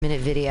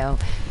6-minute video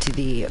to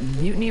the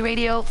Mutiny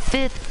Radio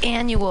 5th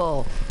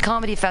Annual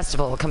Comedy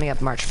Festival coming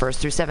up March 1st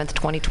through 7th,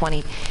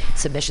 2020.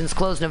 Submissions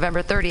close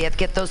November 30th.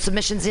 Get those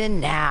submissions in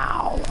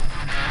now.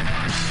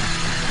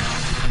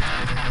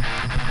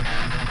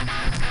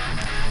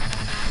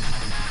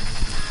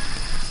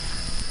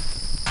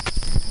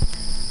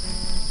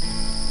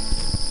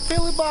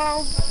 Billy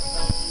Bob,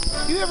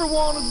 you ever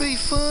want to be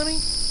funny?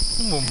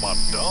 Well, my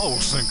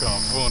dogs think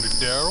I'm funny,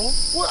 Daryl.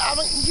 Well, I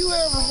mean, you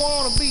ever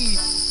want to be,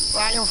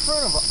 like, in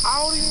front of an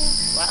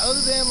audience, like,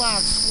 other than,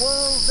 like,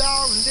 squirrels,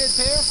 dogs, and dead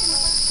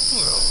pests?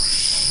 Well,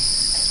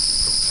 shit.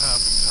 From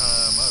time to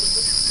time, I've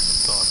even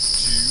thought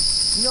of you.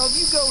 You know, if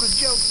you go to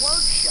Joke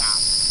Workshop,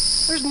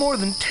 there's more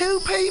than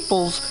 2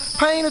 peoples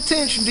paying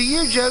attention to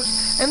your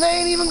jokes, and they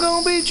ain't even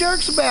gonna be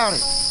jerks about it.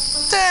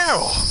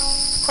 Daryl,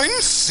 are you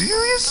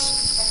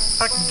serious?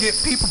 I can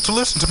get people to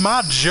listen to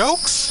my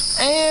jokes?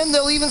 And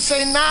they'll even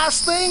say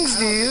nice things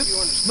to you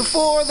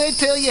before they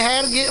tell you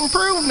how to get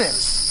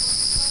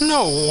improvements.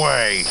 No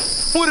way.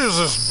 What is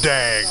this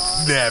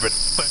dag-nabbit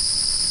thing?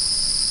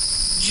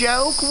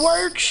 Joke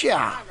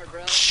Workshop.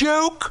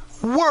 Joke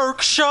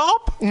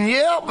Workshop?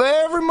 Yep,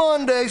 every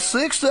Monday,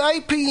 6 to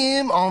 8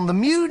 p.m. on the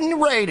Mutiny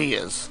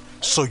Radios.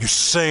 So you're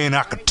saying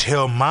I could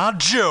tell my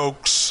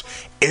jokes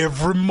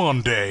every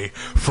Monday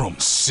from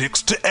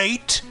 6 to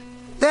 8?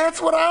 That's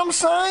what I'm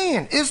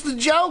saying. It's the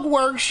Joke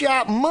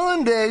Workshop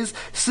Mondays,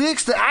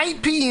 6 to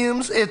 8 p.m.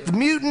 at the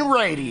Mutiny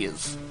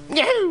Radios.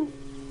 Yahoo!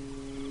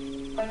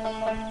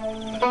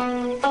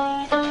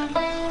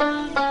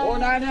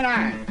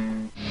 $4.99.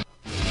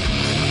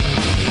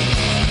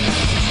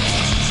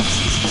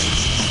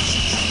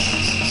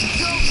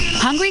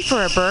 Hungry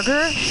for a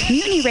burger?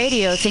 Mutiny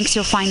Radio thinks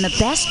you'll find the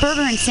best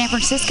burger in San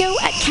Francisco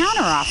at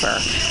Counteroffer,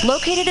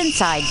 located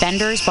inside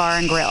Bender's Bar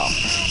and Grill.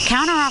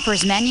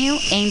 Counteroffer's menu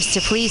aims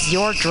to please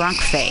your drunk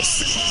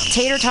face.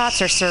 Tater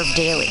tots are served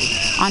daily.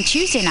 On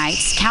Tuesday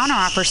nights,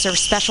 Counteroffer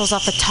serves specials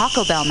off the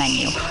Taco Bell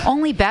menu,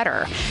 only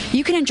better.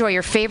 You can enjoy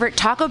your favorite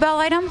Taco Bell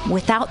item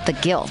without the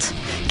guilt.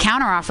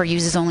 Counteroffer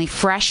uses only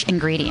fresh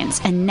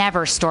ingredients and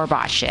never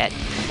store-bought shit.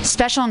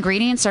 Special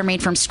ingredients are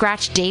made from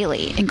scratch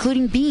daily,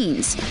 including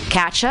beans,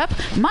 ketchup,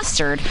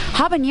 mustard,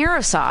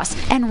 habanero sauce,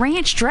 and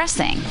ranch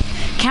dressing.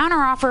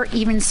 Counteroffer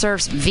even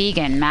serves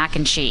vegan mac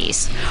and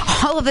cheese.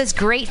 All of this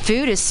great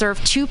food is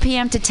served 2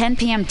 p.m. to 10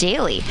 p.m.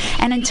 daily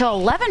and until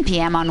 11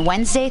 p.m. on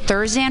Wednesday,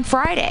 Thursday, and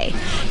Friday.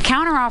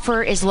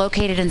 Counteroffer is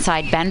located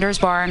inside Bender's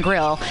Bar and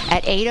Grill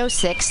at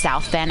 806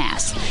 South Van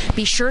Ness.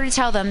 Be sure to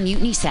tell them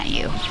Mutiny sent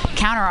you.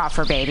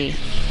 Counteroffer, baby.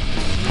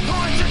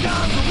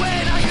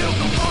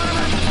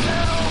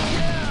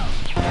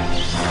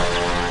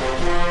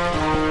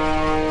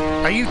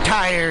 Are you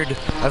tired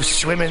of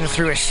swimming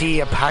through a sea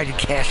of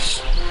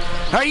podcasts?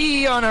 Are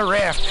ye on a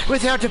raft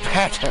without a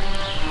paddle?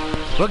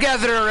 Well,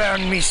 gather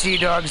around me, sea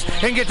dogs,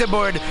 and get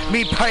aboard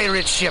me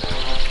pirate ship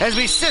as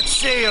we set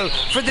sail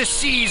for the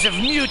seas of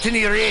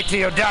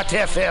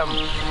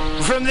MutinyRadio.fm.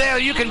 From there,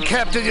 you can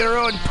captain your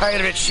own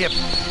pirate ship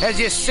as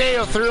you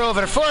sail through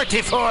over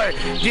 44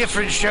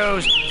 different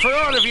shows for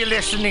all of your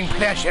listening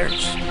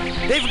pleasures.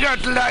 They've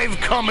got live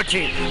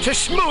comedy to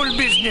small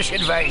business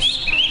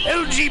advice,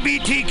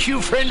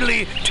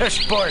 LGBTQ-friendly to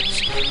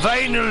sports,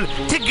 vinyl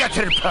to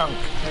gutter punk.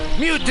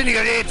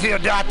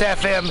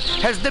 MutinyRadio.fm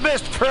has the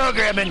best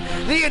programming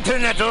the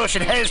internet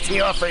ocean has to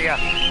offer you.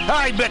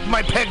 I bet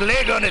my peg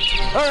leg on it,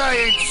 or I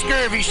ain't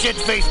scurvy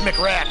shit-faced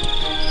McRat.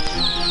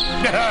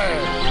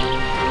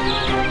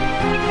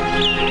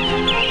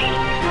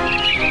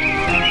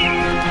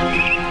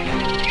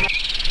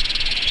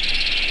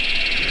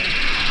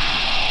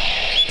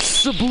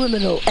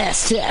 Subliminal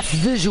SF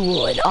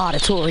visual and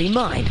auditory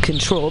mind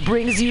control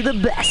brings you the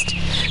best,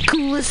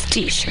 coolest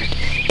t-shirt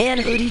and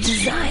hoodie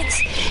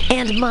designs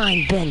and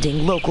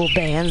mind-bending local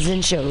bands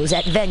and shows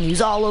at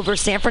venues all over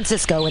San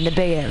Francisco and the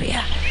Bay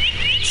Area.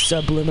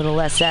 Subliminal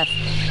SF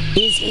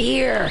is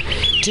here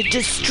to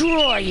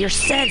destroy your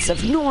sense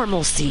of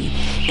normalcy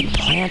and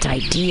plant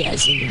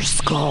ideas in your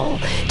skull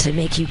to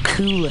make you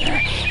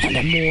cooler and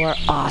a more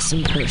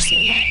awesome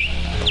person.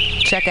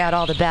 Check out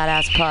all the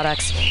badass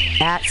products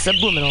at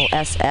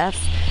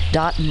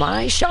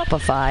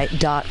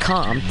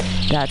subliminalsf.myshopify.com.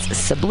 That's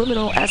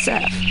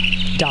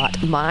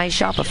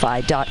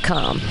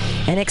subliminalsf.myshopify.com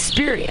and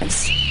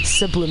experience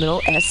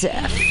Subliminal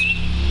SF.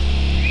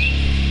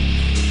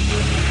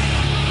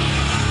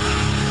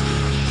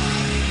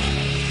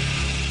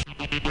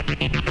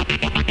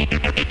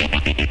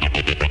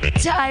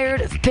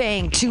 Tired of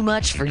paying too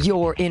much for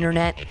your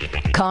internet?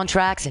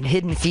 Contracts and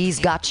hidden fees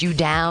got you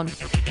down?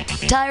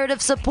 Tired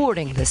of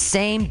supporting the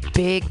same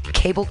big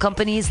cable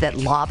companies that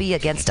lobby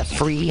against a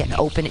free and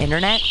open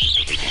internet?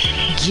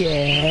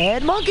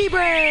 Get Monkey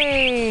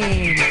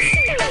Brains!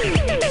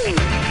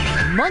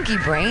 Monkey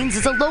Brains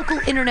is a local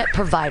internet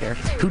provider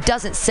who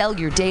doesn't sell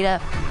your data,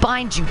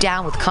 bind you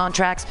down with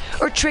contracts,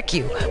 or trick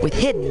you with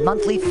hidden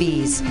monthly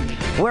fees.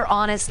 We're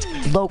honest,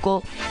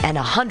 local, and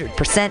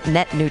 100%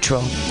 net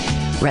neutral.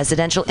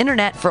 Residential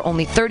internet for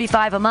only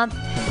 $35 a month,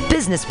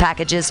 business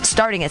packages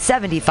starting at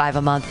 $75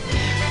 a month.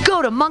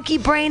 Go to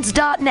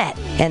monkeybrains.net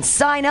and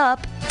sign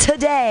up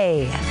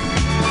today.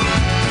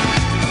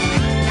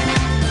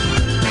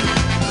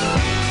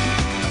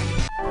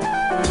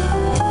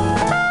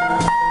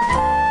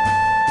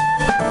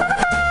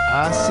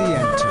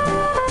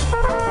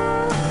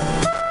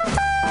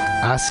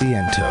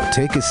 Asiento.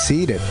 Take a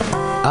seat at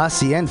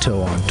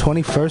Asiento on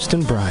 21st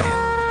and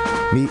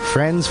Bryant. Meet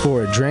friends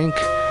for a drink,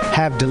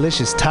 have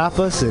delicious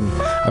tapas, and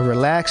a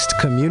relaxed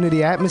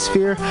community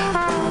atmosphere.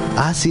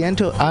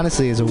 Asiento,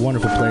 honestly, is a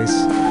wonderful place.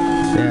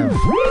 They have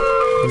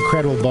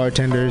incredible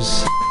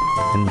bartenders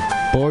and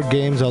board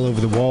games all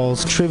over the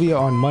walls, trivia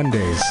on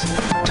Mondays,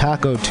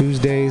 Taco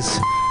Tuesdays,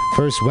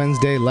 First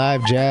Wednesday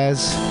live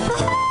jazz,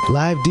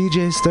 live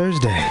DJs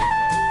Thursday,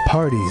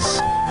 parties.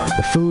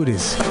 The food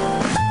is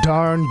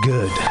darn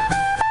good.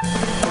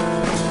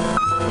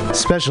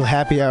 Special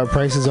happy hour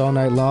prices all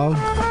night long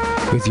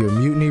with your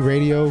Mutiny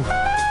Radio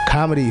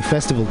Comedy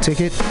Festival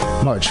ticket,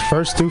 March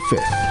 1st through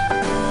 5th.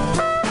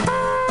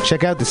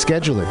 Check out the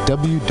schedule at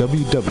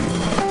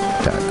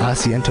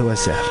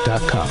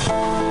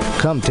www.asientosf.com.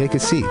 Come take a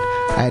seat.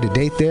 I had a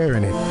date there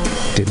and it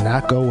did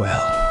not go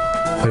well.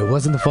 But it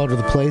wasn't the fault of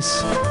the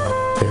place.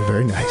 They're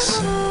very nice.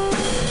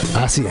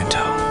 Asiento.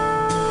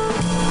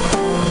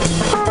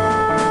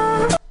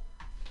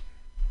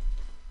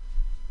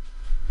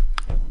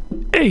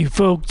 Hey,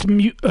 folks,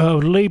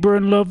 Labor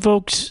and Love,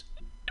 folks.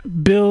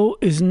 Bill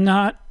is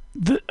not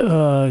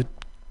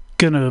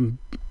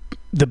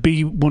the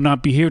B will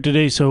not be here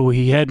today, so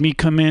he had me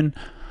come in.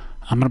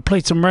 I'm gonna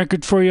play some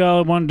records for y'all.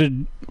 I wanted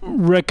to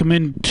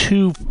recommend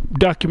two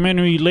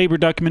labor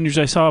documentaries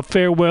I saw: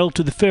 Farewell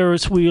to the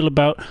Ferris Wheel,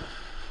 about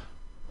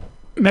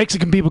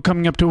Mexican people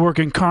coming up to work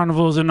in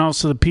carnivals, and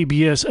also the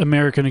PBS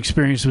American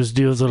Experience, which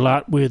deals a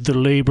lot with the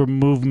labor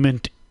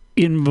movement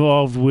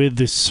involved with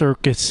the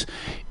circus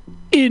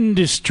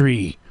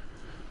industry.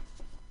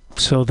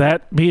 So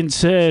that being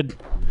said,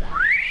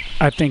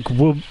 I think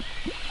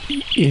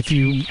if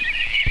you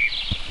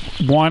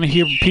want to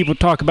hear people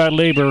talk about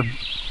labor,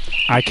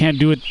 I can't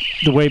do it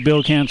the way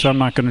Bill can, so I'm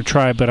not going to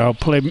try, but I'll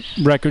play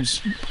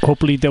records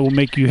hopefully that will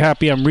make you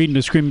happy. I'm reading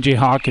the Screaming Jay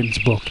Hawkins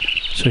book.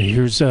 So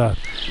here's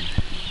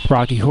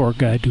Rocky Horror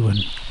Guy doing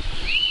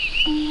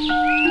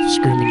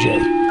Screaming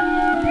Jay.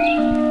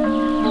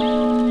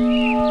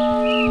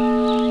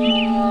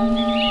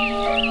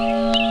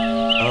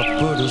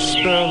 Put a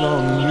spell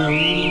on you.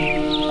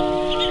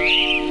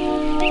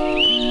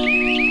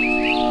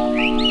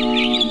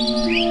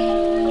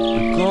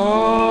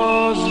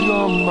 Because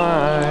you're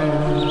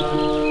mine.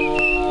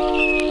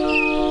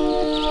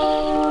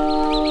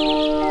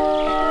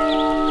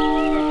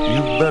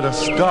 You better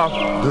stop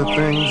the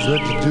things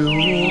that you do.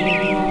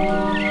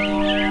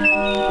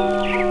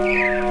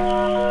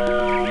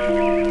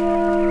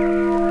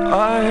 I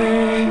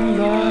ain't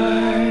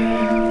lying.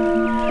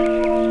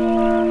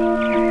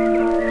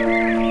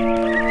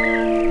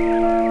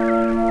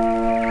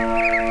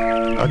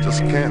 I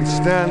just can't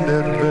stand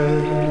it,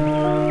 babe.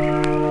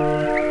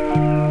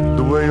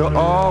 The way you're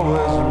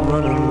always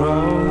running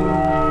around.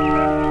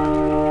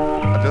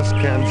 I just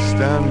can't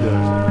stand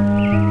it.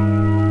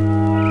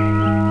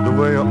 The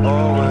way you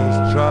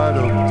always try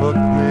to put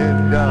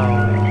me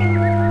down.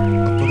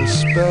 I put a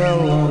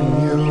spell on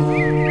you.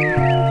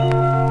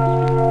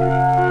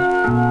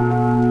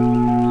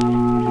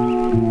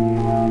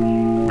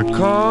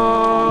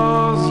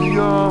 Because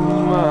you're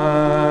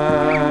mine.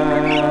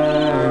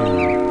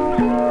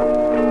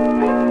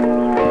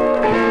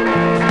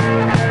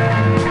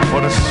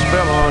 Put a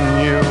spell on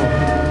you.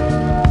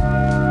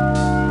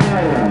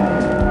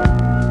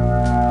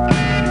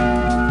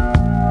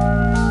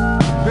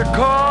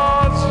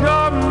 Because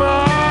you're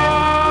mine.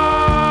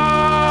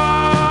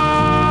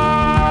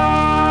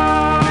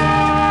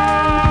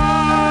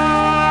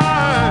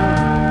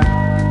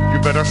 You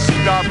better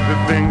stop the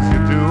things you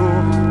do.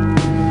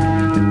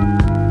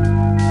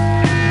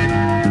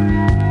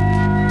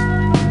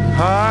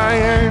 I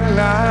ain't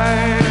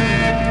lying.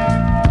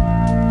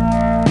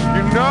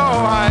 You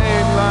know I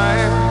ain't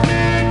lying.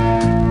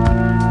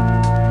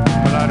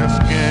 But I just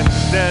can't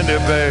stand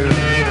it, baby.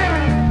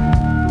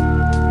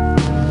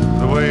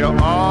 The way you're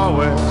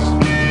always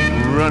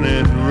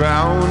running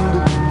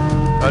round.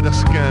 I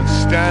just can't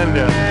stand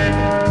it.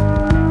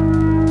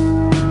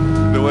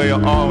 The way you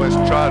always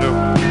try to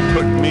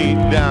put me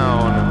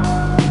down.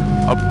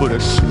 I put a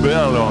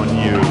spell on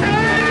you.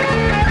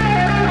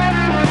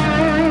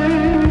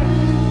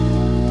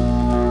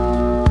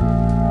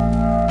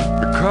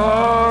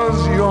 Because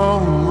you're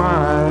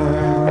mine.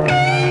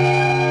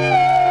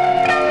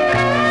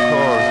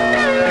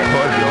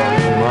 Because you're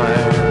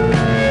mine.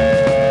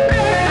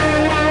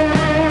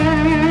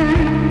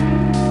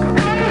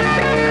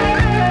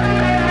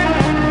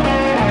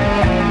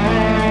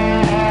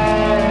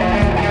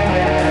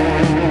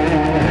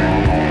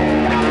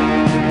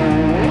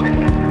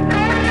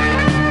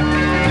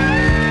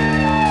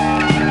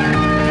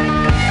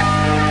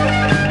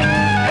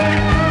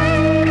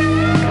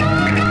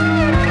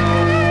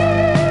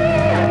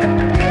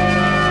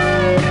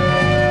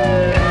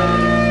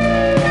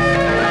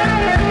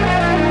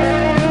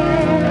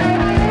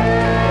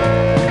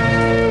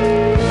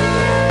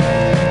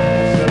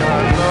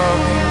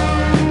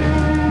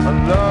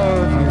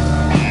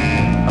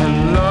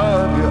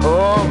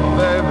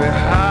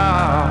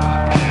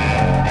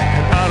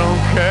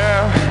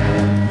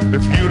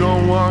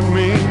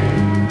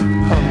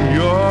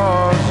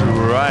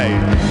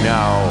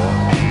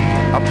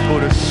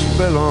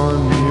 spell on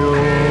you.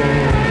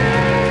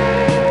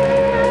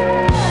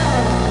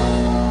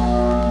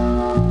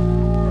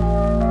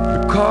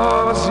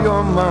 Because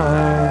you're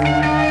mine.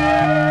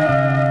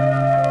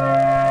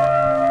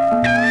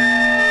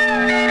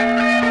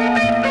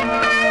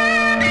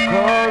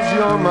 Because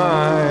you're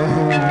mine.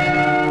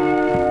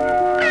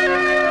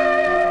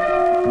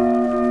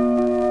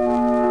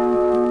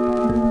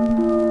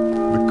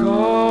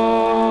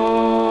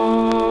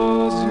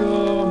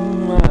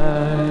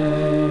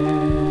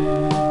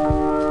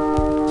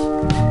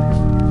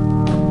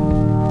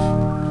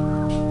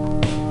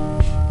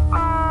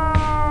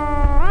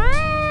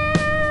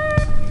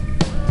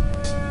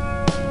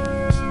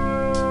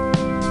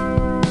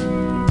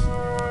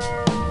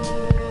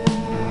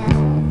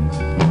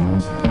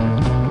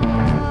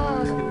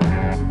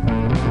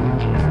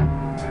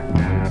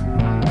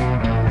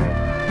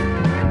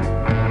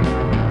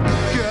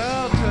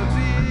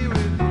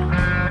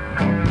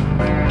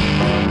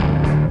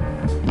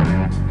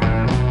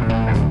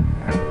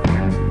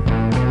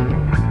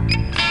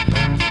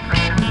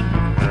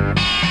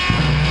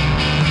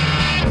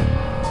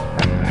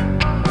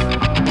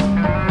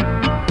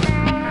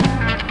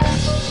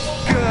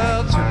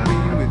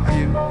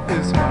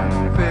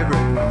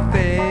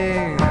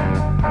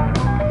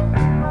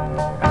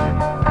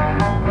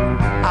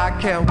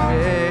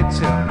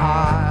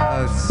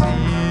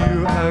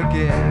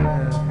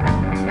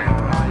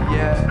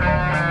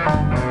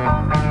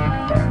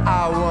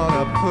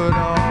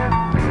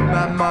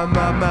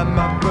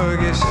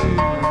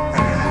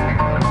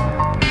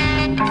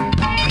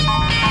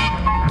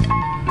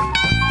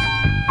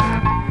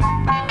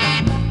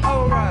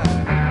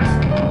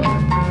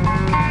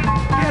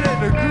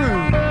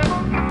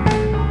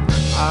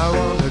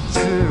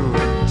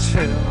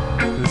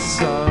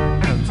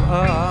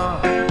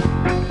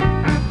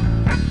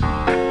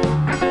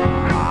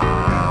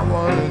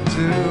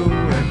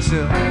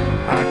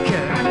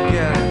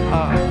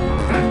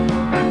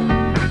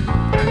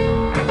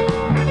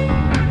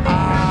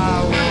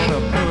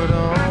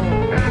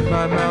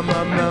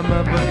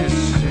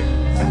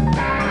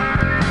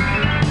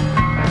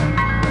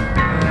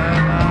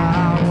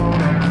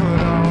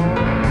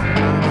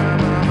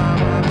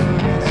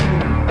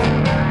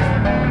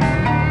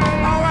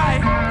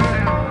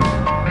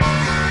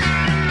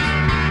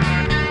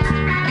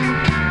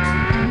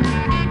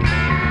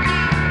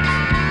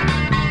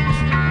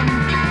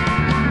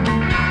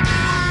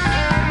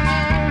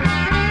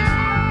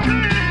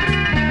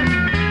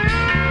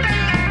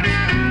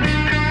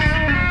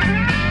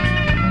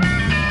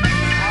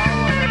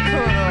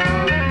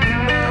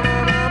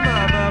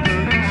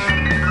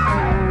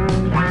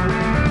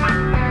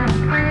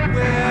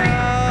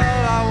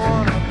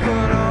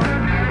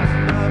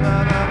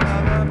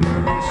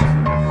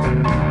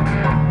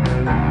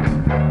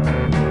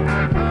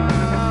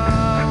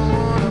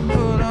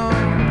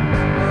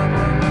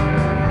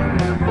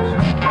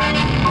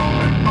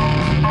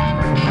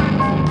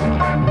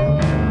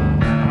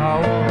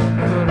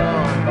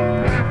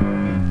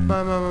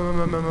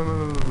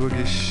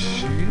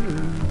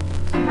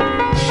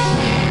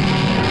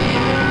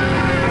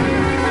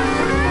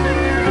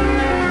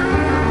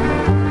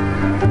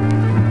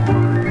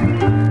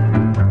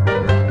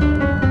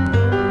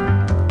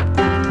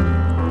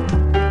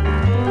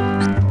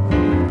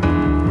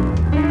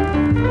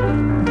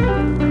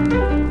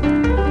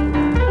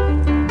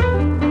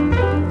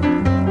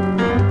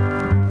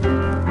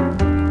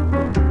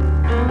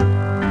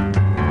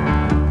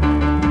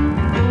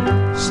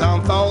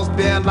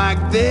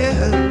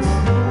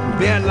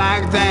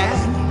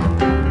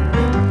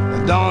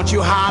 Don't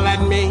you holler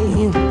at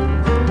me.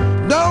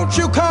 Don't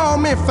you call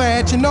me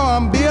fat. You know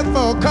I'm built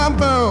for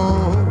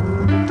comfort.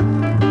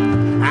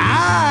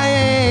 I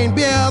ain't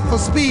built for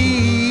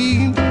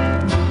speed.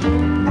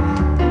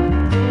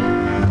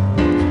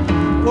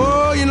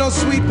 Oh, you know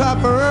sweet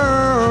Papa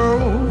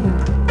Earl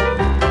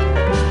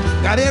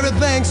got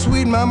everything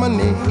sweet mama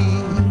need.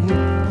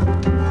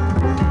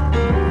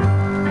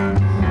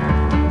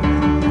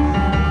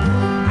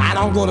 I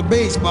don't go to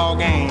baseball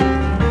games.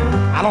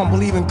 I don't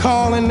believe in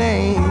calling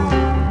names.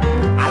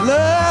 I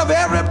love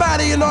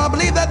everybody, you know. I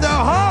believe that the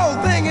whole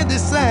thing is the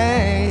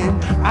same.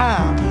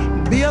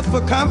 I'm built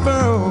for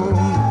comfort.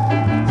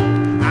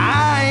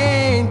 I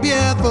ain't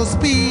built for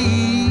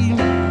speed.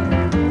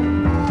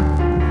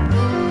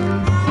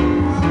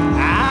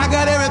 I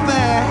got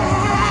everything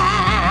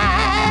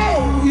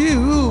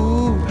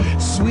you,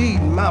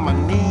 sweet mama,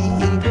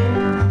 need.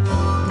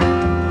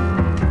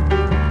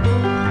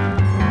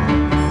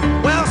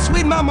 Well,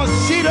 sweet mama,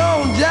 she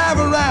don't jive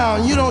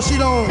around. You know, she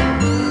don't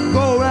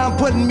go around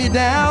putting me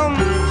down.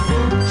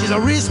 She's a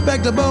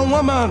respectable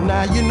woman,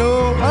 now you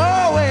know,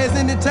 always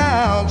in the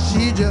town.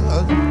 She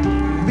just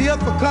built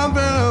for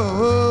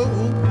comfort.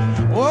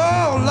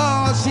 Oh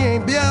Lord, she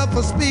ain't built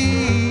for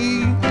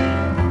speed.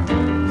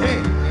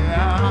 Hey,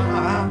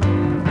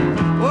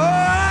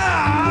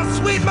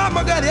 oh, sweet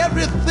mama got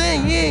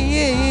everything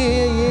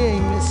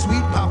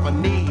sweet papa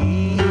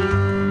need.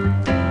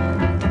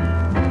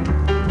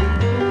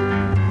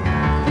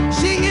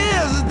 She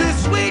is the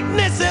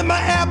sweetness in my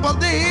apple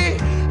day,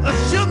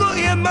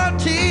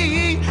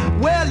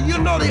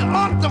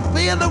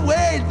 live the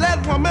way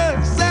that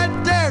woman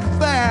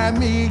satisfy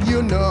me,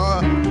 you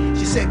know.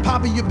 She said,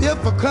 Papa, you built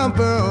for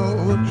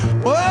comfort.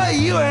 Boy,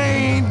 you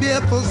ain't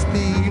built for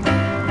speed.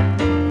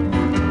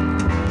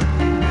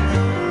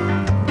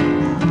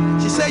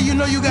 She said, you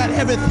know you got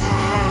everything.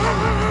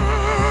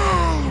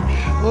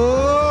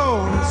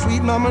 Oh,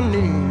 sweet mama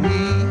need.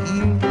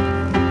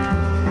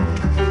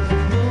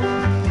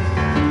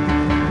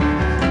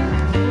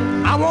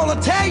 I wanna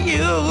tell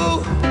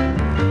you,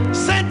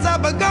 since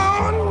I've been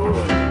gone,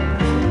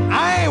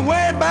 I ain't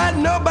worried about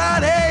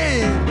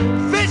nobody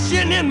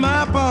fishing in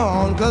my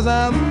pond, 'cause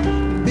I'm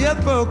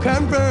built for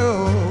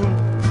comfort.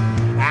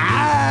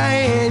 I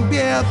ain't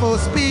built for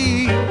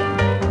speed.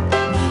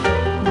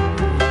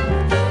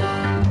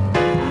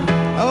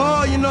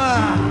 Oh, you know,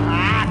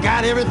 I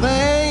got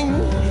everything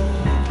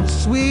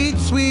sweet,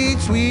 sweet,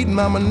 sweet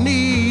mama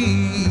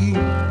need.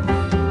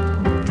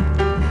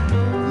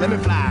 Let me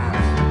fly.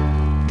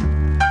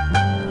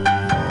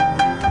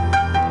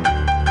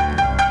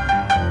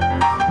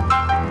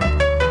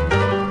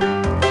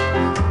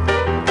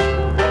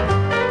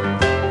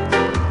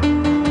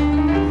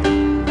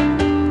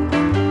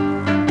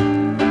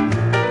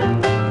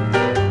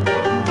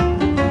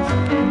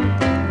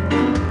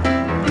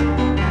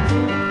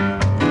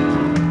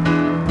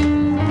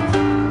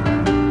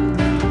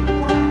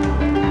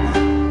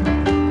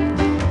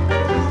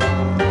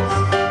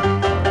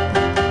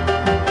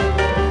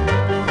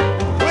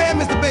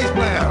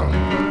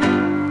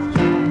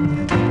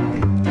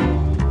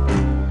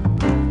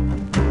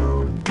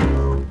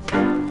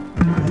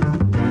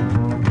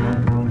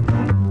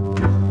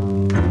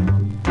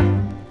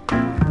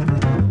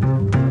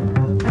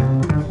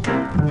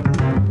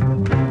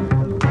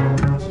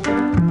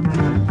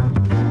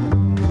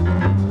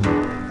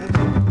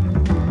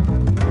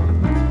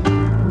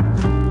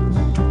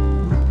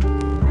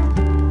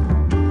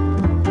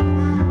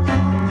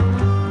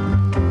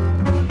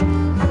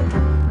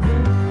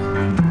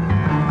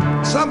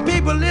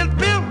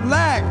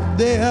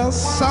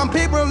 Some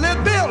people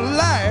live built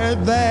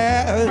like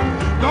that.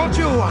 Don't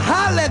you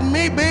holler at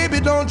me, baby,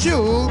 don't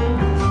you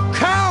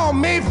call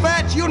me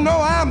fat. You know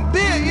I'm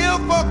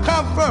built for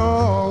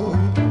comfort.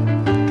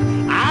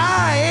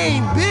 I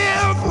ain't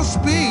built for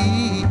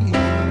speed.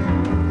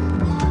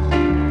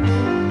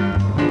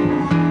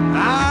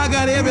 I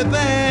got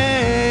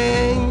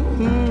everything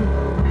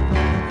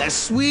that's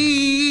sweet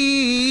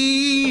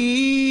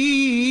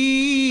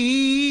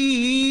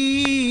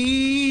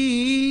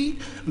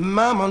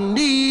mama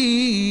need.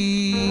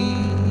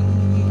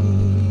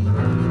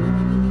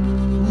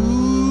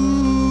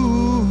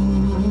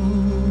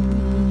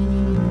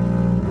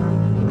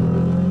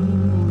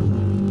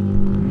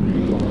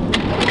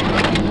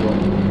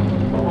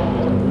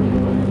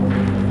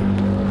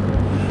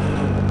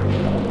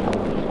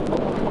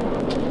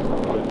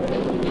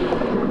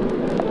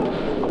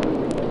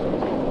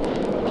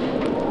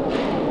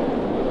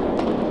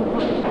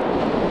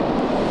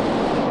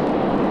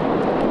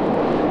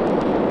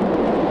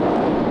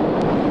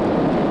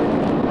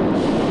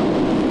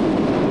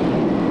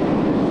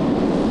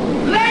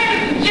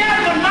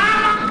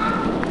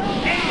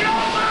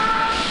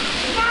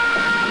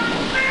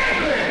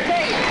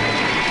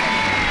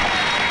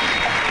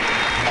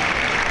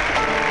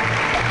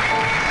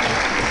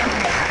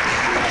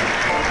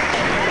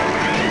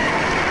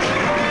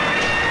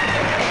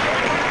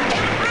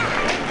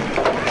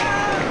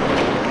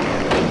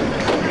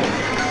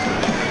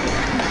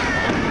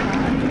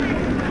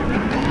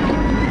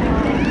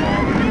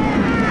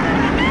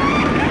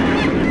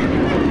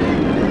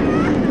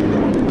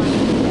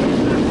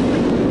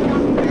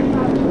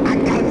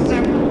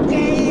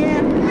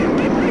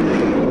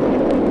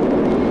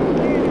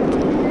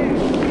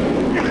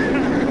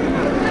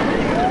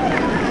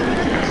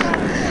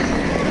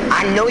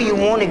 You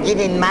want to get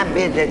in my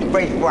business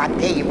first before I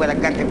tell you what I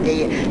got to tell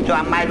you, so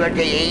I might as well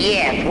tell you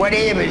yes,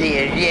 whatever it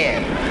is,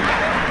 yes.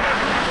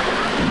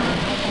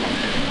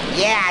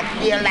 Yeah, I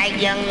feel like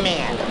young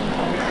men,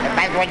 if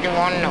that's what you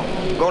want to know.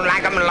 Go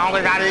like them as long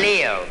as I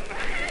live.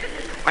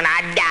 When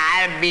I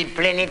die, there'll be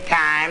plenty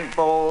time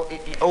for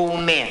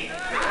old men.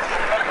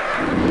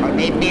 Or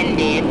they've been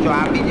dead, so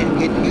I'll be just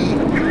getting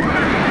even.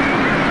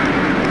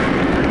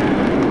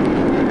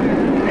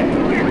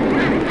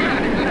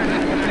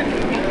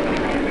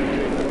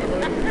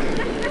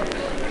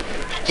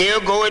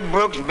 Still go with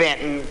Brooks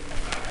Benton.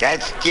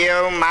 That's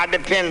still my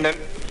dependent.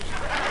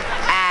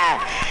 I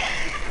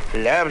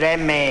love that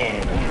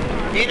man.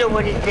 You know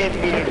what he said,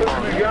 Billy? Do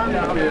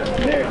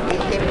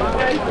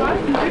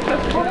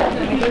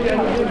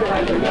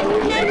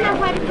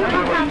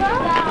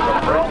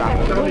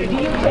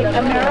you take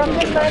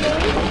American money?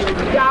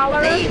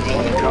 Dollars? Lazy,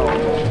 you know.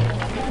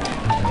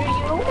 Do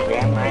you?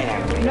 Damn right I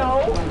do. No.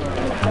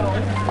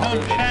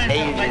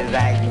 Lazy as I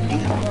can be.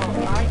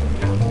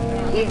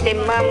 He said,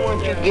 Mom,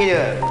 won't you get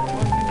up?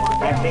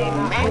 I said,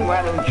 man,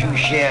 why don't you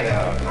shut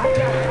up?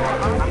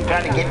 I'm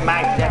trying to get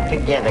myself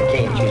together,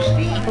 can't you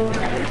see?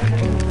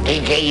 He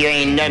said, you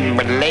ain't nothing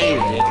but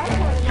lazy.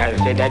 I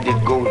said, that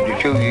just goes to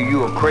show you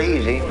you are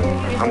crazy.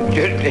 I'm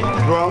just as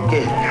drunk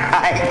as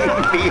I can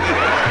be.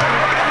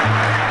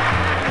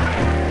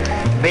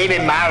 Baby,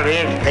 my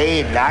rent's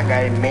paid. I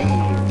got it made.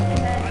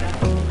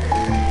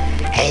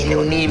 Ain't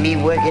no need me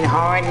working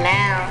hard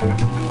now.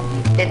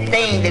 The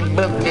thing that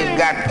Book just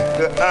got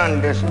to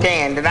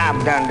understand that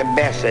I've done the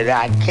best that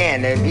I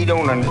can. If he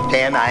don't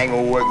understand, I ain't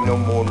gonna work no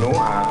more no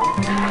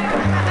how.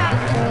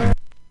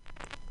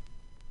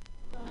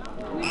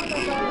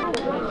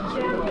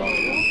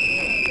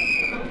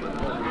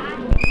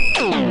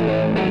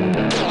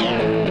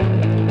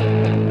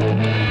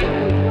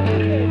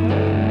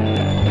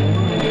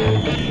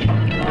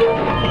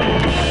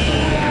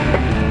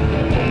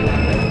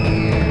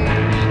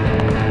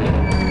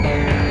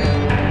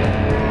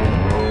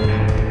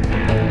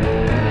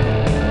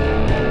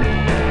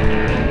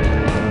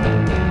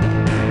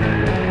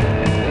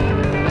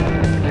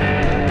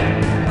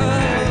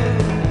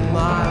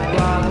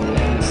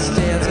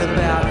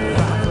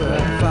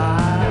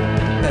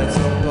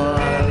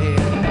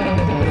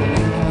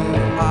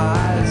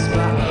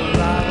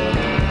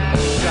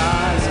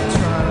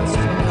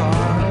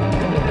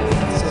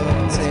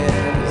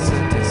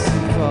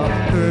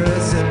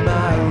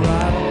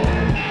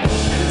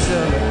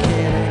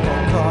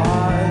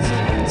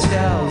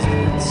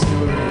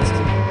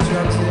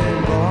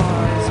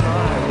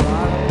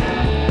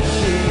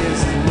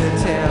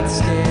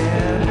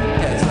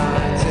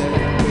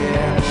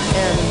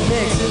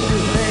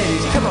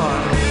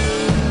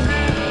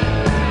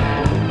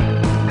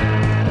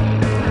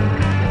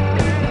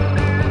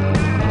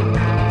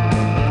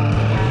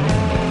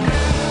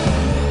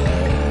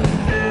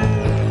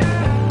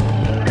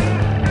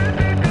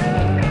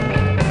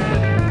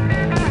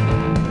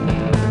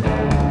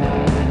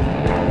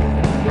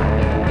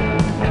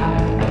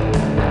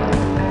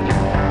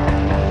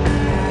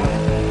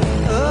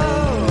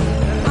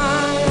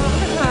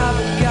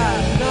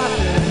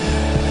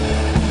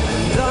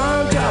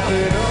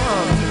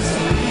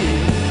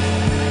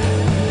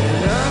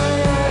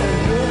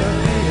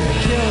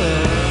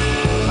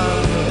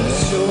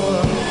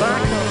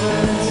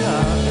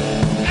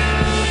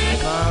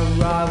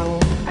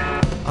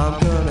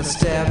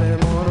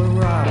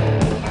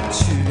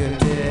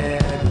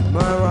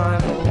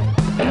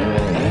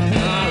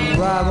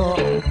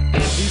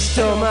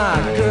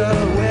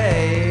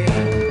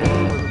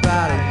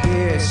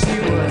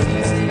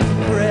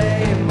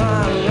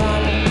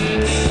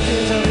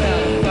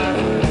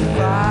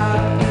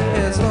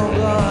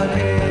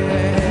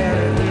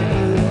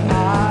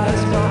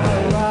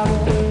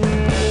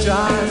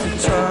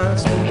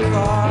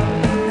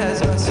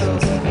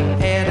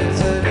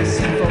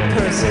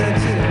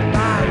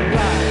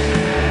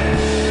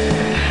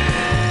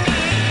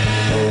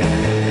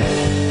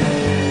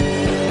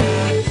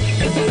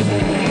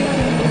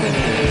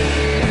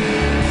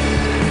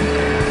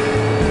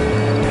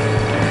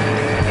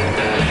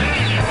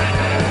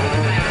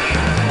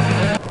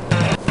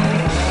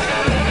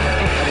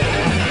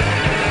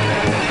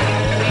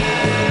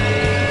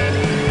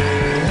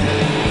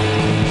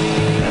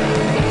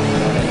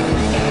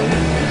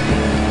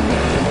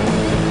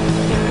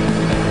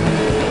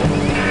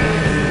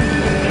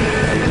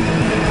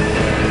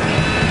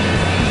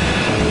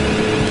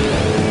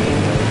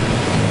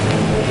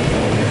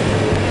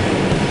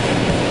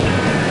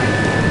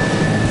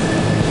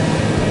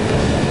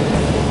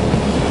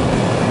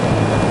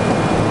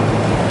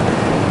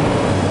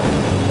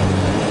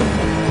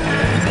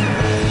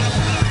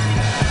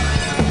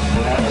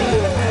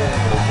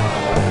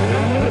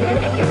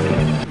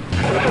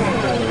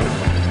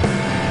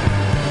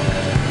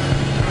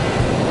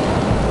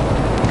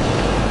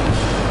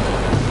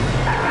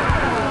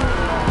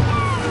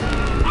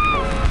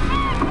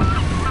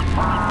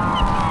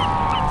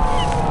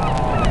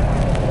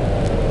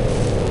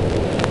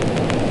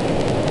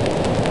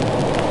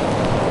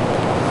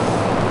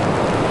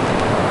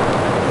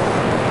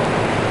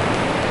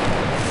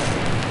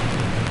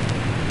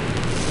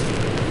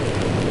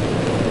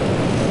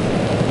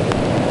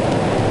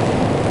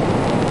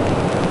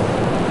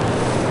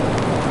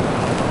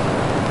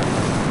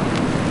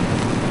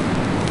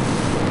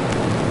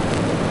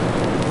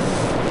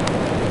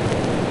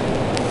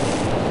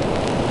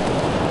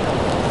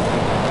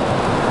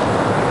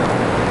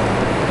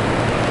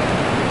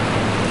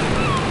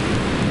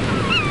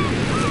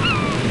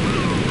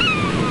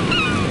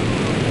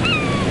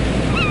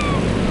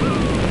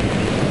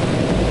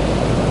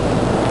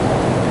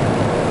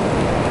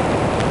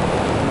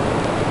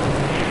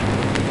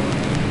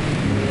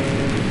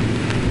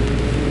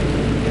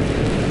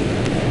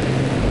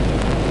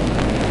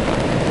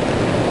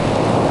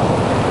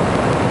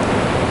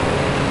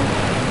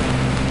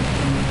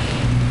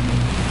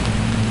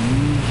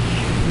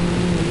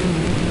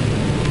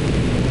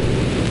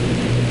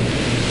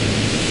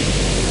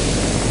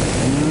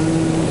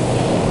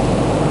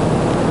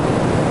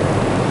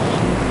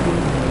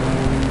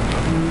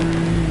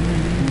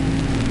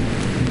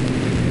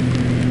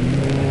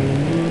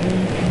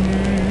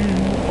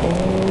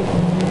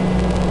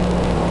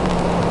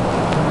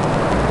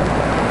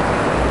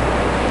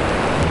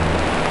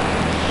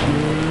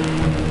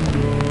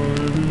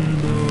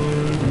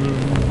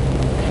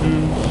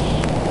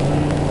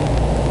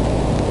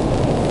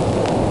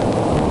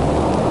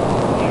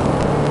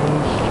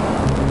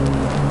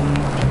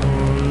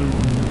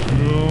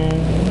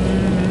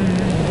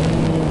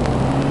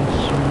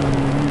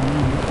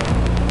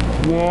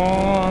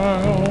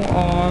 while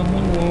I'm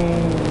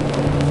alone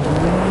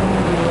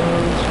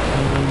as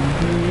can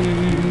be.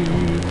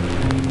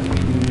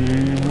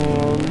 Dream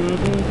a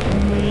little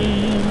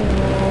dream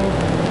of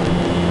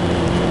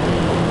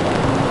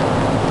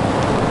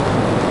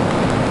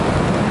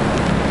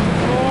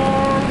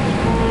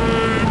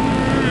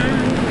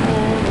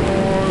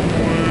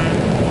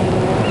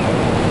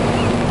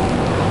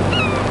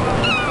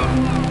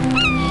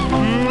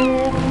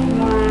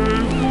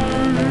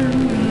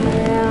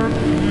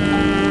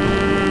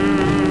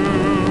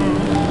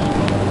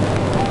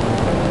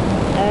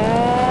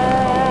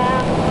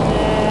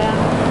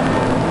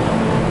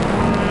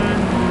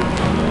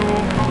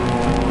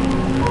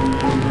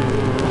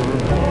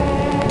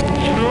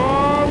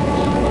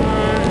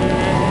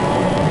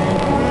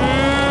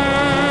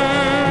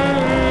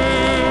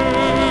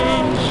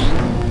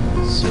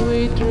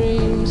Sweet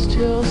dreams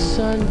till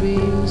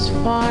sunbeams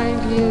find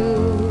you.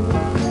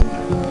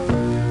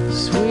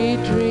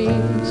 Sweet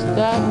dreams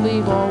that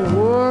leave all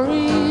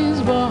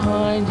worries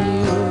behind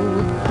you.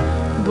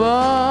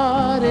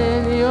 But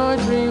in your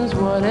dreams,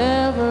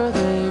 whatever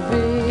they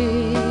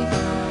be,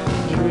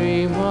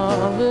 dream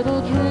a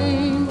little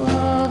dream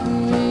of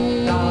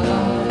me.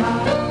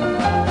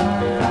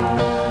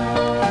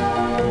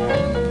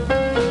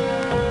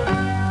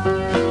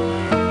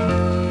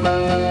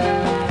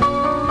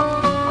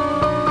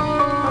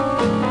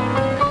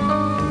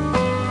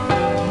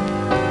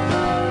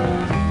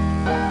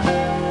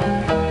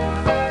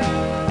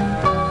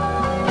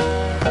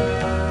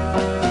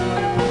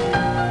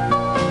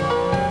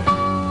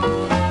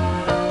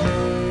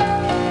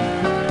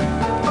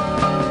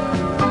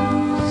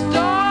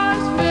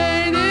 Stars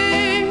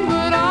fading,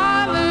 but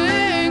I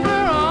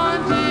linger on,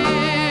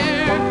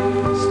 dear,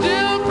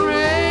 still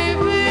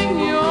craving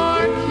your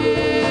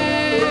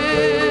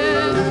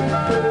kiss.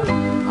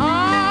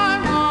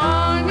 I'm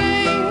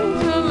longing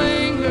to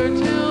linger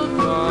till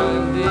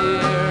dawn,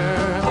 dear,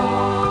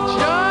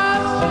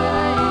 just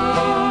saying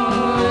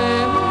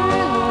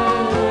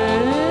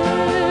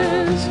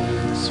this.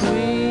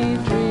 Sweet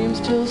dreams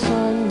till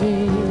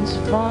sunbeams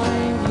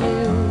find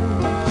you.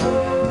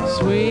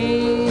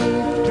 Sweet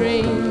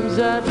dreams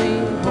that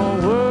leave all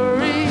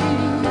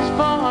worries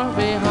far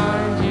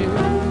behind you.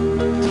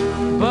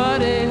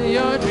 But in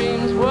your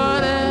dreams,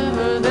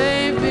 whatever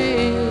they be,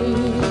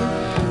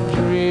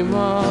 dream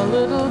a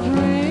little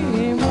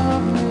dream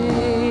of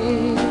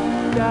me.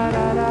 Da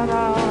da da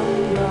da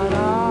da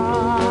da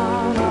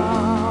da.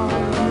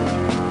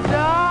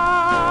 Da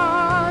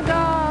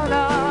da da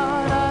da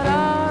da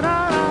da da.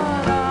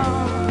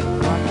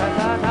 Da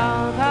da da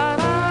da da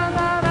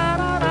da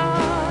da da.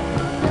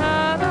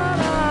 Da da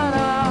da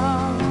da.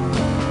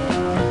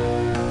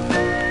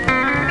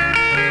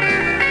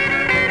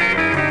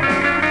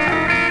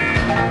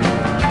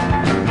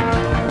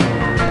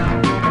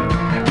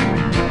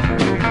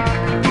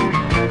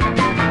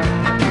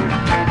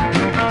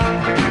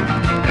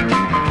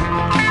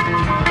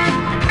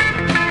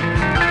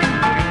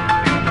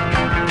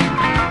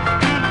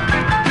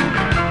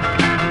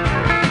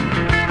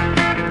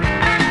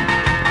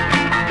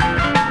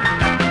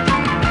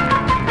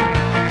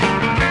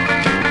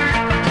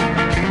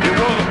 It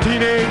was a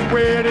teenage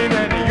wedding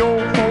and the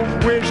old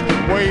folks wished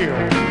them well.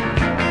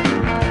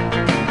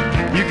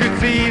 You could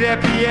see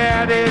that the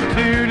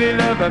attitude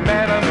of the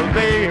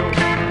mademoiselle.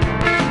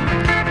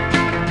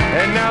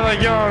 And now the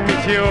young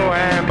Monsieur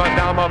and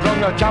Madame have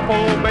rung a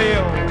chapel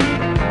bell.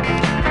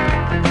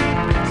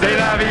 C'est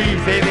la vie,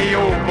 say the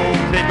old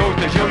folks, it goes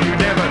to show you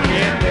never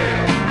can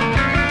tell.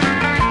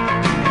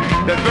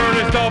 The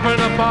furnished off an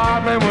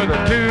apartment with a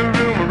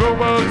two-room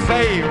rowboat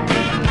sail.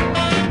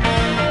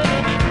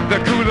 The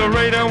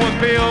coolerator was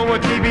filled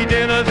with TV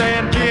dinners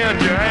and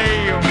ginger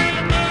ale.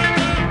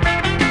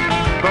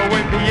 But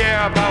when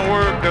Pierre found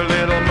work, a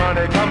little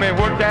money come and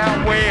worked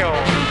out well.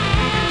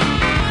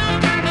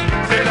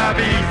 C'est la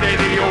vie, say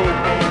the old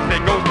folks,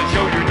 it goes to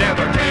show you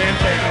never can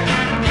tell.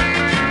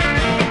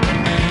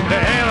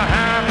 They had a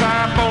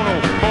high-five phono,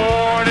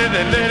 boarded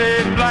and let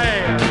it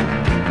blast.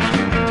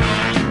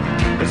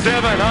 The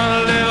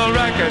 700 little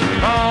record,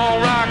 all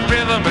rock,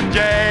 rhythm, and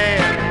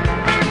jazz.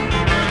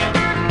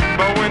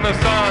 But when the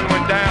sun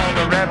went down,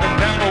 the rapid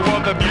tempo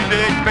of the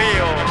music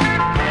fell.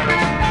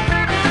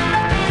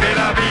 C'est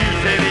la vie,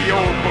 say the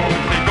old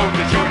folks, it goes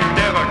to show you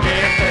never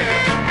can tell.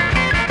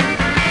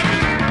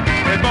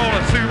 They bought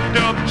a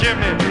souped-up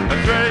chimney, a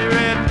very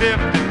red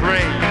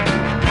 53,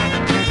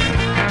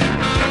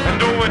 and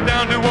drove it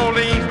down to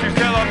Orleans to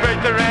celebrate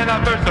their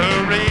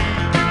anniversary.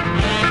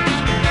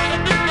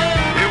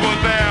 It was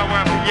there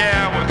where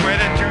Pierre was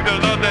wedded to the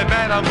lovely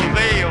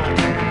mademoiselle.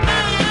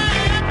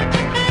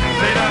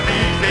 C'est la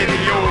vie, say the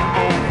old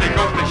folks, it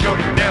goes to show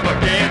you never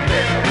can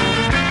tell.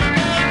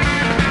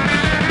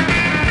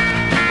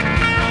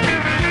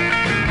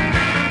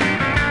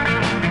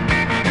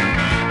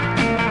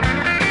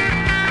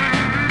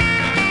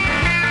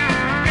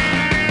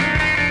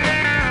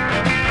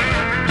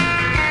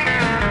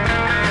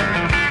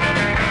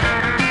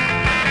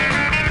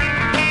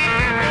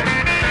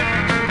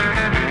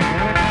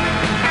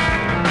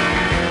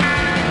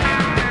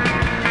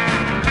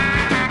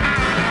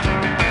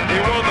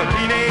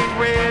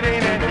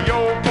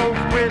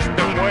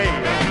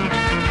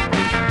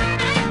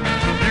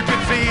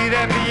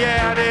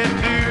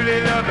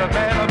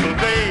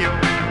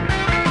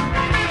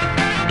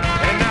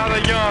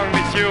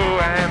 monsieur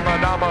and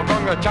madame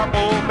rung a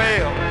chapel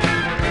bell.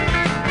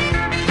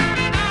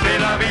 C'est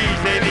la vie,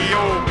 say the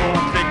old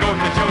folks, it goes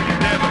to show you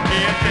never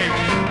can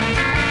tell.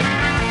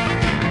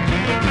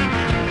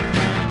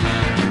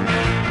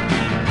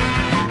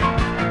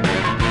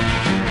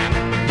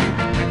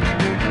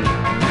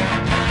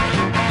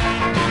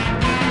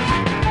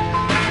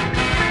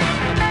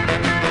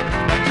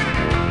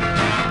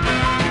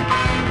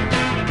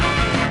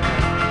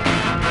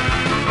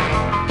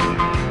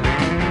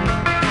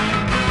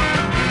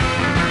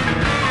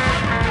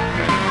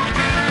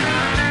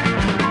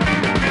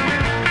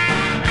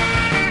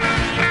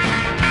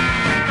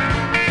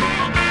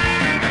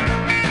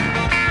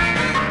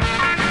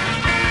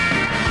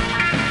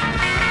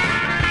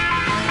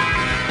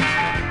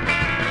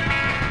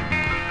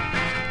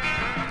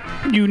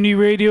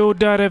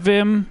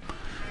 MutinyRadio.fm.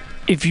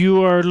 If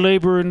you are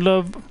Labor and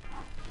Love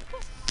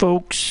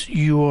folks,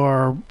 you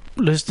are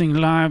listening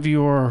live,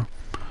 you are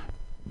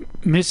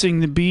missing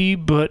the B,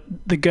 but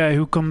the guy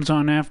who comes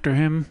on after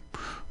him,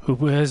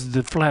 who has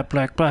the Flat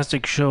Black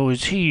Plastic Show,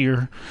 is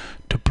here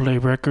to play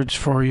records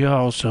for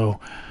y'all, so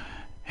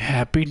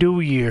Happy New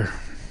Year.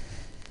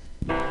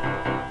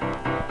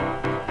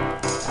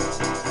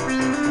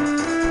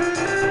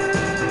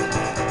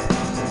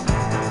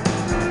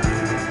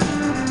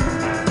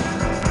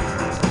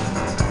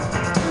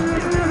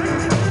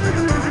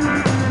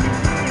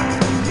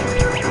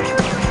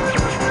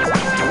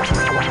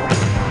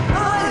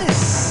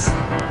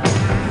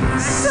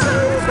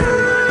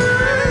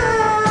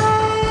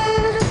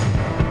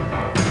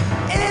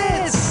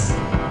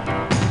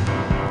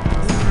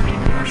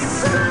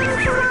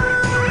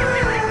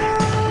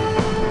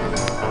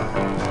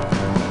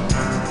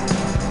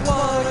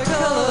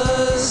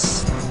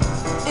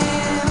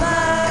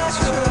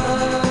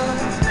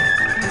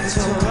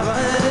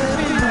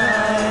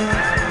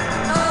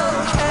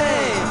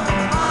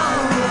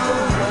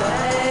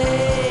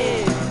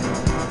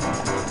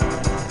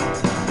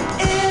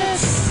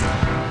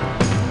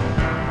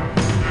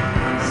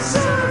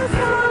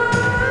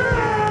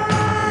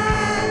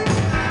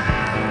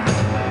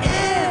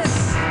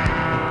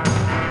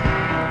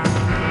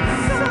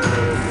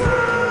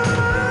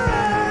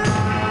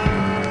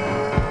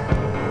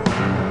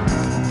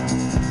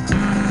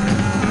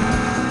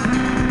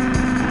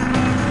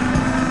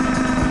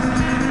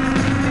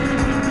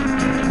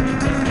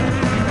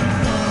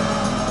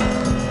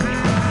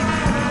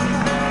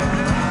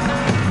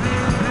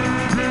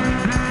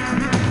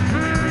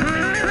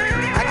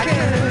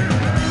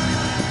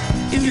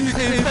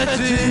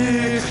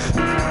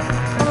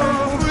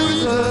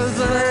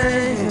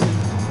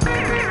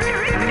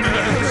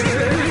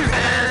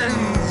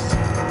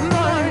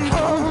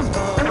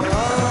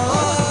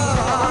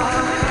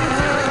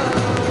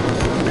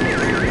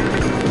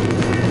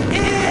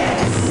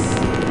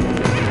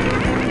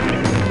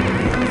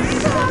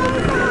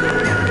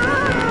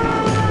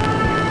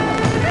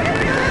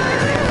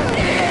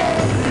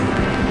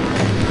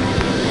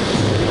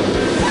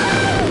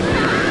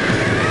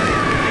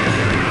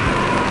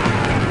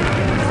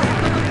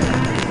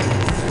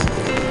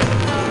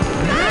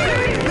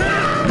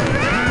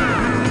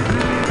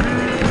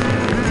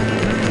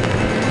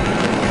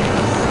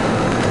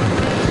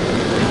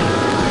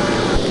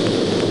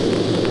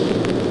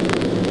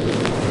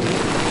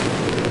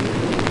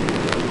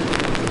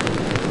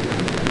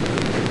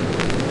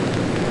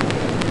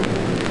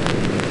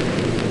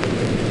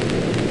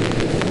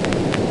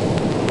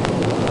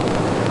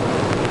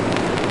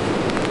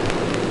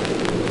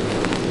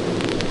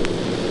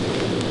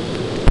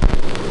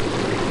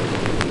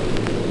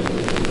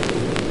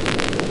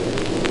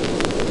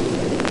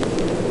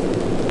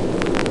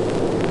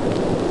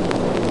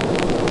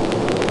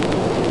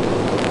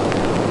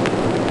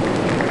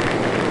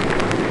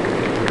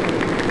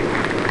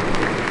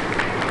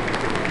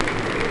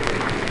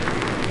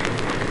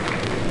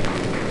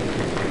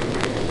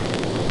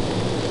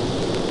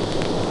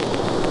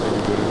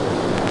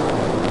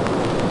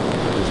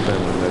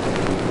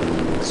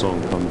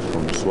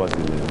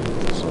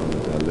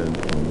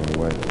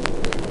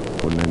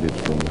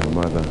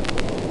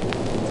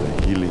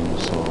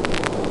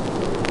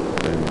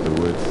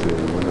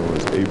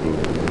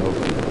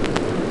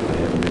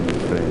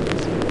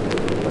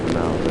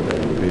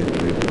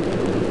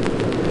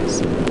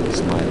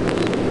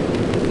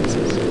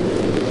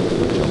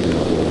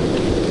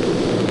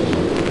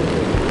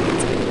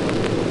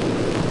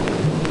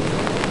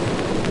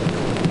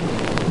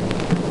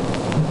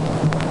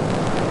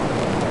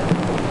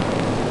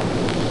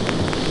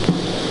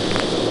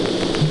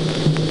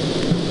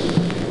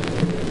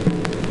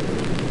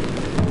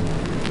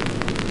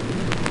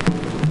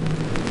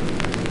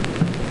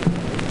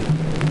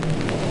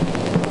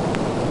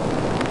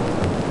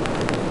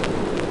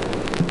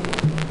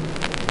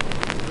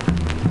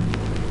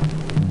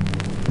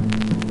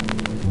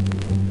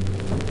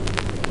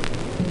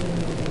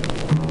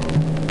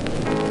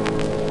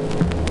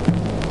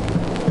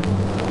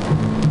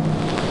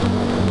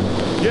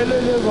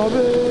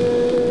 Vabbè,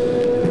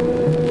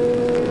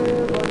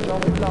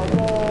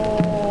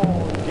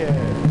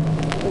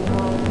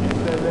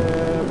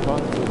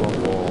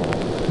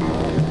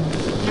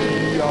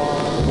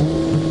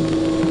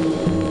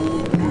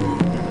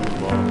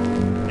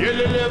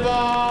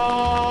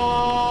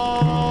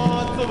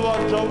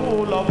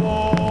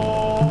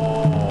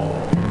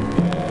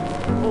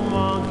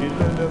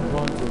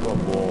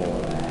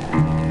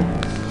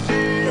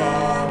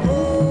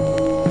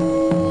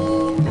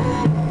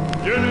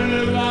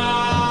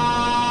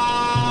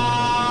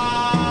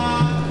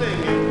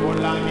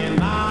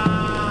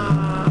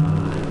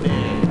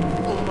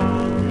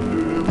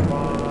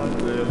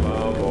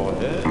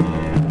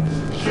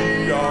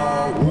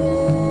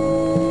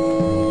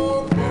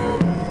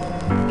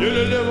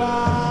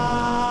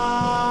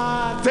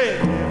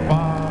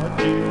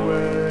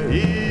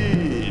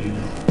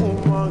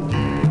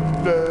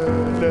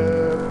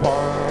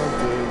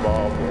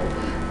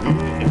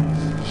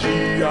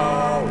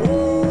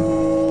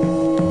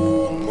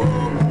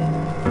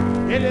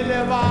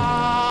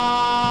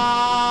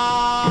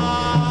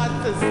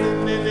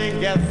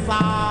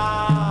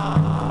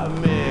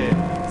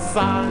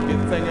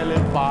 ngitsengele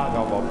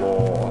mfaka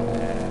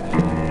babona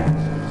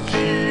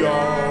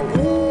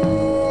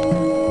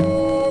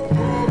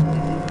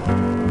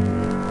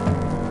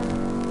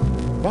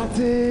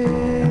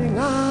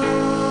Batinga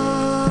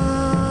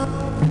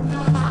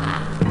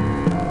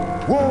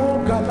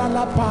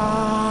Wogalala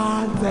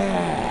Panze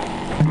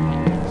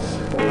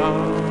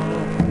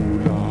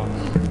Apula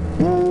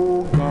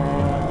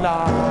Wogalala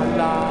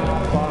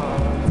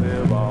Panze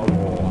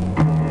Bawo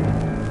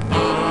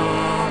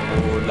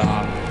Apula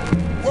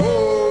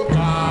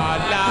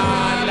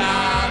Wogalala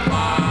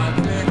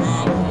Panze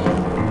Bawo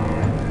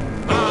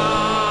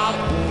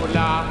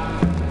Apula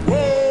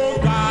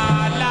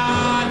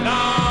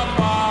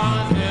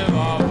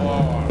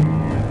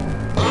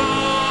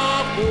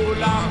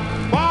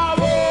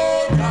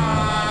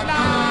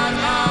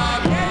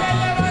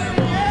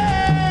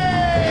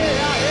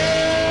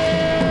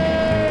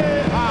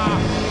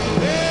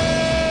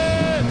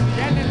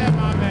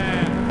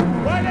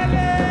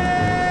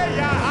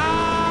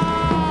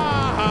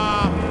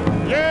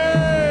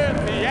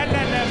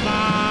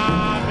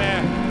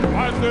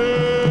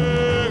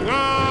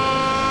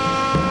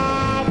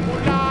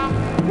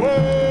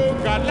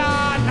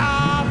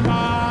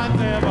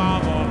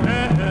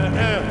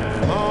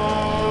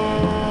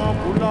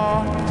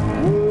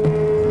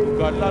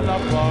la la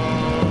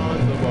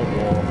panza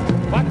babo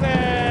bate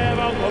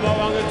bango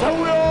bango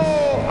tawyo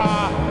ha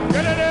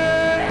gelele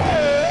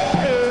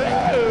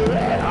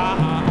ha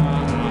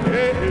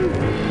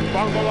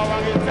bango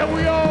bango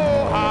tawyo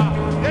ha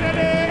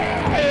gelele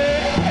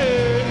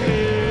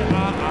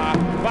ha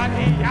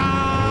bati ya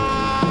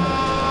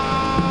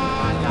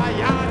la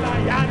ya la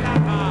ya la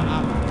ha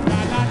la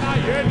la la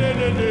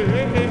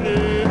yelele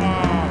ha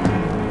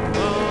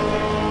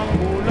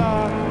pula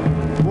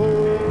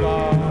boga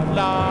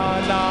la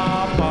la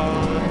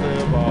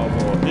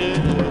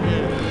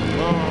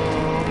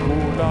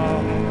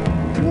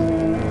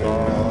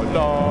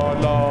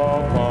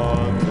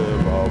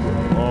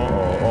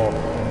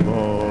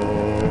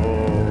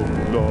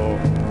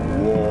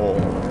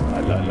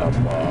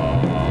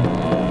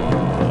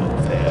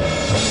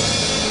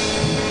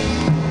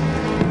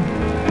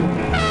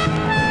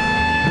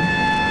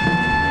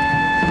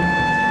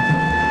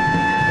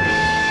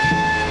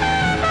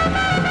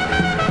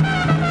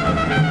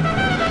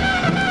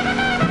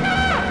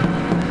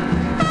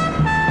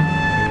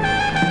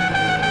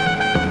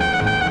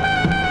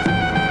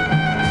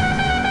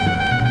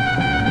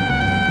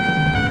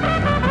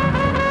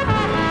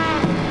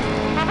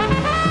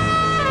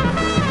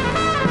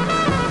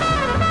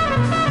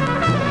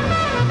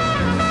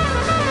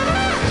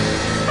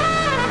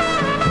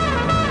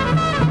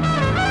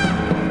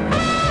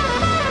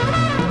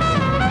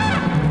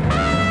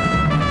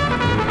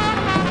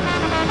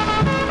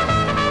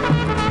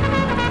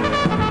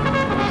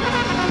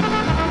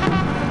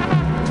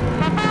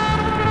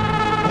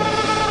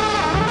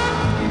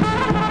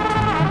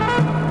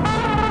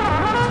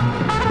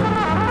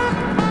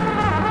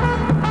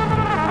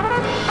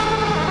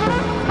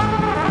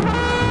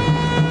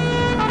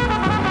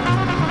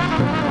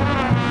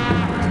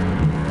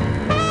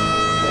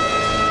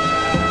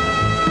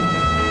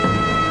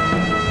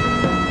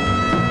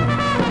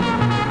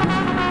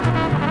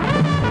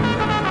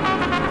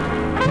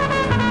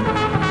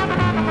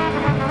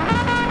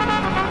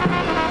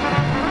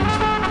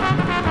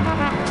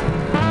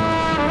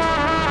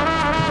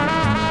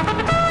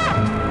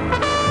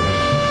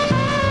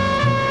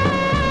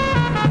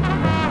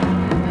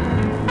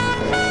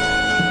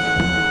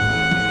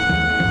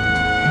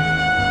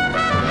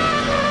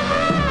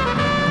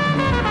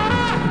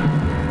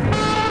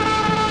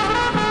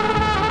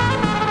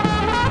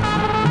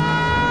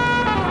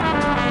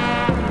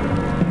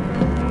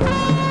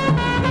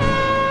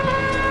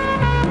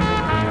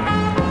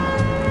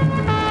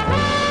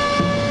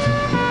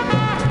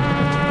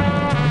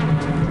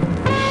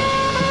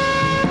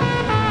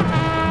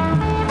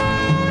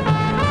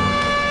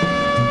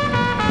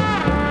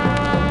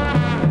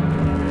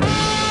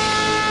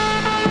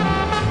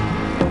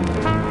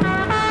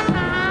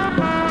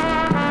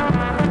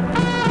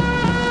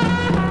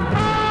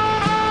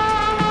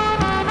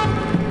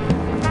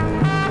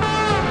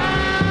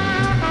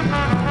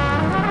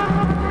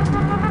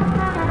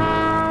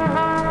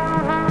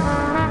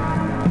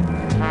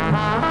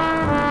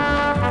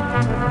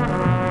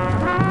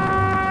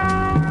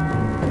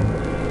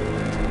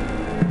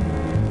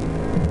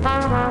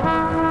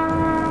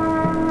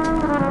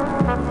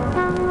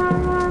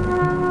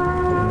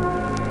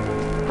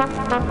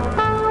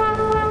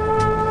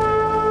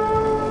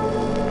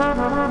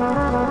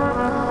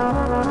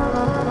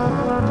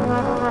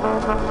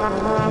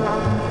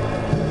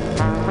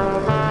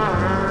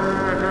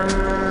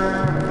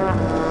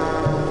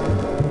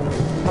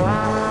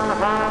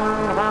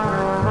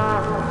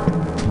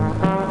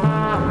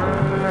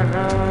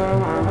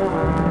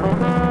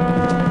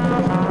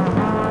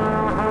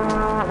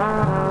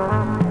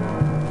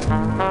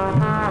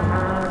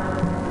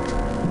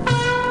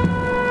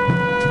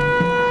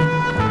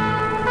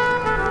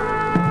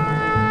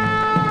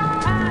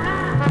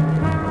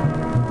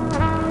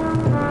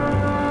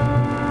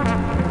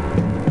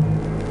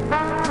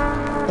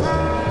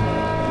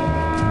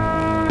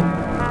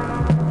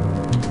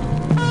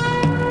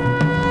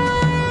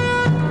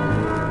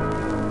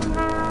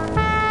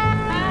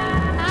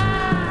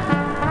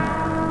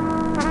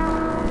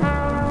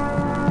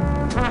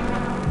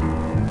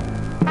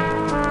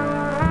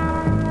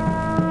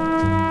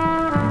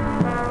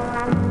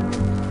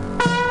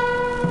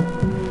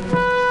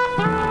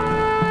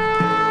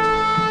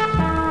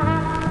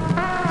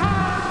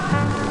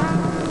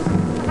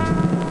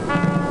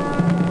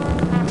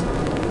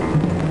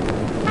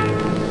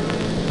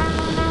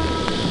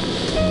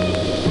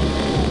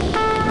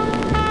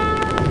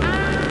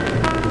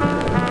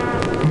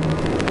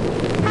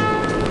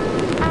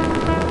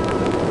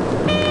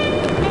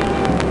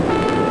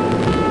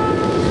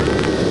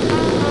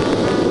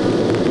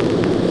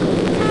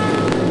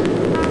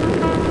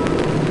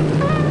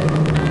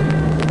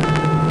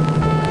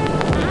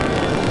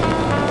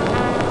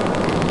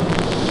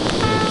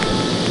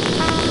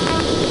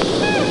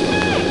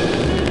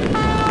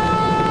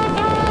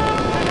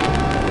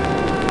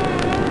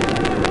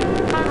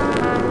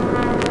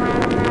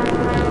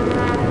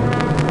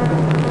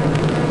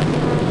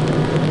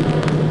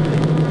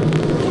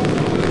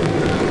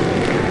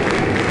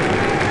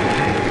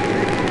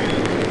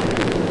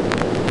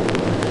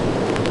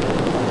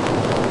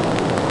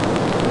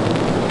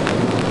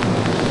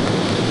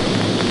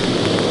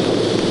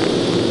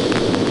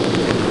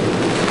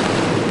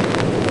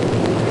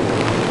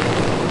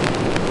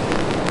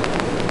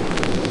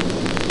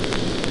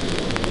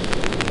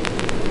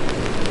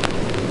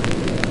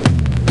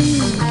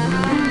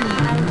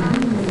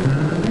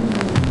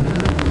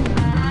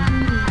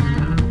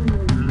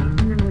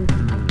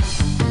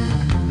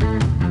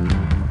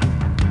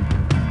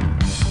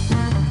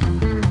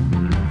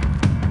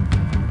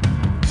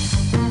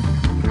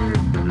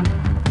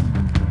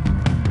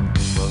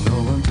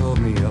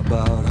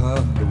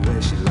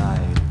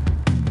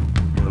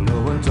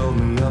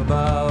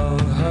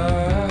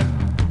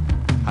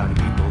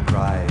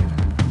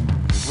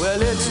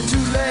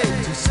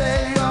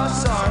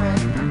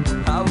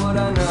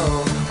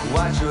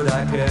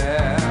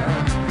care.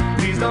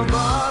 Please don't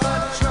bother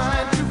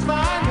trying to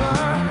find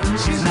her.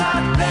 She's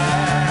not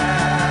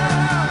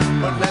there.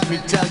 But let me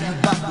tell you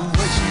about the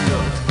way she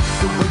looked,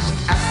 the way she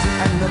acted,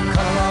 and the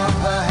color of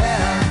her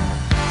hair.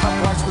 Her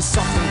voice was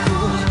soft and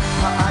cool,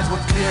 her eyes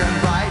were clear and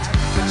bright,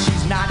 but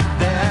she's not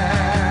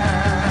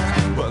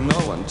there. Well, no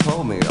one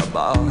told me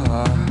about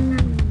her.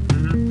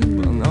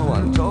 Well, no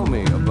one told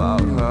me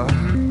about her.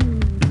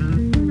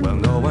 Well,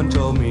 no one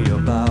told me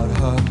about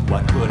her.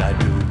 What could I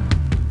do?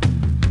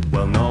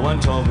 Well, no one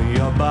told me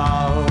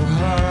about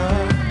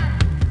her,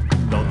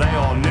 though they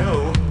all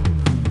knew.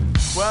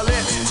 Well,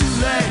 it's too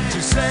late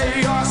to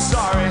say you're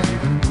sorry.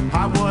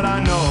 How would I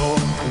know?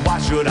 Why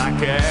should I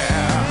care?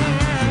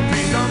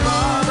 Please don't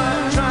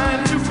bother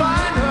trying to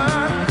find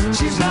her.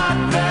 She's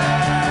not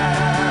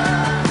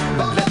there.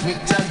 But let me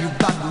tell you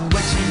about the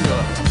way she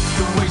looked,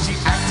 the way she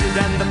acted,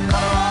 and the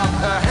color of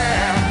her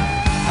hair.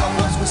 Her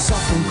voice was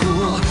soft and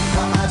cool,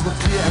 her eyes were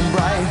clear and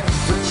bright,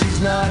 but she's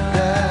not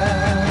there.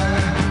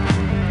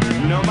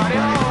 Nobody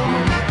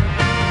home.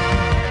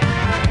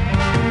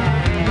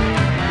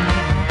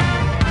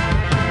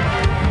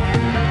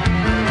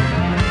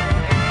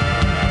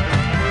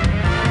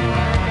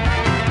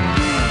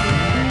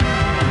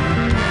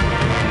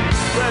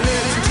 Well,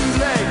 it's too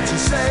late to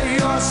say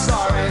you're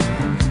sorry.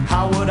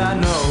 How would I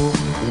know?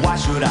 Why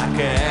should I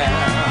care?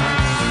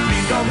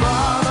 Please don't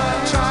bother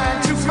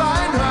trying to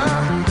find her.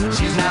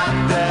 She's not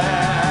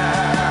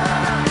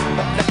there.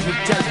 But let me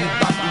tell you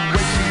about the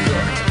way she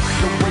looked,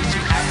 the way she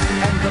acted,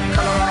 and the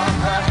color of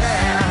her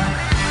hair.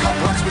 Her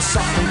voice was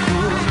soft and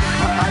cool,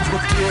 her eyes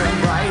were clear and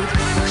bright,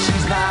 but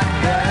she's not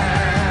there.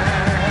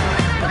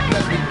 But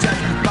let me tell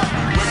you about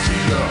the way she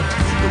looked,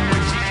 the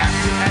way she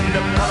acted, and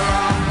the color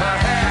of her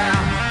hair.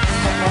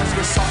 Her voice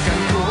was soft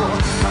and cool,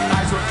 her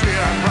eyes were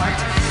clear and bright,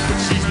 but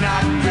she's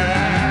not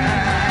there.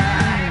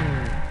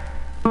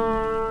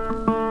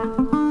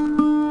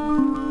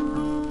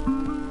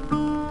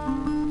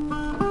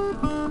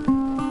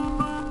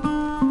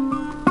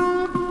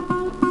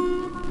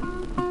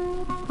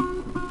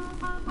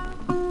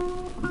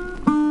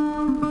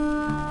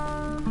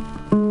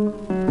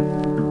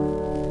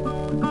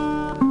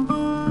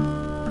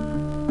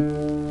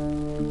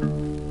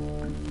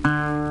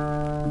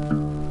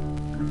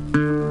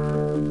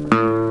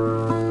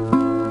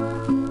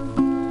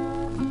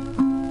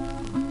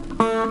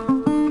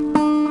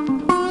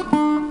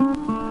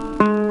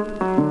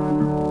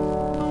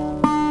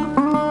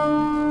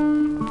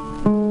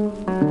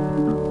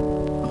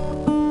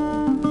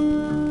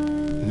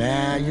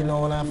 Now, you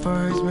know when I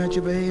first met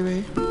you,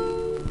 baby,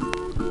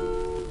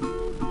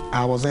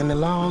 I was in the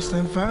lost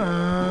and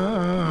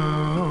found.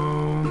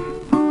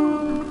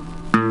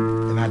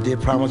 And I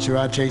did promise you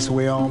I'd chase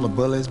away all the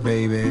bullets,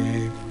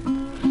 baby,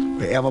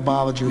 whatever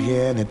bothered you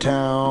here in the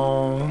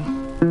town.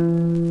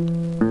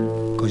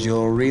 Cause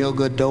you're a real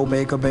good dough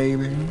maker,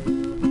 baby,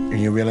 and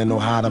you really know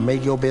how to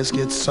make your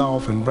biscuits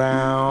soft and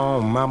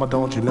brown. Mama,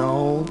 don't you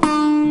know?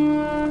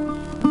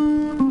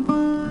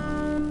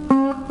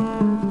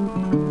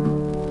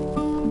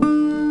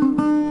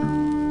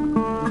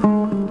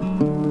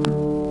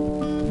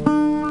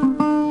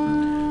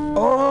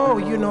 Oh,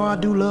 you know I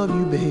do love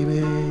you, baby,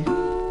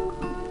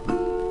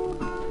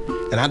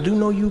 and I do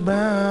know you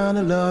bound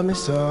to love me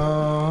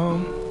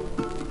some.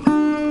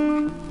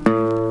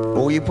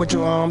 Oh, you put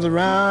your arms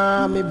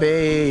around me,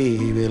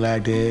 baby,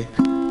 like the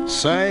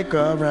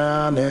circle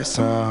around the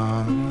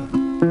sun.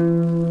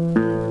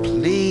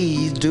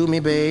 Please do me,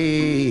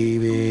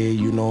 baby,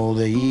 you know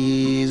the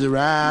easy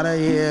rider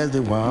is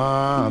the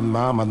one.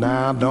 Mama,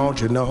 now don't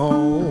you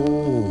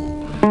know?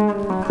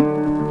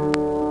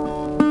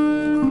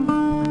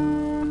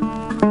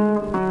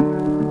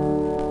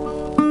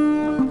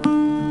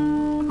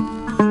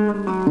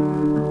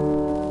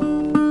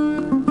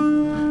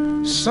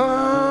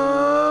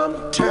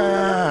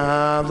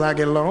 Sometimes I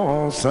get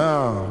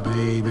lonesome,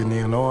 baby, and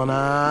you know, and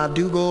I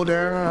do go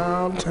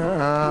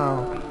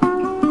downtown.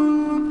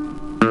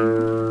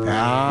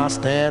 I'll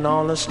stand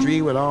on the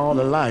street with all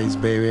the lights,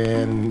 baby,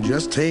 and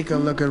just take a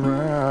look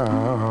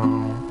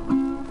around.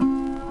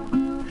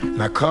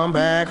 And I come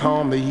back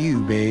home to you,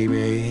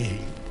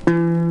 baby,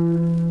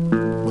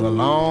 with a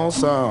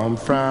lonesome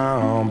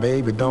frown,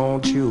 baby,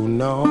 don't you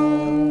know?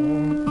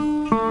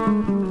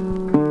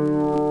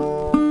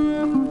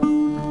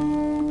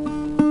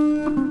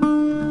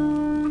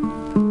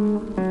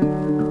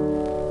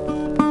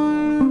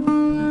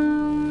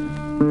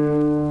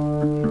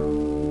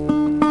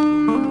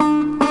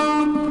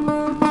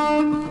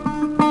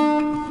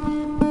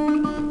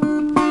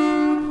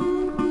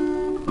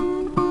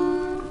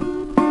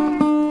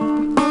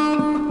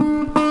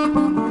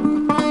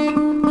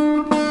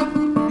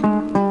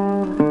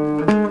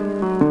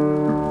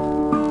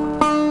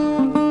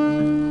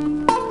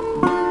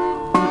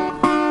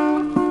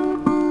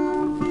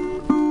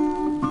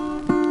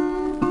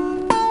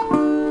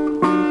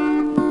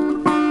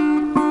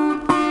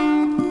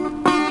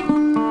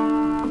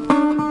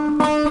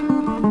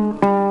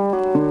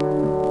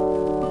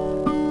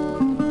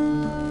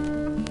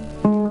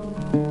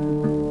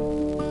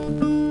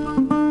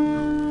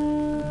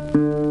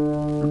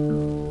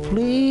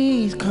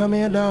 come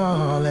here,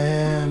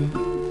 darling.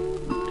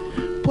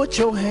 Put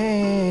your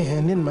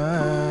hand in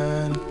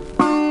mine.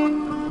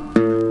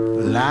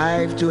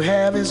 Life to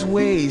have its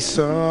way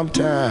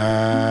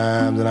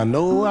sometimes, and I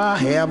know I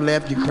have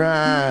left you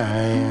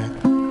crying.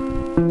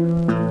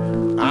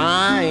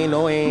 I ain't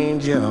no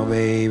angel,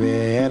 baby,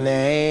 and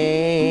there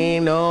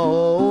ain't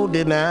no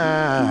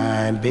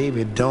denying,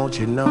 baby, don't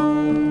you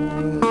know?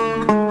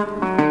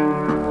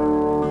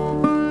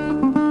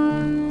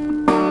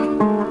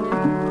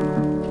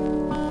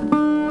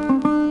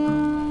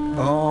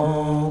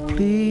 Oh,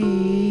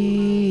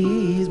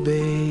 please,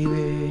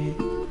 baby,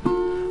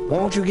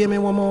 won't you give me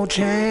one more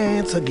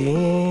chance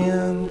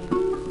again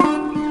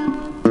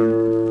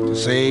to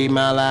save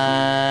my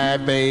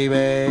life,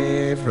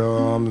 baby,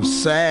 from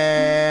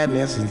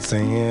sadness and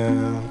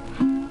sin?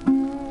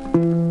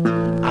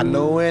 I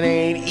know it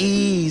ain't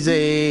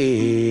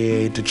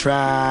easy to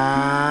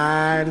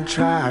try and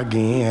try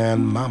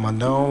again, mama,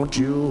 don't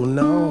you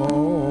know?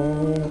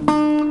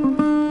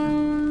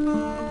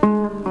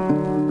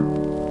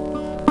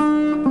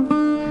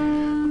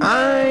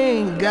 I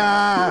ain't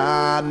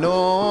got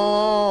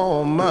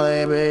no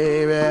money,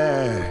 baby,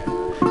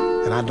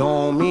 and I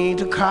don't mean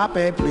to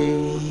copy,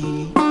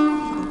 please,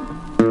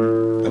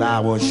 but I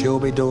would sure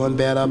be doing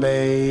better,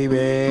 baby,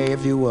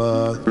 if you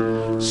were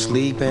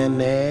sleeping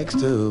next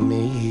to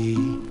me.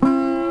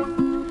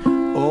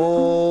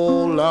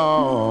 Oh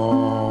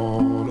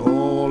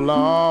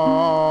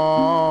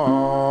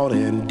Lord,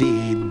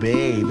 indeed,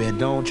 baby,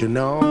 don't you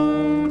know?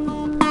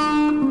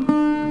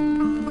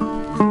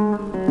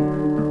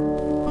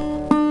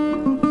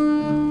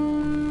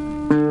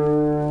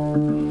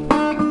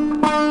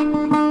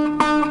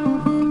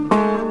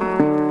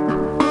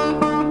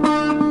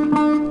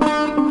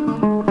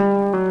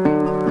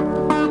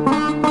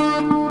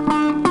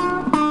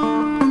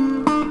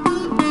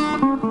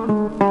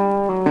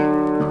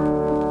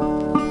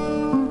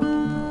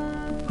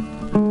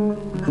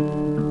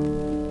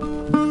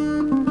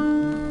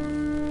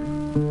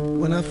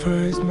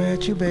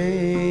 You,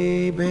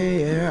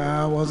 baby,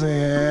 I was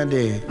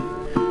handy,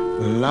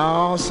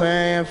 lost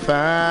and found.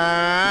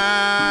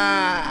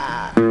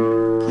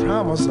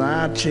 Promise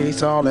I'd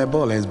chase all the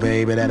bullets,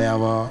 baby, that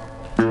ever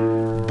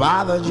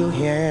bothered you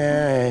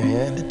here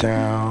in the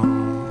town.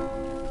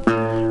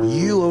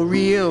 You a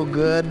real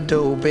good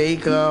dough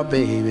baker,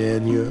 baby,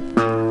 and you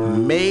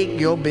make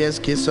your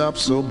biscuits up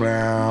so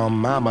brown,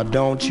 mama,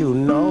 don't you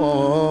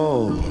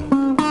know?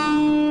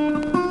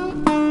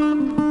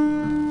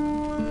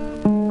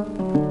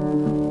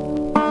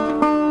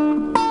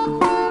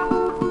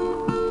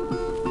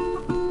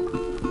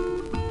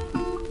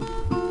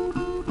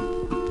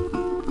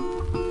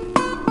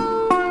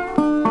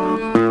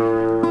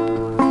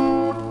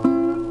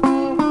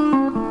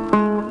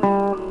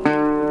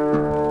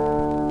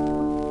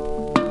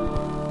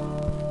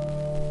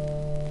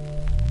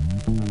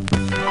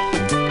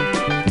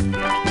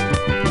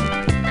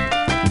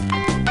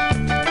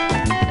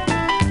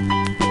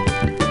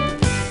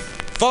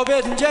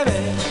 Forbidden Jimmy,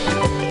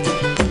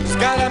 he's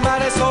got a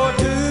mighty sore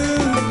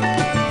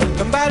tooth,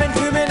 combining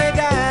too many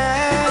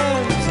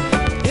dimes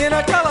in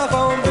a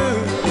telephone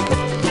booth.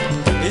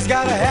 He's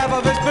got a half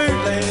of his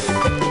bootleg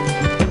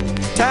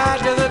tied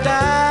to the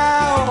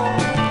dial.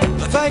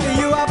 Thank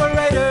you,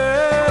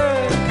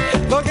 operator,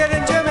 for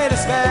getting Jimmy to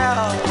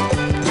smell.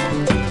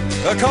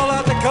 Call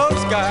out the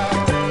Coast Guard,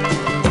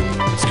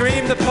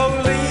 scream the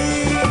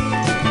police.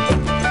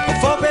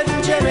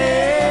 Forbidden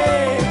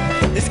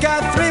Jimmy, he's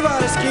got 3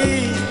 water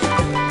skis.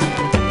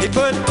 He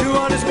put 2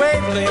 on his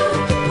wavelength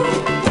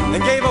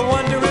and gave a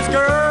 1 to his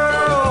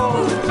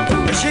girl.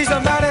 She's a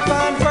mighty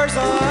fine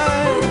person,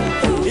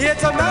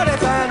 it's a mighty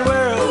fine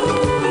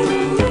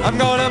world. I'm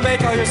gonna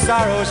make all your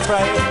sorrows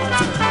bright,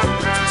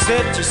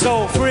 set your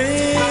soul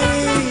free.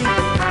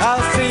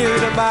 I'll see you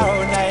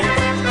tomorrow night,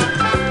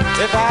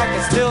 if I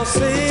can still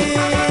see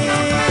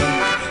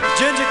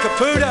Ginger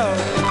Caputo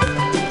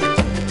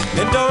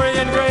and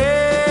Dorian Gray.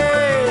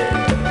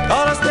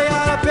 Ought to stay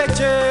out of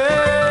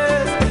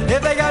pictures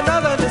if they got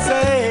nothing to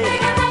say.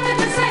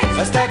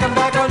 I stack them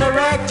back on the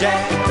rack,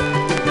 Jack.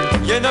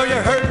 You know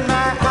you're hurting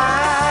my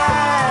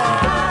eye.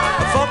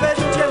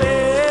 Forbidden Jimmy,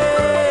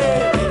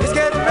 he's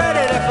getting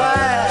ready to fly.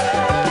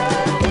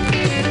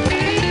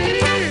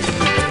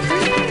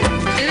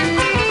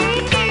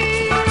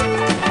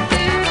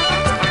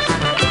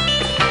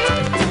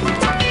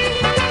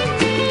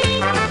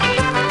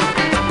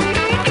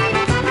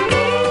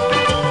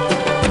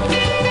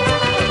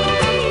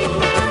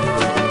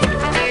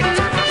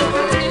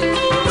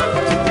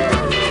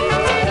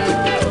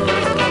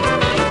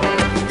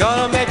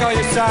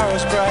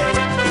 Sorrows bright,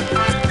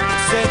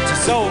 set your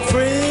soul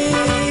free.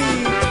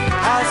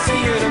 I'll see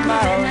you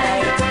tomorrow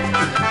night,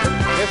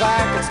 if I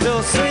can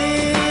still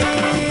see.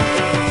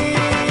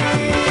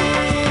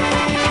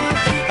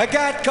 I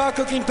got car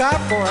cooking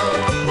popcorn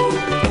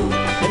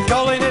and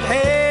calling it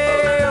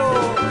hell.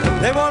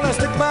 They want to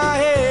stick my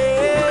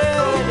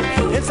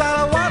head inside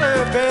a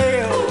water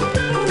pail.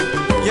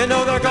 You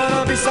know they're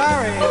gonna be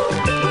sorry,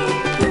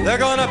 they're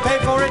gonna pay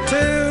for it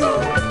too.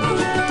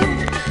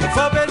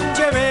 Forbidden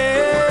Jimmy,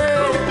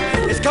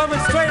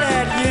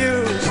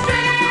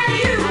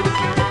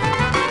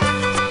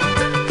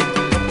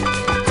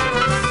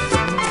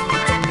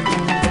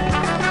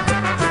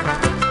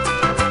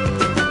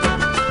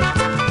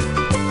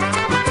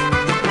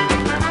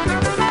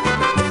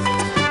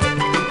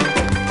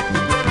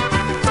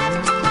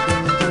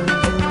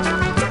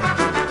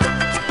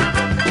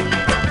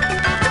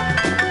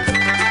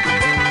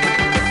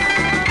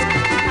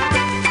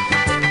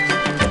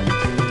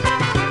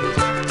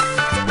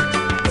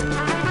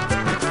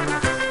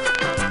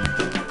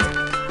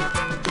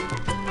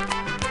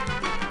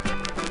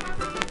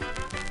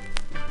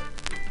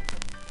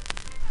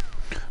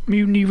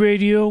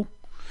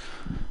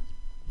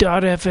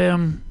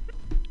 MutinyRadio.fm.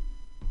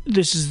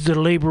 This is the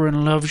Labor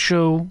and Love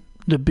show.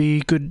 The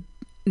B could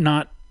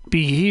not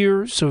be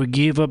here, so he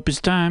gave up his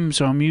time,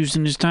 so I'm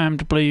using his time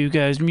to play you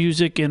guys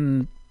music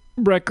and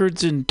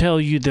records and tell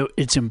you that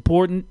it's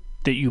important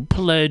that you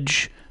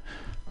pledge,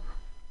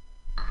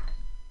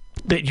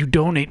 that you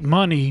donate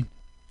money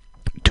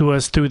to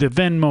us through the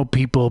Venmo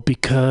people,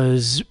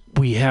 because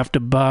we have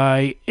to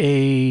buy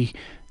a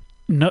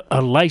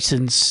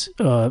license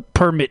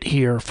permit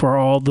here for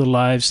all the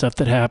live stuff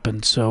that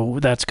happens. So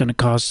that's going to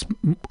cost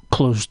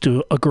close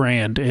to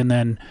 $1,000. And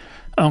then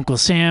Uncle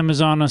Sam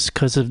is on us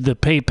because of the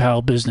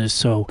PayPal business.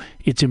 So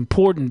it's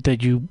important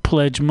that you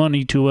pledge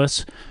money to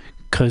us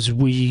because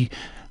we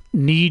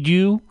need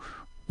you,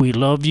 we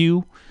love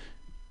you,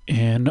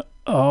 and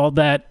all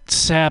that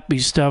sappy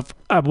stuff.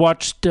 I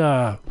watched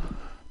the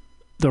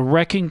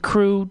Wrecking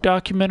Crew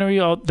documentary.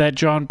 All that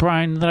John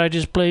Prine that I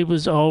just played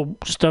was all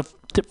stuff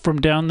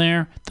from down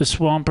there, the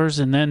Swampers.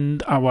 And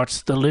then I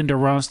watched the Linda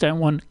Ronstadt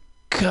one.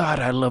 God,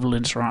 I love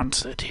Linda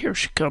Ronstadt. Here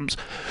she comes.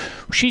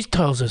 She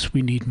tells us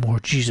we need more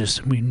Jesus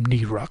and we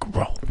need rock and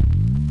roll.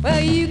 Well,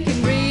 you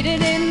can read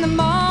it in the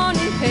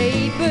morning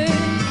paper,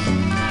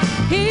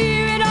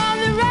 hear it on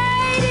the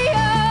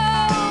radio.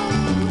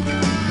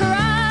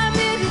 Crime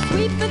is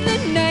sweeping the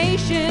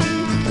nation.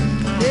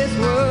 This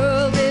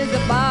world is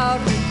about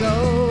to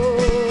go.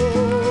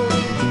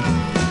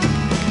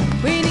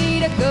 We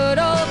need a good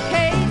old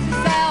case of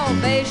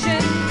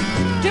salvation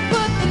to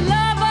put the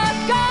love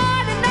of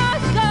God in our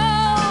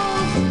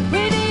souls.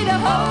 We need a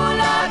whole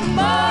lot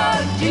more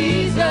of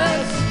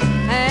Jesus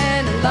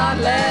and a lot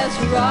less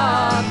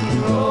rock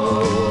and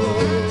roll.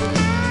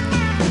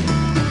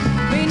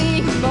 We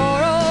need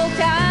more old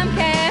time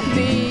camp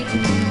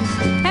meetings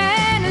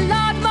and a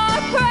lot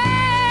more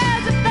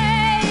prayers of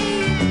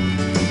faith,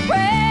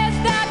 prayers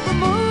that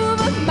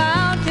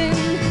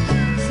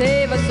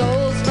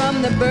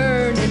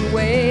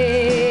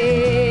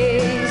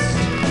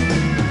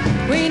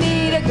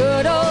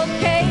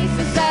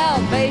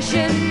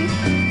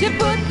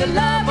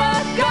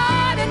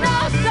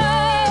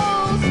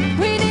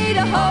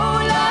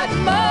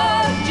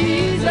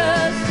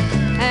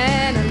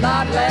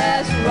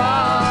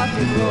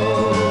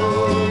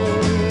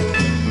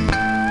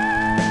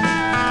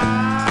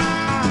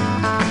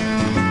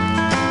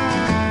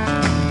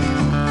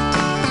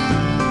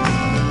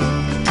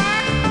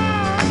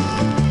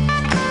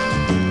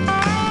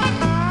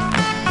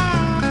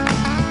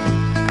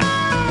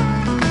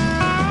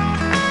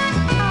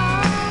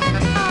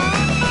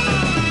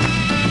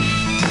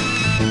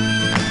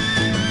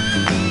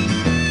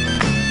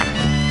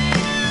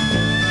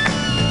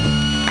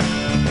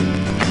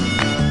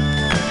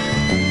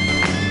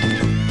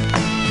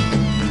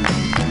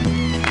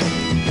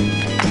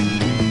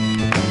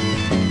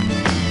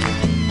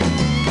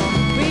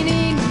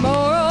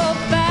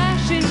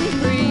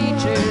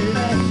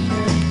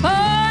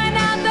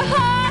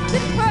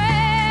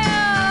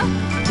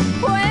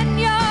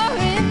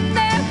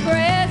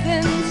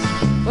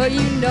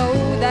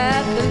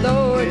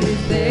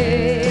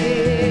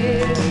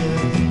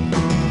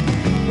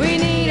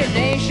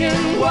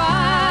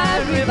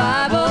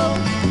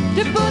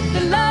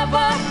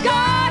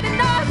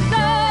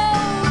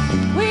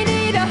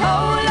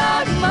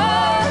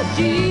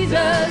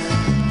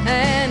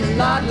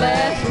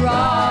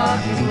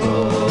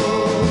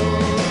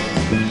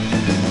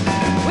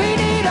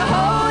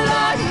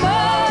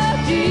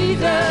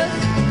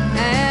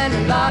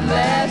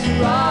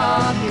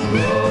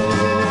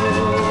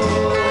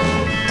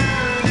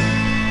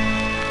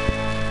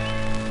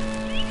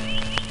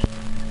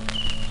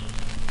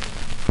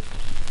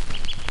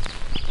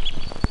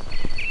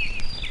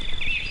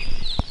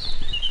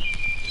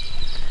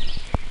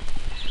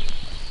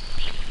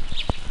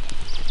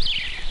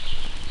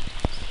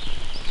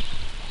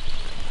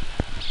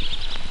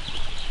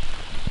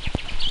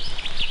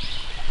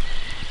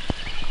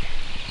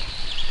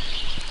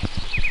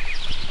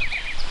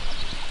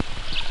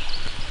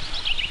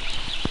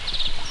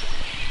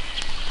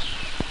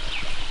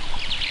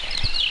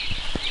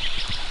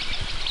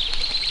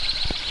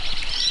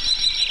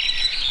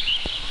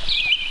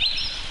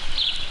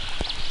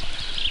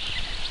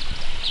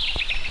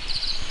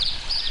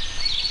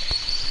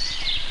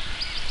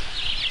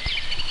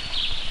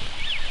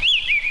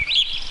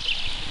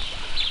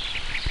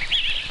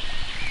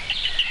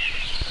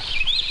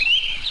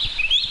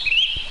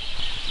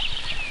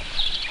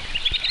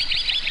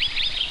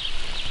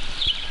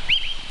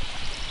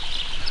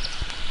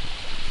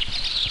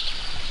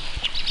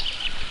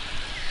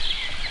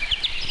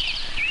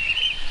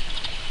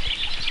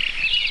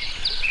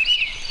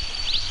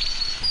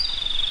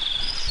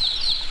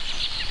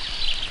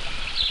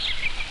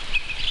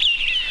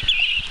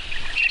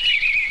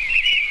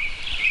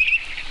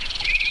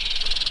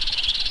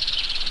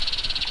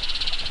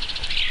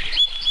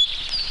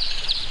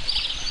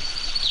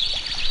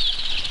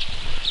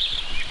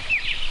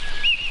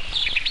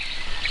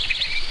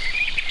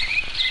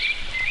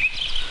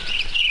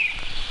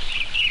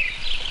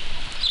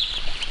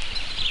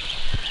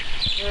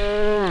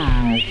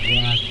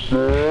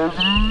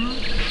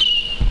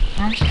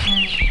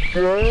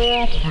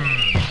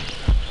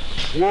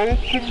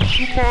Welcome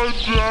to my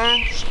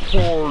dance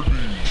party.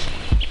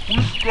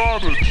 We've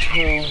got a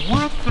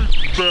terrific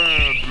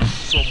band and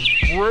some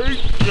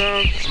great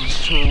dances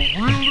to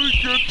really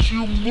get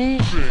you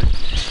moving.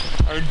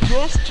 And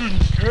just in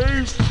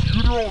case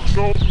you don't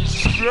know the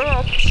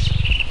steps,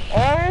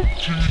 I'll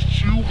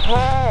teach you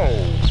how.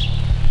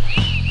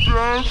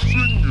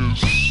 Dancing is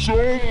so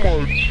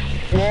much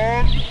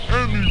fun,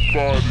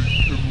 anybody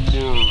can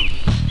learn.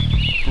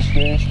 The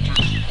most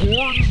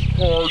important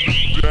part of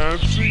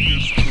dancing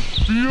is to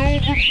feel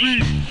the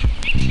beat.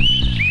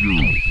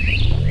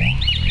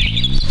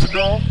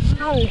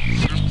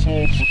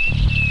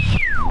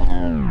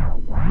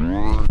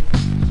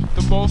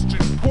 The most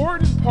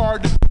important part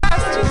of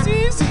dance is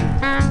easy.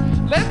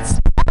 Let's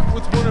start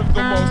with one of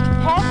the most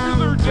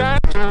popular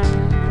dances.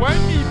 When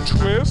you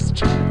twist,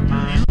 you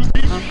use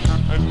it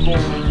and go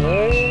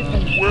all the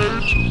way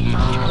to the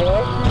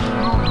top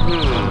of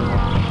your head.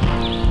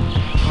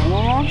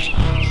 First,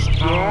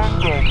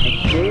 stand on the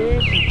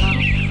balls of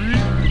your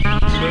feet,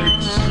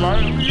 legs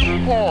slightly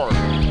apart.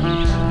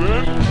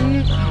 Then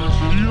move your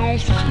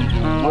heels to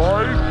the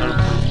right and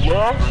the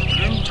left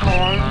in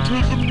time to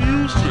the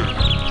music.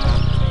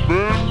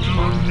 Bend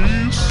your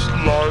knees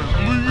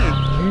slightly and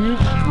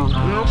move your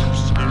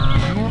hips in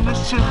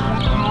unison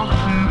with your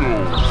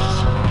heels.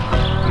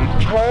 The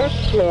top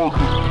part of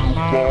your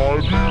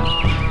body,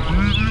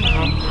 leading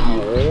with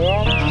your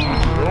arms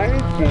and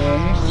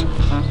elbows,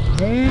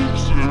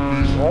 moves in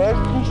the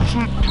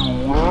opposite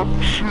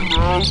direction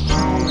as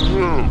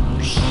your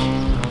hips.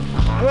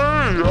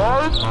 Hey,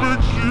 I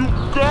think you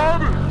got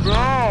it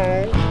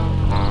now.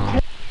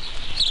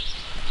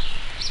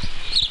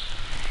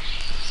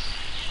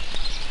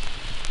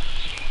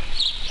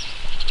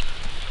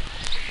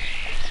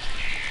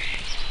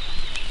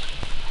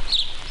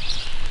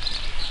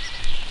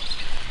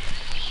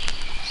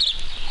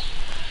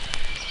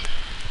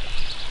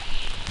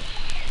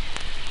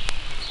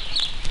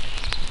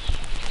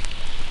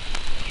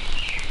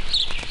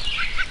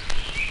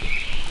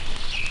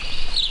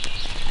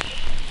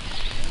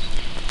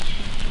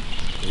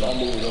 I'm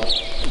moving on.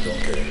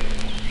 Okay.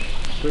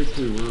 Take 2,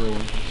 we're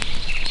rolling.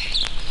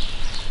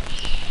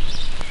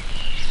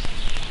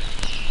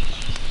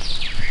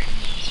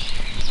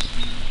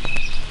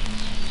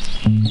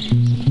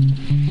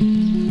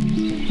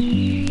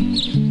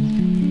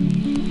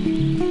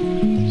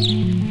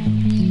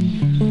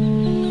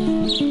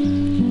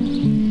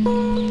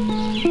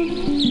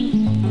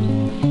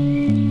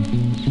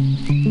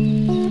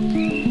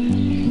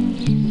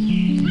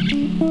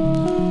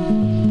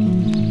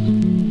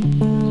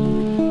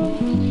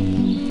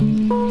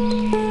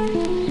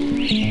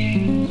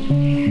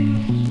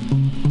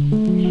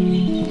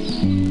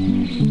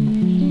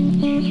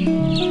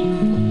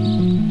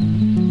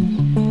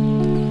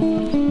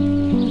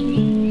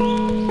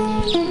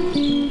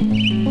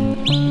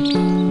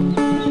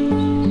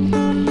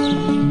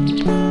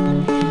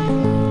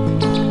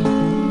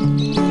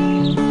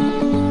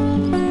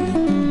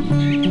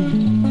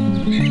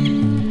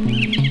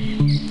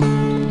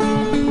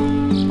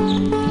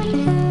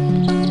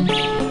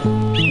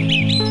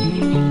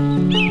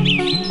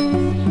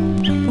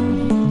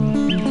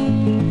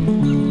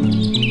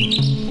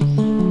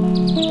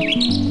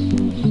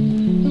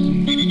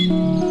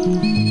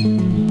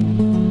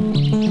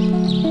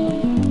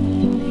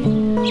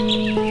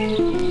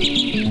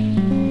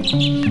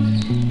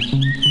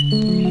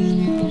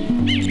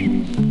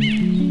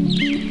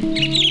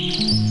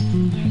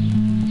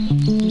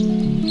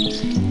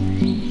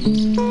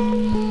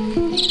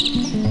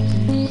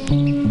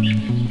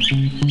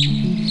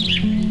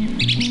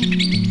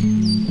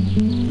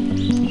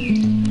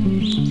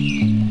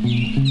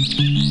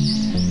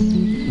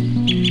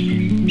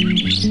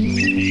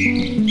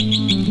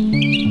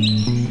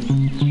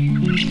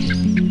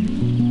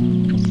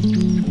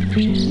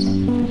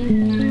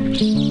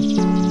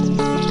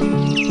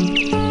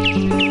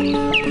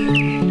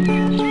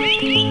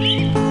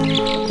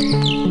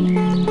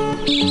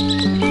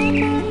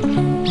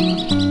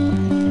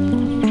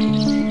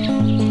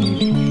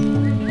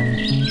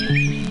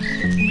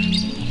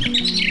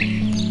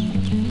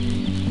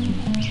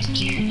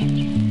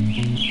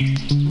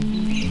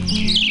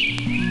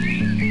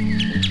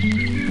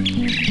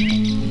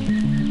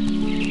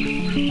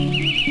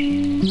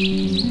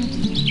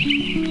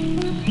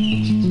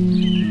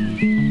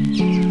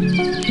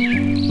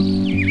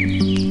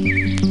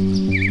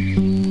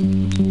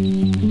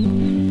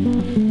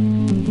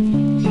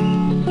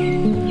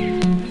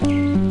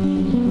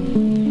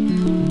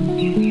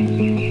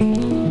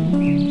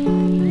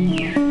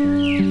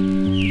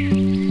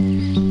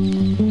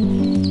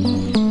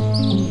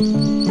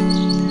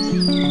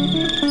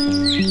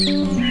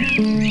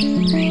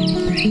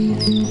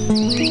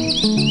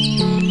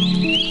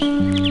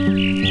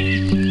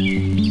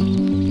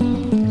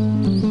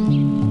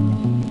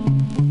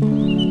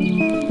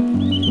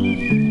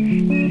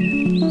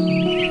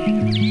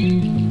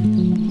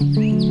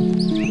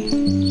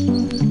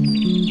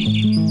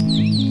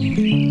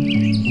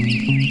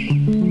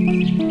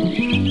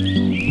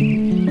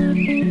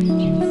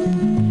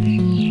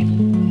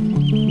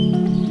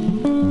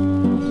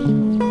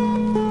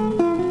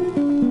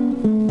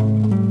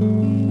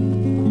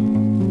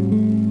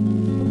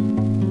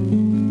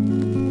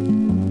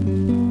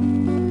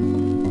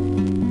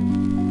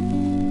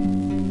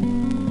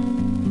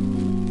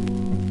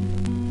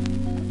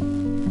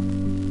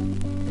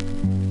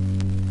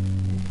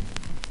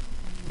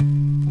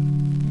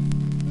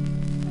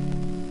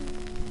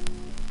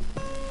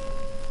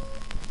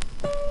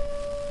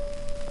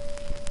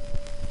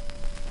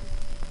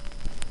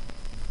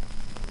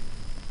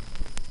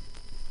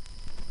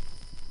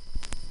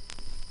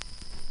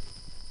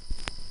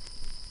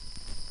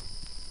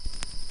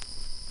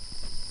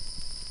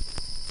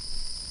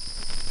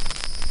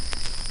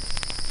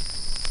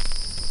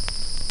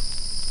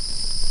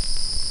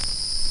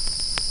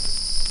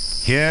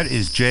 Here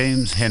is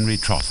James Henry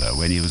Trotter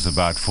when he was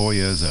about 4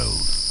 years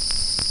old.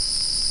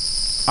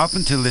 Up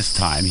until this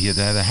time he had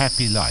had a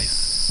happy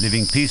life,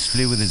 living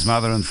peacefully with his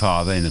mother and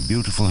father in a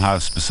beautiful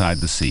house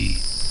beside the sea.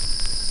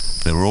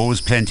 There were always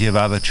plenty of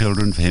other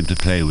children for him to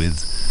play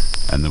with,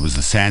 and there was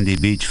the sandy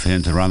beach for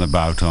him to run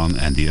about on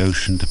and the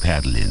ocean to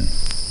paddle in.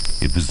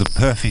 It was the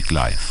perfect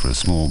life for a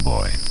small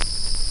boy.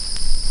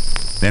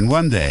 Then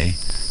one day,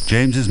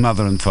 James's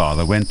mother and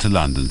father went to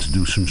London to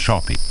do some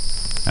shopping,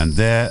 and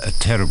there a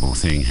terrible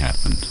thing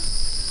happened.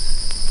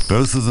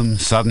 Both of them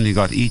suddenly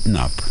got eaten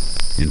up,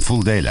 in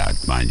full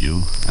daylight, mind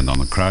you, and on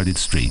a crowded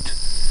street,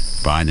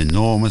 by an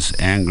enormous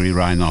angry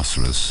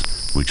rhinoceros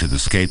which had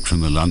escaped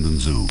from the London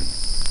Zoo.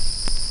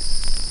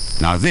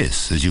 Now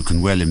this, as you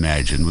can well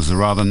imagine, was a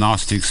rather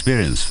nasty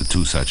experience for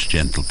two such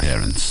gentle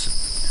parents.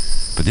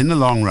 But in the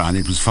long run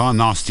it was far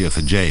nastier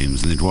for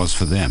James than it was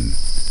for them.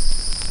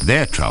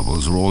 Their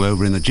troubles were all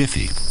over in a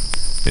jiffy.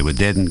 They were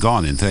dead and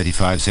gone in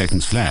 35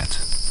 seconds flat.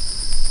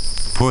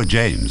 Poor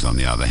James, on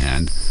the other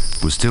hand,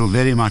 was still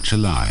very much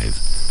alive,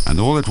 and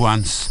all at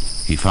once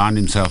he found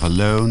himself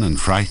alone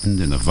and frightened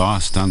in a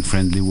vast,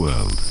 unfriendly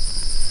world.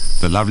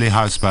 The lovely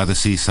house by the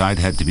seaside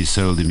had to be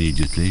sold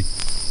immediately,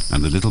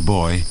 and the little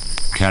boy,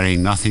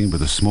 carrying nothing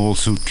but a small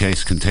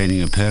suitcase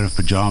containing a pair of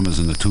pajamas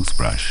and a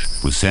toothbrush,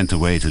 was sent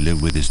away to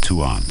live with his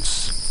two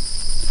aunts.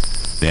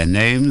 Their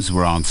names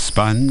were Aunt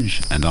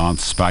Sponge and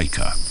Aunt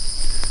Spiker,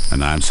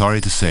 and I am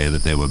sorry to say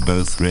that they were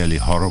both really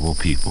horrible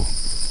people.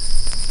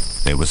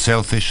 They were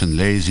selfish and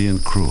lazy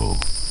and cruel,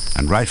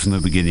 and right from the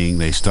beginning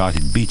they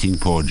started beating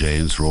poor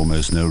James for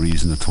almost no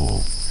reason at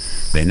all.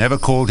 They never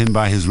called him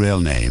by his real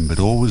name, but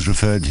always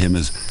referred to him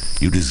as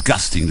 "you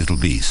disgusting little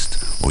beast,"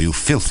 or "you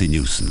filthy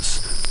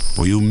nuisance,"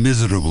 or "you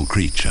miserable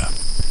creature,"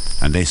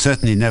 and they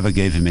certainly never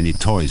gave him any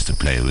toys to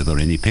play with or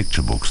any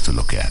picture books to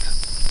look at.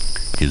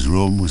 His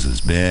room was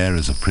as bare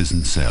as a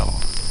prison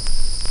cell.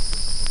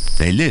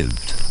 They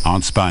lived,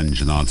 Aunt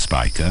Sponge and Aunt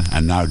Spiker,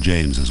 and now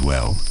James as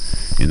well,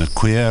 in a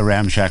queer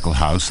ramshackle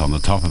house on the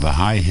top of a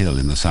high hill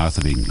in the south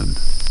of England.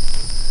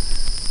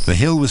 The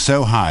hill was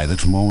so high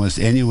that from almost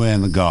anywhere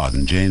in the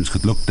garden James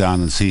could look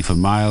down and see for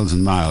miles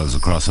and miles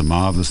across a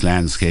marvellous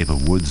landscape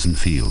of woods and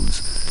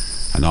fields,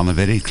 and on a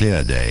very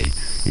clear day,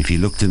 if he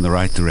looked in the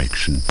right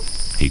direction,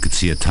 he could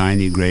see a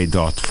tiny grey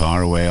dot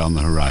far away on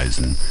the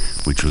horizon,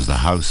 which was the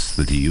house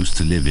that he used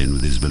to live in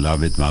with his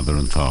beloved mother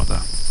and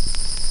father.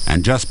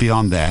 And just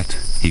beyond that,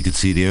 he could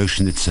see the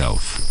ocean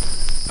itself,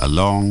 a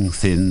long,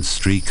 thin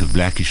streak of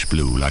blackish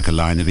blue like a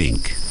line of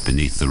ink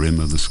beneath the rim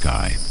of the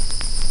sky.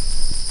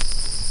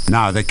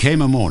 Now, there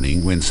came a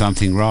morning when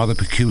something rather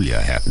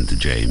peculiar happened to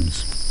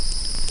James.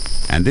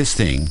 And this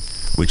thing,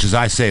 which as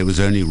I say was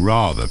only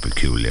rather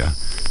peculiar,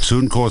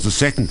 soon caused a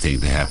second thing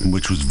to happen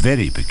which was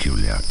very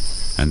peculiar.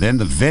 And then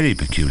the very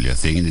peculiar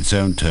thing in its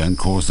own turn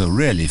caused a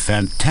really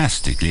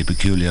fantastically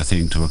peculiar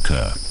thing to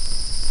occur.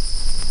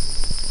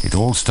 It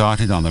all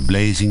started on a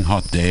blazing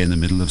hot day in the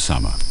middle of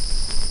summer.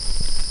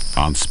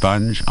 Aunt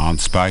Sponge,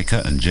 Aunt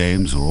Spiker, and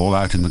James were all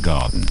out in the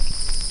garden.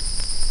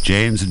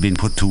 James had been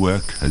put to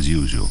work as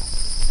usual.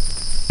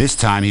 This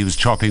time he was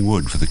chopping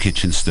wood for the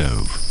kitchen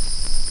stove.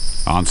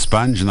 Aunt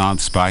Sponge and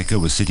Aunt Spiker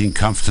were sitting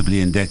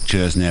comfortably in deck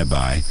chairs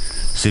nearby,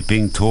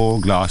 sipping tall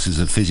glasses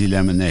of fizzy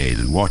lemonade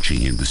and watching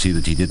him to see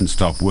that he didn't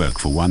stop work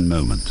for one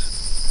moment.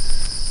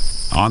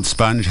 Aunt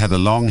Sponge had a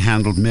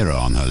long-handled mirror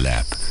on her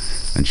lap,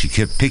 and she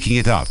kept picking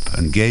it up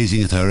and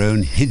gazing at her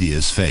own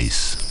hideous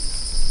face.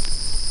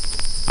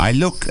 "I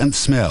look and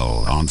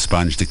smell," Aunt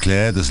Sponge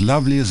declared, "as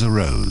lovely as a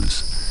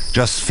rose.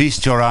 Just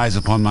feast your eyes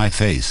upon my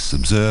face,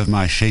 observe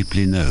my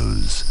shapely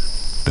nose.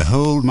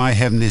 Behold my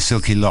heavenly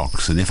silky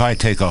locks, and if I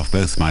take off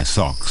both my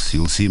socks,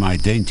 you'll see my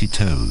dainty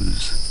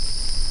toes."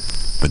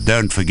 "But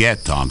don't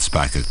forget," Aunt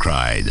Spiker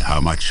cried, "how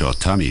much your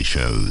tummy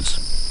shows."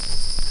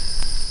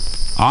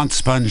 Aunt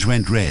Sponge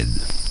went red.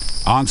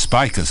 Aunt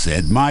Spiker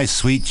said, "My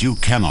sweet, you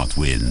cannot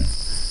win.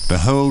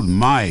 Behold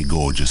my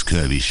gorgeous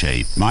curvy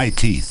shape, my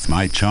teeth,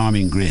 my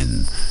charming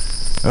grin.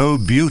 Oh,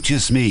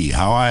 beauteous me,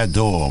 how I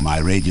adore my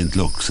radiant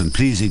looks, and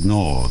please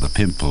ignore the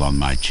pimple on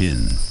my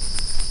chin."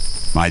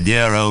 "My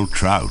dear old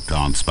trout,"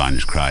 Aunt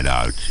Sponge cried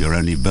out, "you're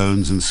only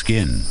bones and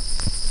skin."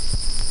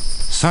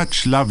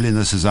 "Such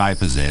loveliness as I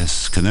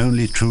possess can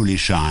only truly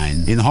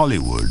shine in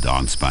Hollywood,"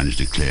 Aunt Sponge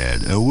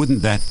declared. "Oh,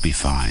 wouldn't that be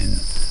fine?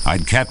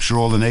 I'd capture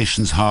all the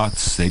nation's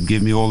hearts, they'd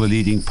give me all the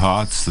leading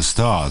parts, the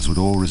stars would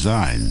all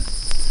resign."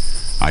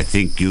 "I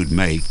think you'd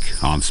make,"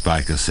 Aunt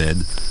Spiker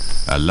said,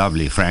 "a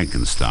lovely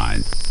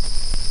Frankenstein."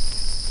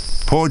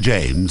 Poor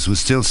James was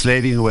still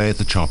slaving away at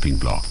the chopping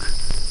block.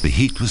 The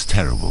heat was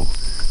terrible.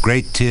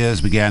 Great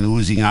tears began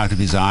oozing out of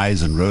his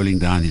eyes and rolling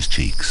down his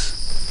cheeks.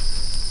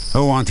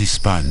 "Oh, Auntie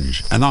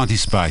Sponge and Auntie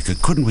Spiker,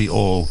 couldn't we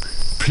all,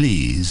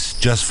 please,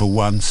 just for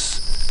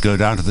once, go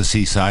down to the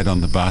seaside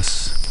on the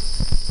bus?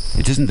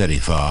 It isn't very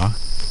far,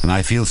 and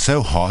I feel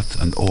so hot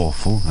and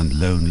awful and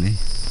lonely."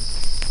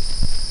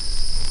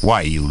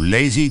 "Why, you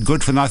lazy,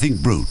 good-for-nothing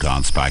brute,"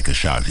 Aunt Spiker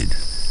shouted.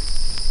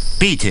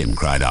 "Beat him,"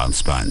 cried Aunt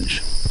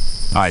Sponge.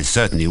 "I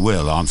certainly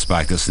will," Aunt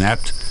Spiker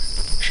snapped.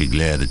 She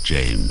glared at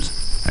James.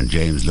 and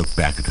James looked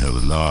back at her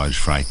with large,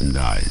 frightened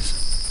eyes.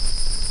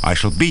 "I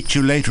shall beat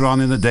you later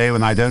on in the day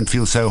when I don't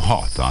feel so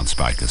hot," Aunt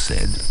Spiker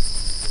said.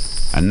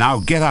 "And now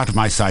get out of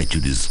my sight,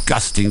 you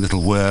disgusting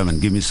little worm,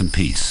 and give me some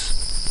peace."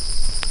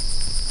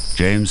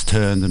 James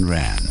turned and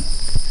ran.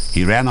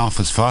 He ran off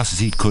as fast as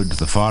he could to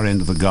the far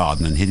end of the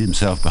garden and hid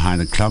himself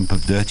behind a clump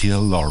of dirty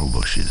old laurel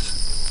bushes.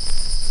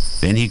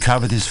 Then he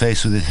covered his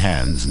face with his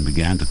hands and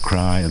began to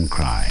cry and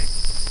cry.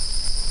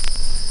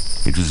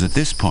 It was at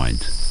this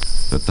point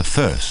that the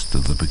first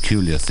of the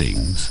peculiar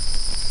things,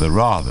 the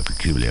rather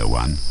peculiar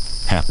one,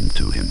 happened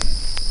to him.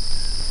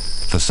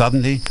 For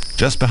suddenly,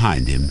 just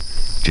behind him,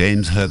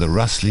 James heard the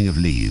rustling of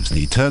leaves, and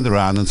he turned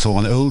around and saw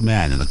an old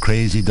man in a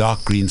crazy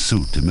dark green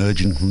suit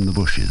emerging from the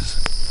bushes.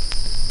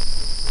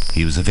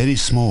 He was a very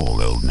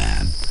small old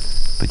man,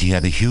 but he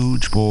had a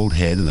huge bald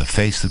head and a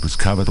face that was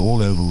covered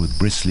all over with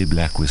bristly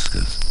black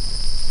whiskers.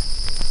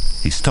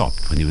 He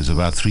stopped when he was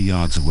about 3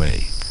 yards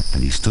away,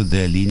 and he stood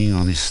there leaning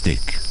on his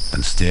stick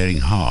and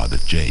staring hard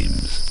at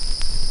James.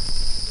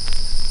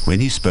 When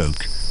he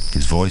spoke,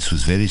 his voice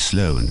was very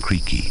slow and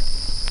creaky.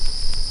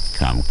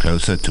 "Come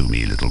closer to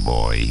me, little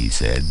boy," he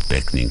said,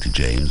 beckoning to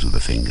James with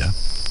a finger.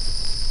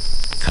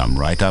 "Come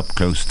right up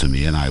close to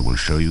me and I will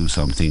show you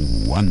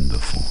something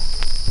wonderful."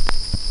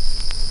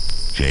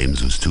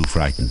 James was too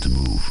frightened to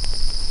move.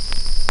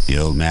 The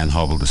old man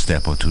hobbled a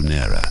step or two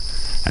nearer,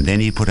 and then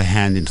he put a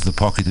hand into the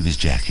pocket of his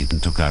jacket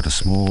and took out a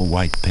small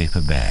white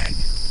paper bag.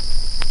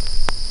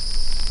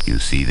 "You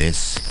see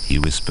this?" he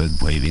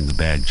whispered, waving the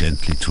bag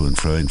gently to and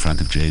fro in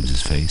front of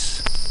James's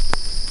face.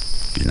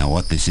 "You know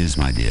what this is,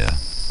 my dear?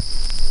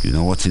 You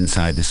know what's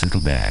inside this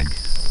little bag?"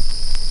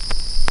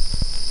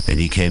 Then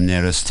he came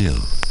nearer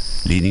still,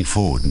 leaning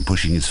forward and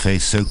pushing his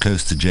face so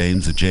close to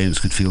James that James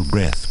could feel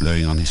breath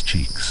blowing on his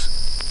cheeks.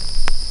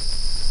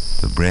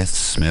 The breath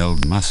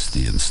smelled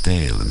musty and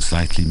stale and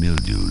slightly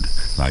mildewed,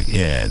 like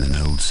air in an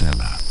old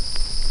cellar.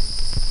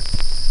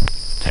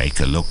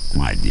 "Take a look,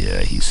 my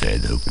dear," he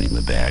said, opening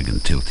the bag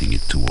and tilting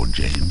it toward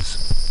James.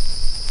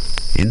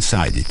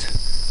 Inside it,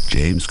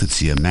 James could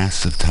see a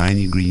mass of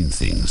tiny green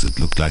things that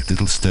looked like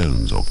little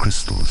stones or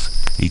crystals,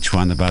 each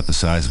one about the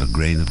size of a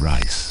grain of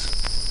rice.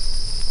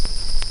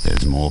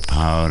 "There's more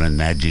power and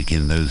magic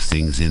in those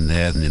things in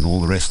there than in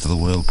all the rest of the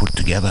world put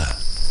together,"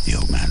 the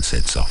old man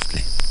said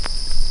softly.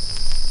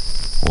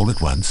 All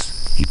at once,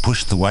 he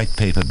pushed the white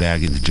paper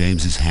bag into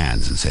James's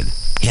hands and said,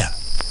 "Here,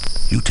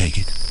 you take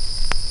it.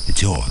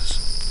 It's yours."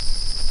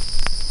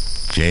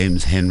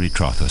 James Henry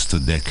Trotter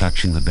stood there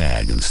clutching the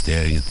bag and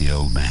staring at the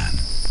old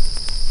man.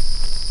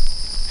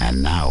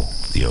 "And now,"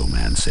 the old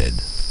man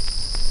said,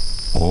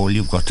 "all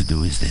you've got to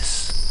do is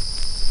this.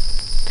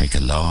 Take a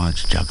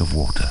large jug of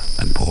water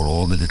and pour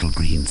all the little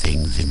green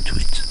things into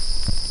it.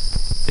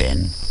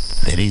 Then,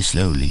 very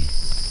slowly,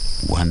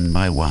 one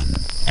by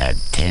one, add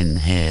 10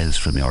 hairs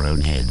from your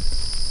own head.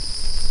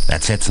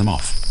 That sets them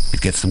off.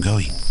 It gets them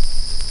going.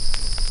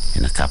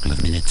 In a couple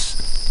of minutes,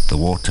 the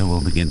water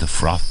will begin to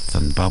froth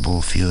and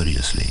bubble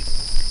furiously,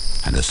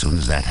 and as soon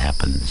as that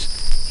happens,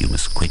 you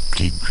must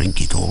quickly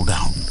drink it all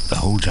down, the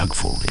whole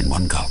jugful, in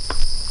one gulp.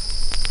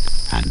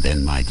 And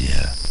then, my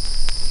dear,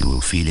 you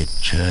will feel it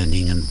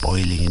churning and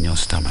boiling in your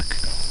stomach,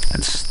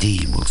 and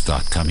steam will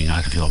start coming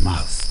out of your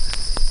mouth,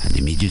 and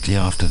immediately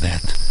after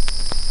that,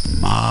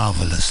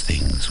 marvelous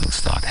things will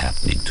start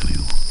happening to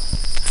you.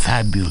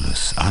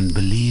 Fabulous,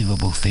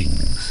 unbelievable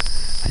things,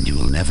 and you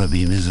will never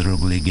be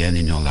miserable again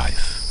in your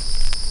life.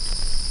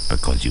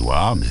 Because you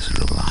are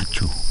miserable, aren't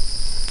you?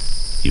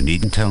 You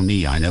needn't tell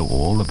me, I know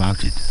all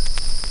about it.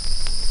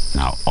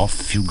 Now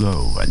off you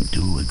go and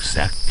do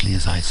exactly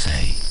as I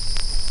say.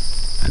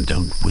 And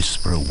don't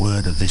whisper a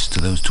word of this to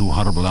those 2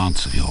 horrible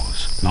aunts of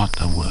yours. Not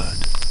a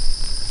word.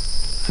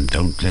 And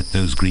don't let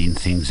those green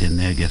things in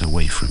there get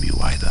away from you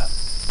either.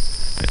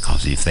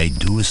 Because if they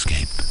do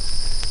escape,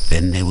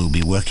 then they will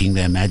be working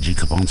their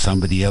magic upon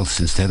somebody else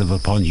instead of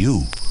upon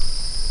you.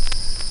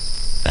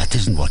 That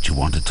isn't what you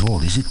want at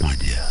all, is it, my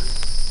dear?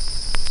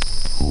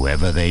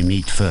 Whoever they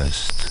meet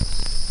first,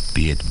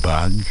 be it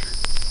bug,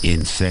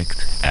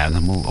 insect,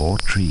 animal, or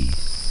tree,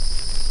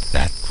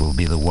 that will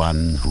be the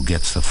one who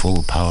gets the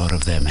full power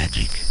of their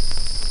magic.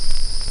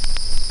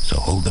 So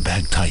hold the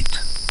bag tight.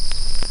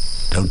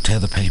 Don't tear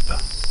the paper.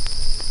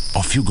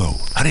 Off you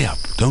go. Hurry up.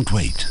 Don't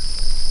wait.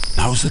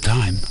 Now's the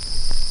time.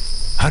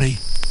 Hurry.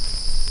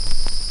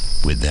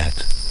 With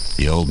that,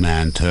 the old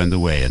man turned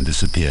away and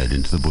disappeared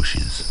into the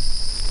bushes.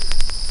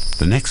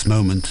 The next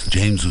moment,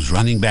 James was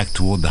running back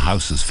toward the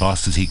house as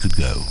fast as he could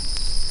go.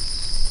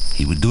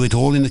 He would do it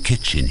all in the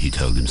kitchen, he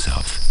told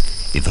himself,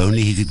 if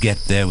only he could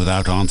get there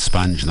without Aunt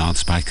Sponge and Aunt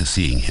Spiker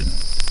seeing him.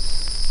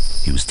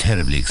 He was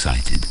terribly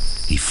excited.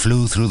 He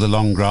flew through the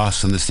long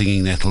grass and the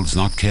stinging nettles,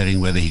 not caring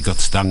whether he got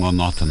stung or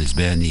not, on his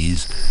bare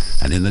knees,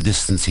 and in the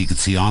distance he could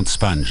see Aunt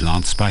Sponge and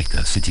Aunt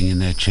Spiker sitting in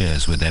their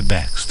chairs with their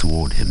backs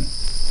toward him.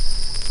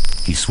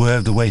 He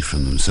swerved away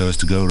from them so as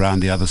to go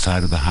round the other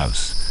side of the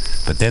house,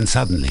 but then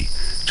suddenly,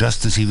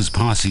 just as he was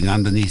passing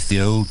underneath the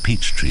old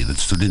peach tree that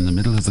stood in the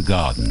middle of the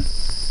garden,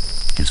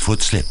 his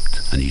foot slipped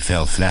and he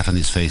fell flat on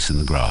his face in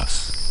the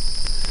grass.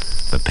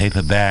 The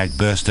paper bag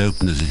burst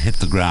open as it hit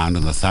the ground,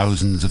 and the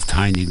thousands of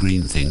tiny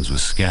green things were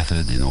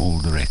scattered in all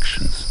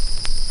directions.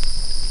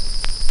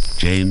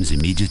 James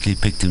immediately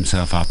picked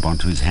himself up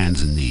onto his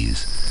hands and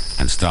knees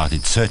and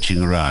started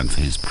searching around for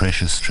his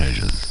precious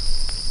treasures.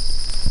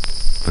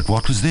 But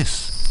what was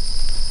this?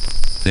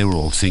 They were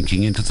all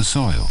sinking into the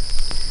soil.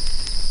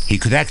 He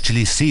could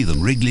actually see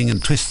them wriggling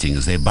and twisting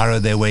as they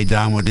burrowed their way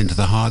downward into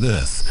the hard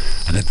earth,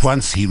 and at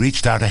once he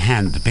reached out a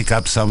hand to pick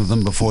up some of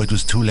them before it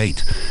was too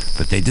late,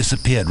 but they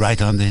disappeared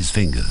right under his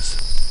fingers.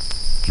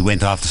 He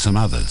went after some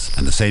others,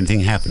 and the same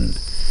thing happened.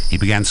 He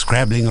began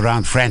scrabbling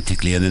around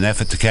frantically in an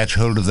effort to catch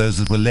hold of those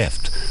that were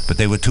left, but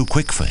they were too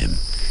quick for him.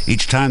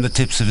 Each time the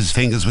tips of his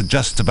fingers were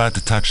just about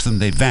to touch them,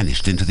 they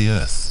vanished into the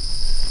earth.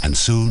 And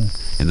soon,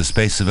 in the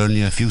space of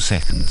only a few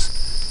seconds,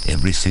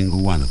 every single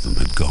one of them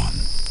had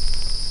gone.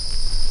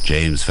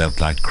 James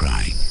felt like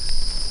crying.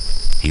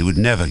 He would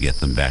never get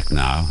them back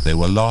now. They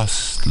were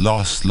lost,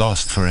 lost,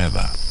 lost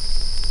forever.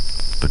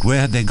 But where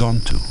had they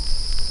gone to?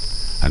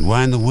 And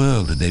why in the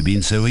world had they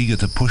been so eager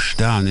to push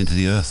down into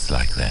the earth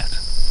like that?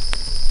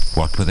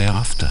 What were they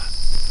after?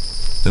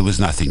 There was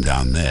nothing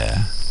down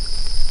there.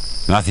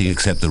 Nothing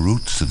except the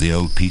roots of the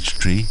old peach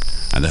tree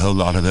and a whole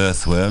lot of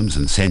earthworms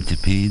and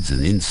centipedes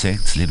and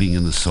insects living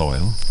in the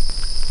soil.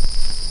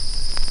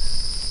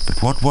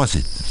 But what was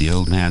it that the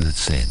old man had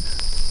said?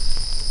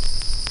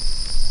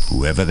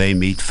 Whoever they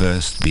meet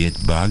first, be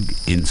it bug,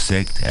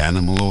 insect,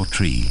 animal, or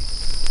tree,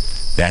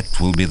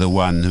 that will be the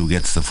one who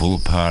gets the full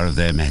power of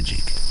their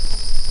magic.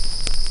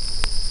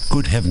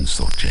 Good heavens,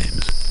 thought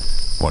James.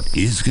 What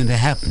is going to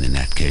happen in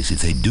that case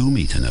if they do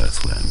meet an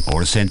earthworm,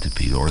 or a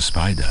centipede, or a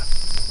spider?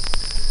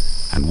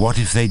 And what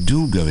if they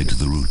do go into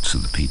the roots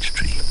of the peach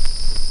tree?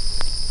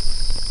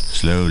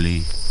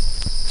 Slowly,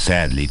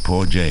 sadly,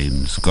 poor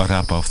James got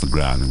up off the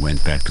ground and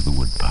went back to the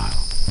woodpile.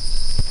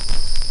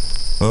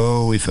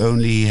 Oh, if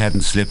only he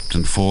hadn't slipped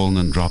and fallen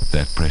and dropped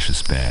that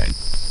precious bag.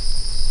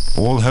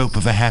 All hope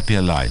of a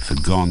happier life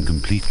had gone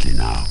completely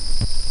now.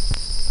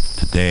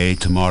 Today,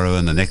 tomorrow,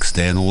 and the next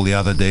day, and all the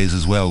other days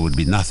as well, would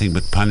be nothing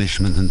but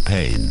punishment and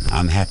pain,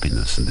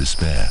 unhappiness and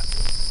despair.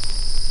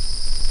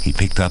 He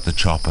picked up the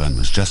chopper and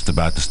was just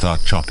about to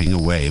start chopping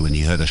away when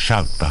he heard a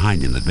shout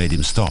behind him that made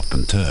him stop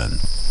and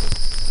turn.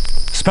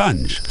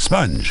 "Sponge!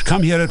 Sponge!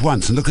 Come here at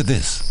once and look at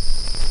this!"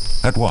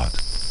 "At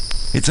what?"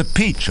 "It's a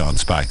peach," Aunt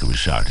Spiker was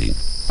shouting.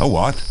 "A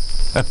what?"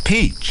 "A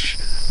peach!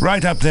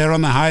 Right up there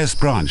on the highest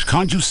branch.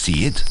 Can't you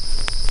see it?"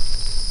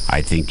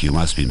 "I think you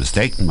must be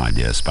mistaken, my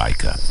dear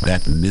Spiker.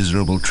 That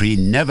miserable tree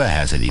never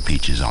has any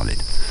peaches on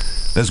it.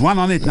 There's one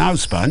on it now,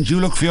 Sponge.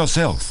 You look for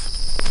yourself."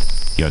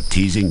 "You're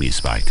teasing me,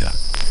 Spiker.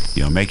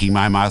 You're making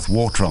my mouth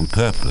water on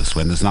purpose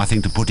when there's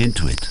nothing to put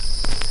into it.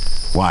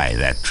 Why,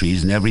 that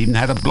tree's never even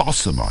had a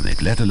blossom on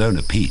it, let alone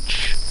a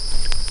peach."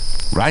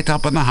 "Right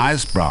up on the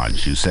highest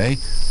branch, you say?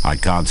 I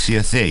can't see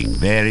a thing.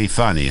 Very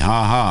funny,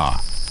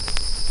 ha-ha."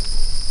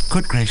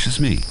 "Good gracious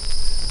me.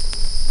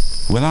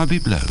 Well, I'll be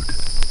blowed.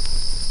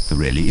 There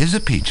really is a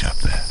peach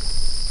up there."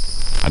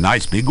 "A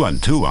nice big one,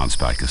 too," Aunt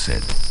Spiker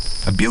said.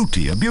 A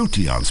beauty,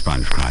 Aunt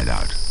Sponge cried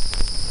out.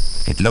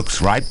 "It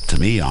looks ripe to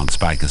me," Aunt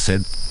Spiker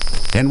said.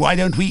 "Then why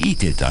don't we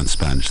eat it?" Aunt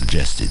Sponge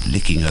suggested,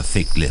 licking her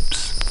thick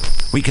lips.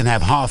 "We can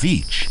have half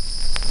each.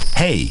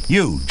 Hey,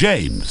 you,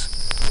 James,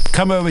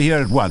 come over here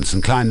at once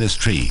and climb this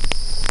tree."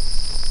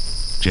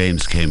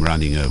 James came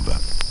running over.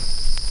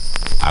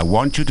 "I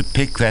want you to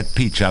pick that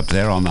peach up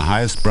there on the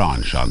highest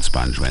branch," Aunt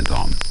Sponge went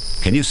on.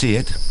 "Can you see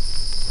it?"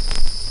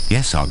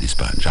 "Yes, Auntie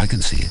Sponge, I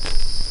can see it."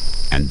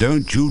 "And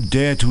don't you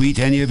dare to eat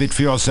any of it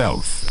for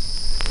yourself.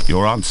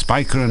 Your Aunt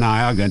Spiker and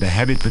I are going to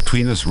have it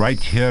between us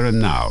right here and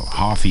now,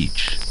 half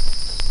each.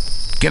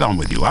 Get on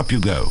with you, up you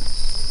go."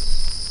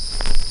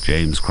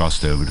 James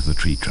crossed over to the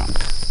tree trunk.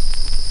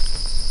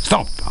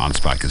 "Stop," Aunt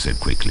Spiker said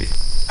quickly.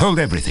 "Hold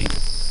everything."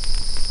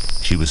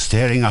 She was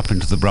staring up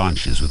into the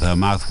branches with her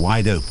mouth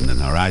wide open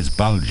and her eyes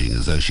bulging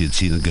as though she had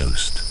seen a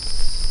ghost.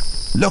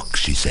 "Look,"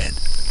 she said.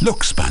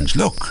 "Look, Sponge,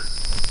 look."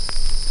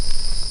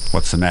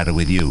 "What's the matter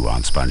with you?"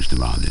 Aunt Sponge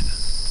demanded.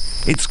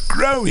 "It's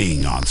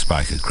growing," Aunt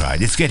Spiker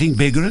cried. "It's getting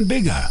bigger and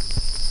bigger."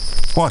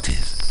 "What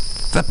is?"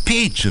 "The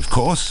peach, of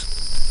course."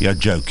 "You're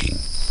joking."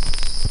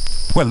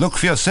 "Well, look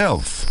for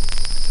yourself."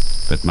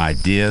 "But my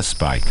dear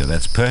Spiker,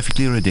 that's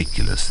perfectly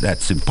ridiculous.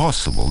 That's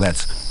impossible.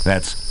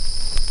 That's...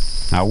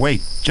 Now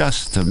wait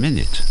just a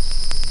minute.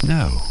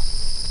 No,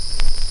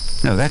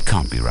 that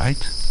can't be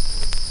right.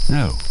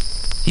 No.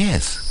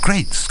 Yes,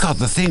 great Scott,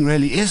 the thing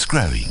really is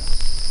growing.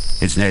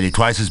 "It's nearly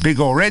twice as big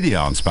already,"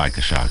 Aunt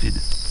Spiker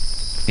shouted.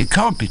 "It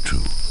can't be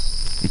true."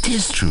 "It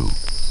is true.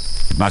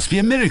 It must be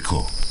a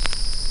miracle.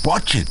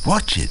 Watch it,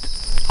 watch it.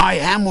 I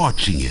am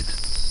watching it."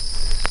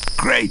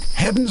 "Great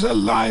heavens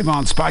alive,"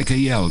 Aunt Spiker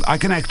yelled. "I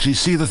can actually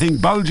see the thing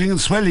bulging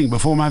and swelling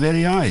before my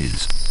very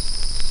eyes."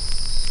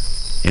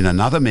 In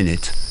another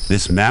minute,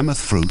 this mammoth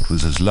fruit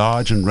was as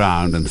large and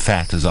round and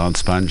fat as Aunt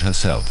Sponge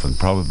herself, and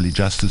probably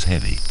just as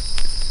heavy.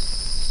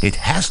 "It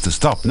has to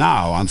stop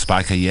now," Aunt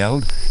Spiker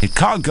yelled. "It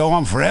can't go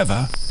on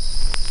forever."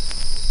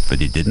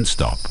 But it didn't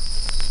stop.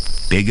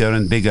 Bigger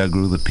and bigger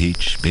grew the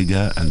peach,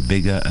 bigger and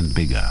bigger and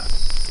bigger.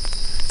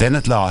 Then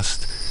at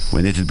last,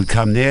 when it had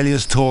become nearly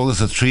as tall as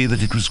the tree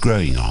that it was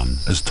growing on,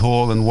 as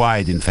tall and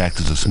wide, in fact,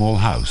 as a small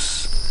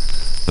house,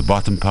 the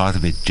bottom part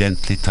of it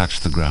gently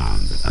touched the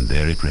ground, and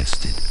there it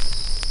rested.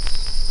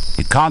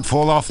 "It can't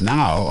fall off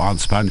now," Aunt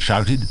Sponge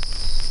shouted.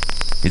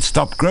 "It's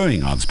stopped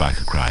growing," Aunt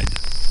Spiker cried.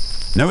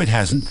 "No, it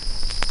hasn't."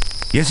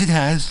 "Yes, it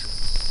has."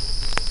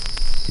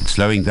 "It's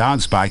slowing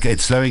down, Spiker,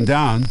 it's slowing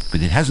down,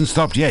 but it hasn't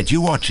stopped yet.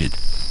 You watch it."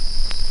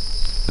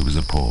 There was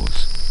a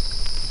pause.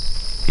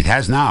 "It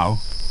has now."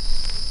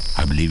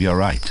 "I believe you're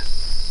right."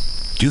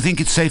 "Do you think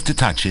it's safe to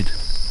touch it?"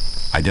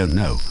 "I don't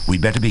know. We'd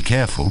better be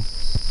careful."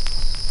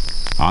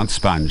 Aunt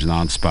Sponge and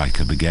Aunt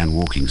Spiker began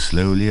walking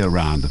slowly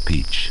around the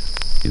peach,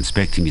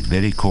 inspecting it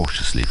very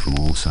cautiously from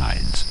all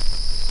sides.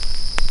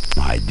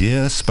 "My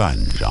dear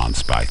Sponge," Aunt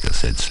Spiker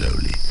said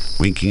slowly,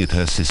 winking at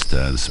her sister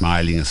and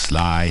smiling a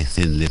sly,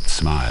 thin-lipped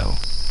smile,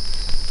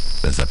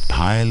 "there's a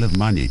pile of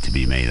money to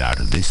be made out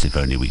of this if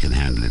only we can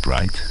handle it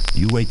right.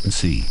 You wait and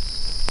see."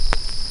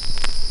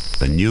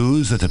 The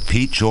news that a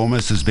peach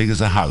almost as big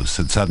as a house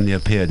had suddenly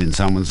appeared in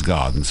someone's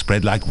garden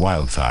spread like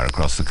wildfire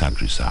across the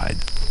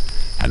countryside,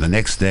 and the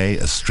next day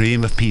a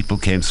stream of people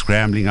came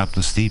scrambling up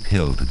the steep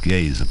hill to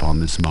gaze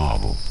upon this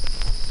marvel.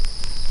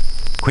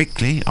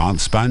 Quickly, Aunt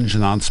Sponge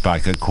and Aunt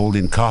Spiker called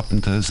in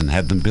carpenters and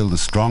had them build a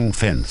strong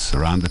fence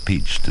around the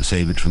peach to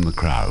save it from the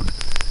crowd,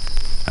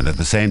 and at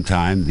the same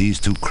time these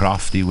two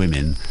crafty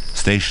women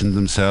stationed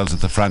themselves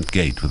at the front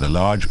gate with a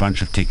large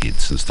bunch of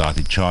tickets and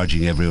started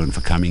charging everyone for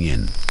coming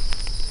in.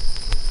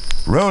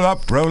 Roll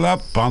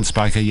up, Aunt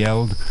Spiker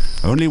yelled.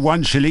 "Only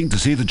 1 shilling to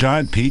see the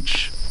giant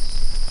peach."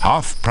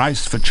 "Half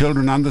price for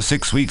children under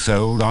 6 weeks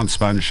old," Aunt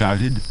Sponge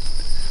shouted.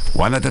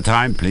 "One at a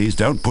time, please.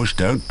 Don't push,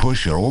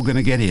 you're all going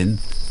to get in.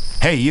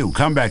 Hey, you,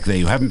 come back there,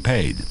 you haven't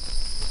paid."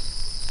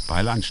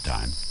 By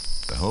lunchtime,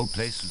 the whole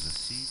place was a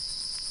sea.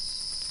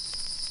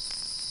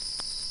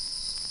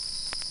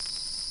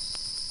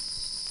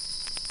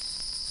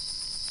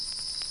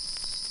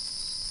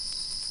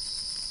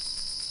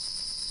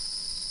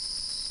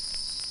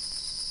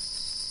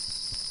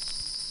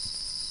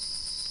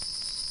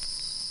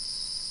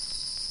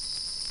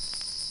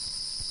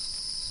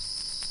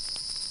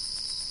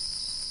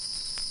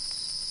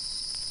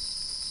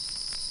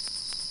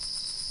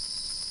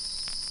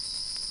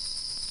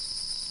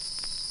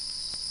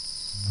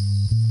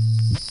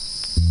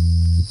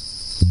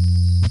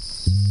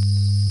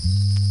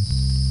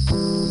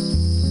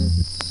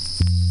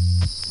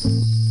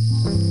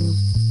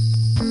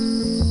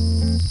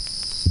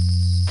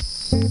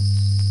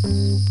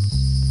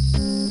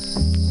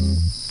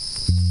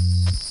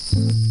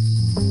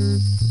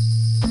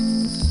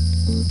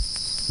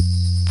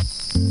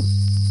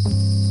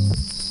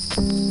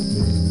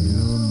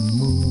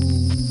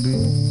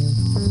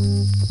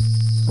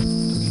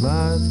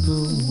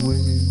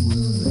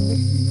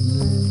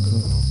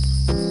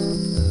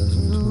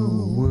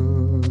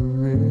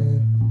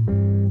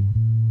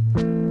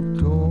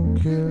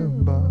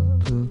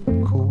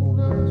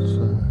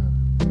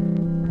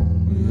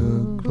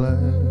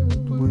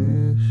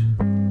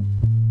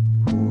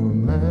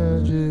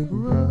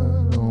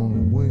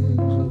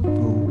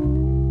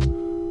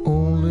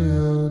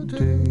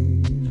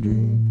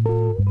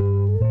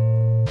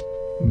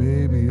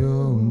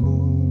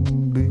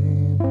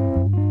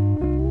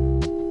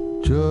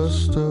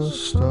 Just a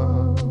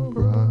star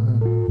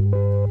bright,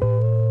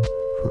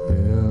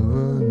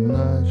 forever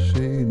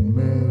nightshade,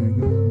 merry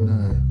good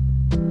night.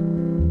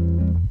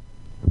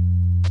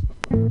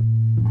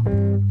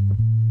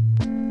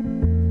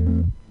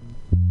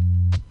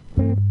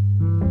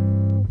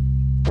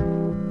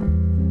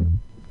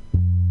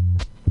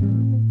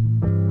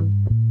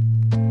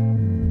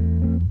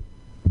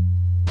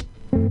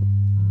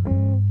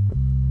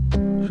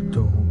 She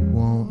don't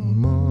want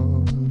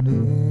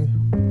money,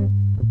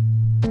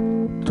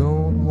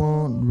 don't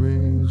want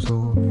rings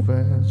or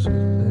fancy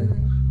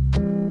things,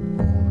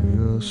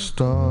 only a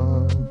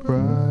star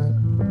bright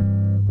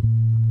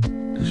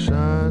to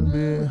shine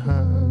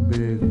behind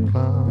big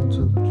clouds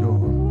of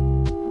joy,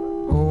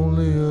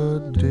 only a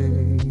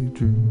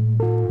daydream,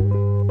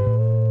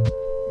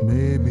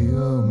 maybe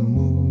a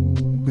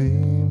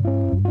moonbeam,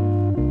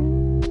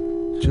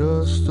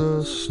 just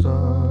a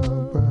star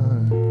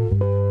bright,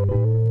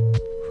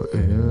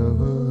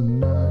 forever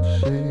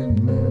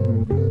nightshade,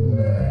 merry good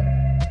night.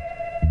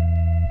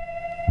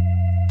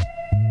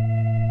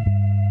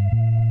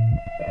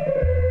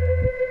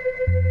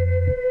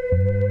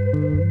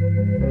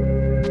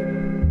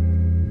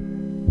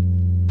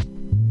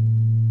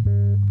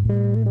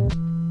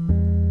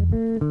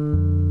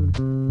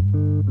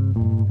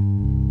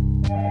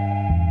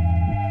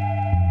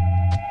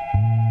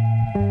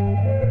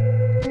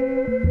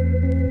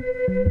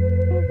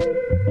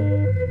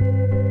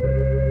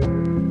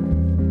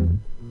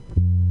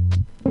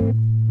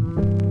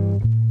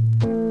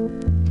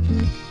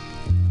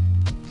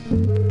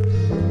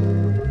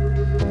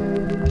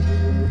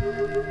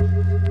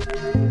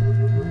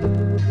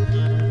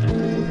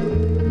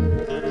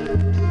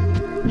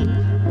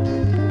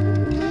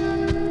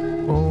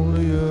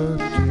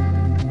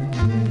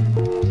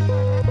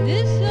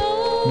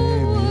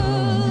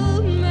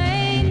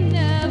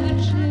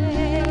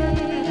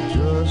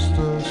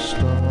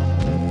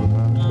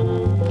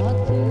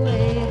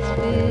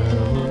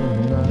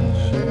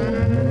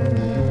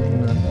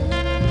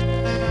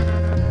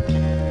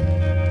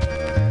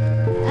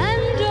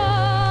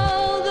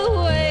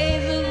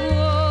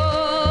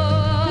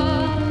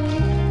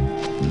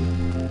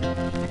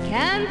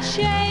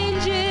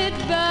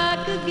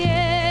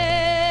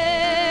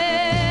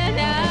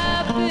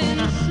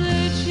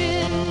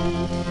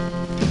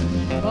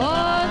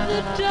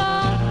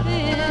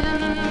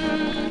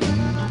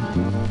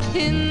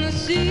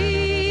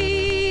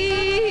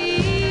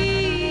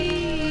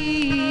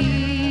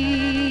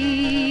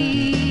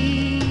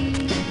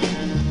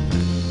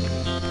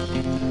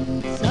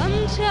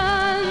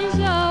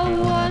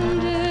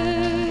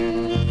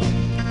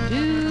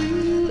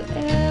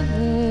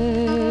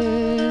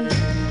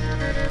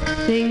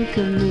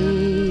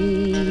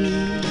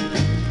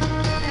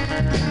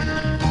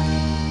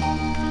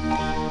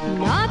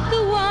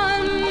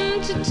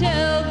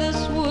 tell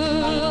this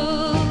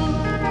world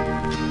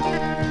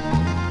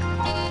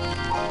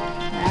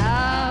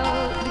how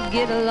to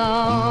get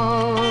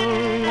along.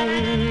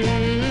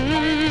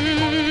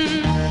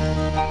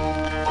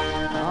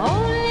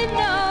 Only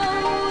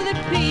know that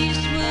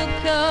peace will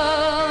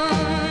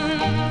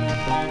come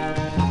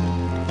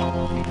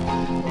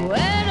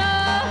when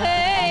all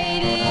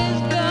hate is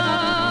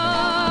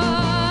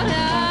gone.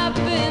 I've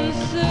been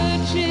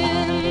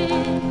searching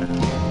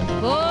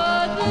for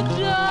the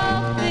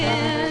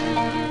dolphin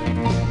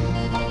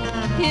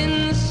in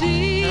the sea.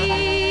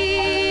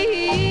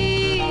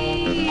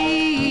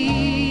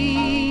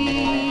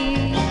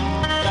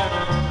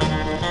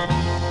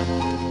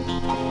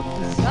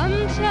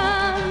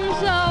 Sometimes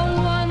I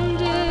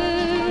wonder,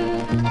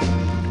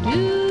 do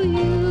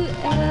you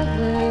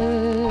ever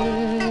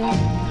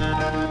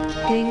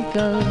think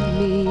of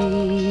me?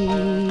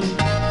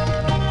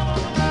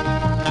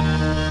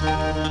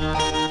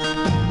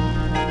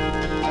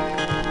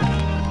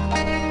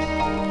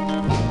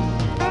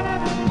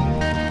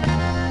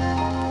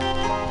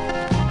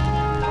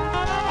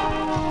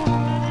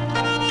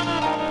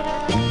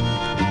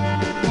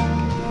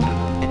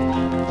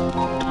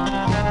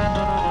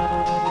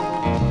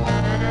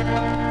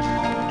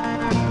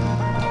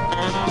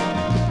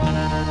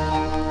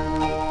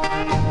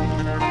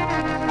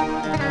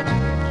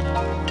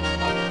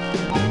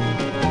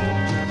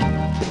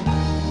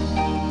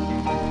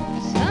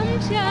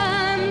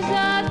 Sometimes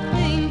I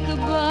think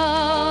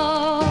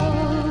about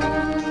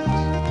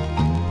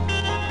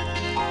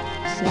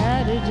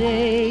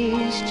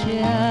Saturday's child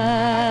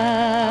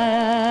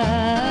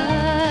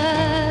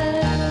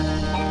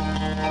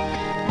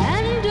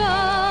and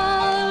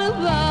all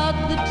about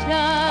the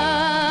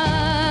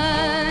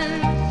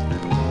times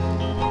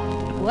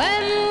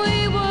when we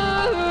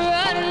were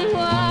running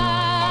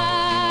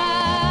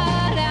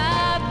wild.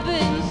 I've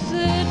been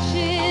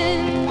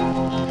searching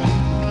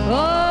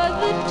for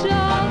the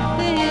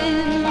dolphin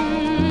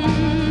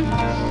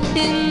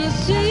in the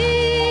sea.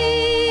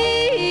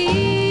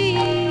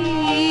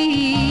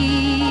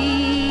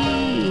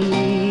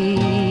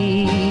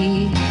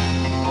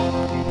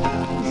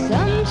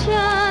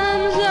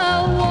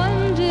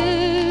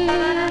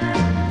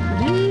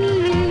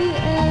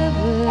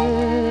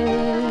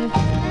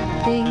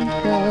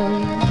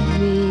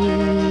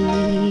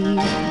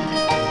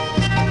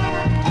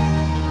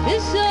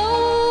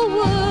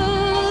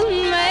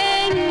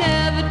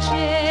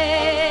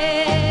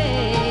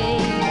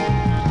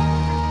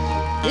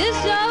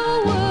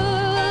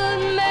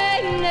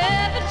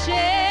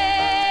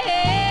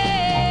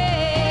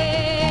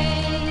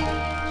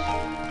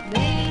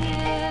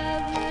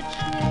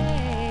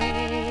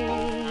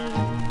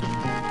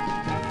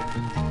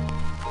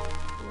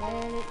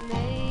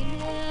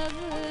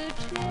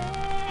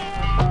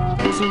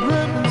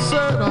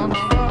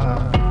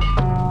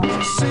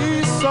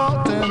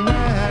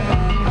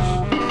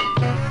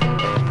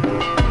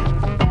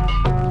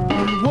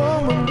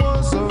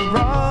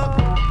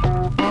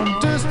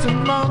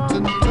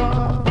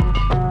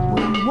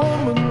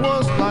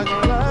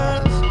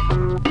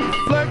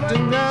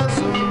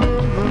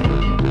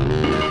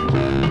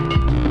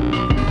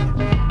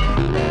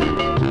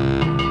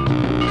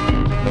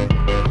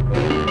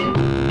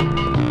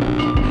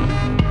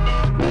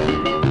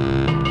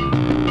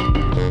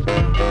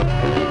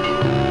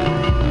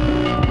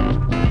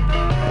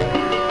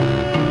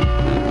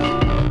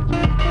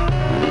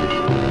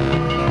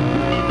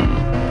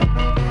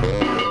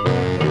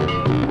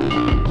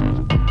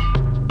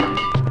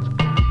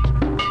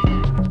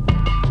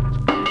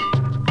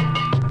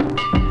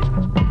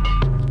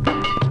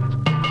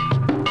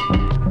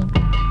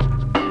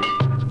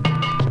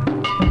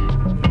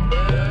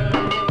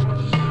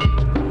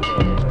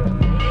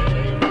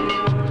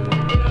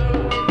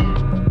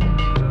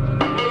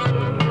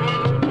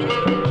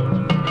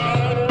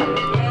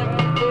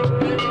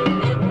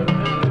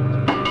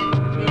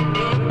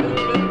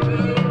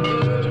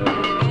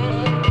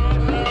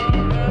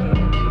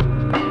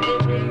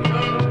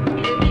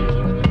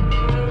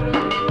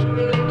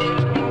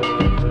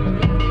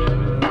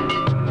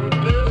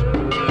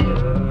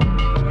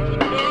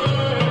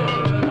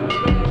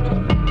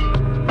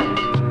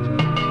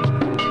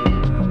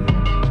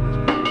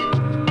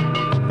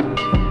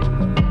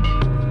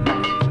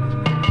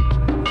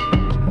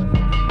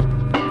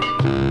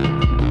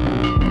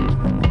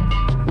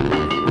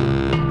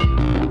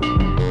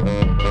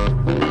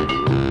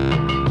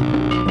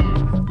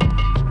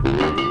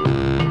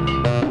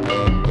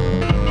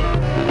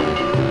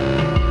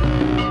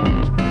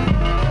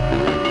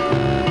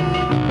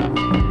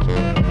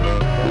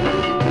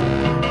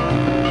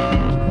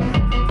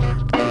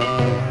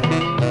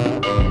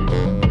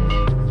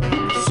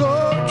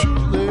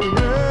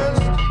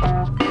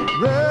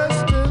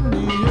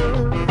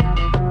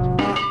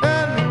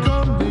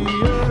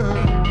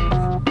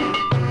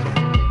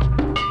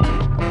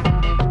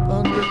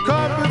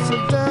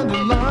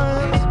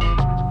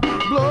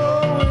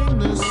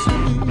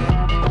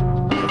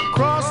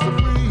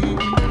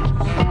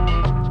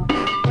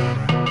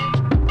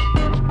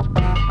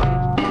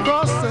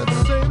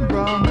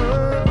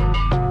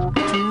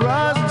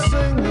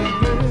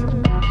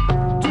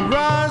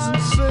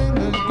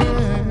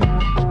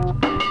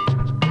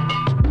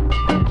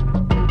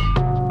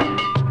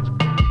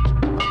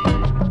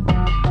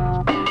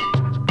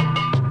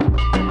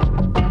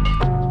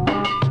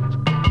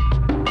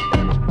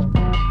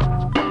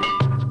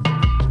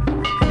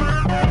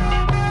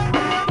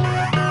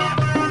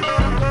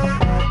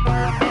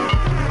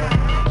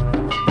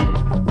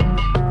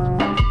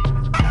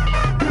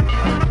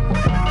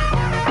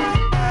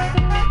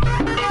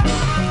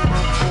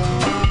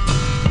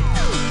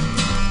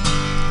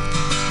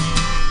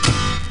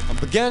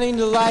 beginning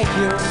to like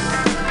you,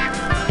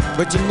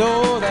 but you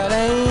know that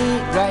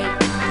ain't right.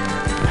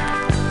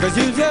 'Cause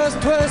you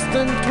just twist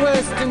and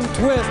twist and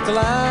twist till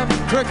I'm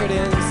crooked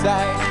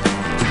inside.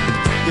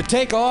 You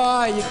take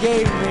all you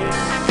gave me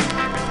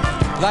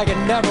like it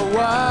never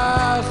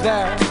was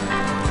there.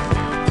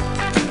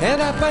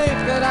 And I think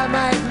that I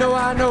might know,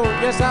 I know,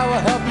 yes I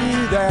will help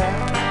you there.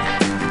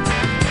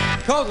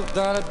 'Cause I've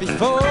done it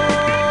before,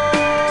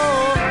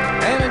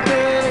 and I do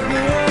it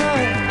again.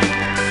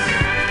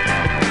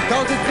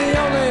 'Cause it's the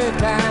only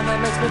time that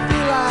makes me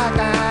feel like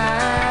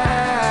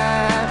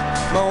I'm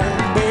my own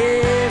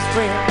best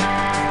friend.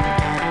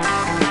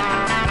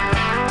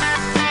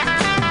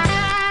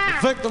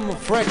 Victim of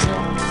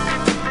friction,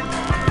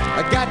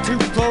 I got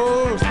too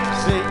close to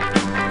see.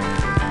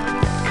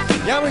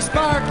 Yeah, we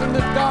sparked in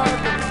the dark,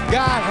 and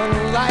God hung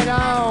a light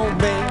on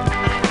me.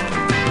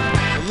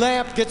 The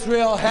lamp gets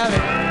real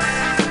heavy,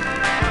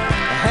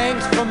 it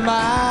hangs from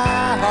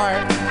my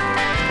heart.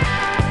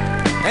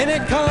 And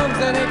it comes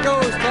and it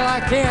goes till I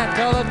can't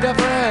tell the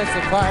difference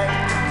apart.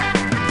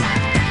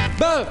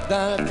 But I've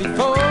done it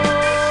before,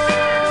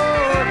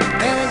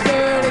 and I do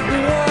it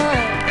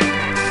again.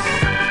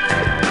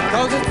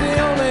 'Cause it's the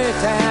only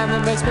time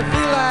that makes me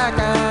feel like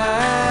I'm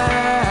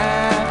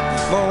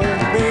my own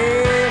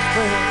best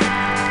friend.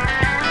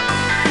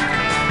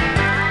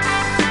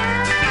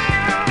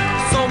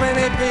 So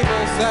many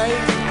people say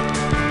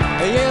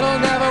it'll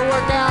never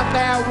work out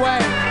that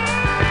way.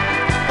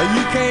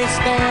 You can't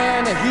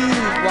stand the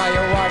heat while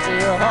you're watching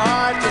your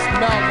heart just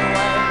melt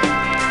away.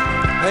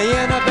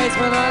 In the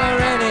basement on a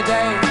rainy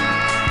day.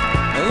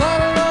 La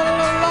la la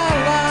la la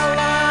la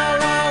la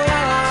la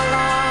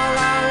la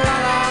la la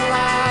la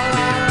la.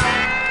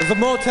 There's a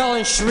motel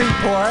in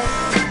Shreveport.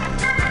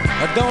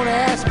 Don't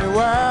ask me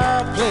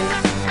where, please.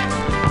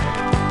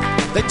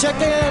 They check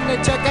in, they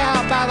check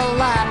out by the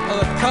light of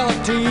the color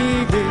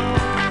TV.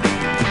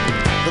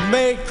 The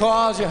maid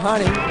calls you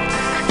honey.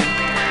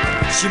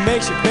 She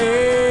makes your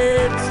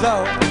bed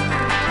slow.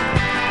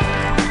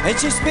 And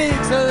she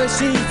speaks of the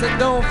sheets that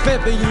don't fit,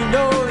 but you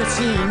know that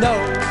she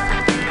knows.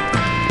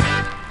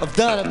 I've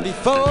done it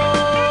before,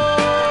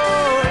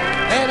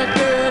 and I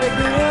do it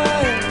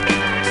again.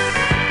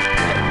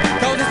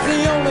 'Cause it's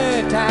the only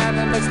time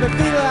that makes me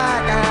feel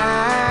like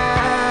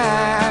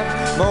I'm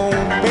my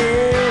own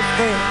best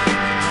friend.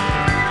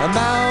 I'm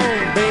my own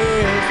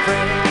best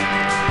friend.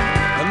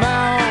 I'm my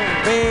own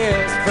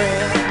best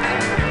friend.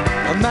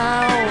 I'm my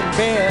own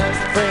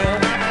best friend.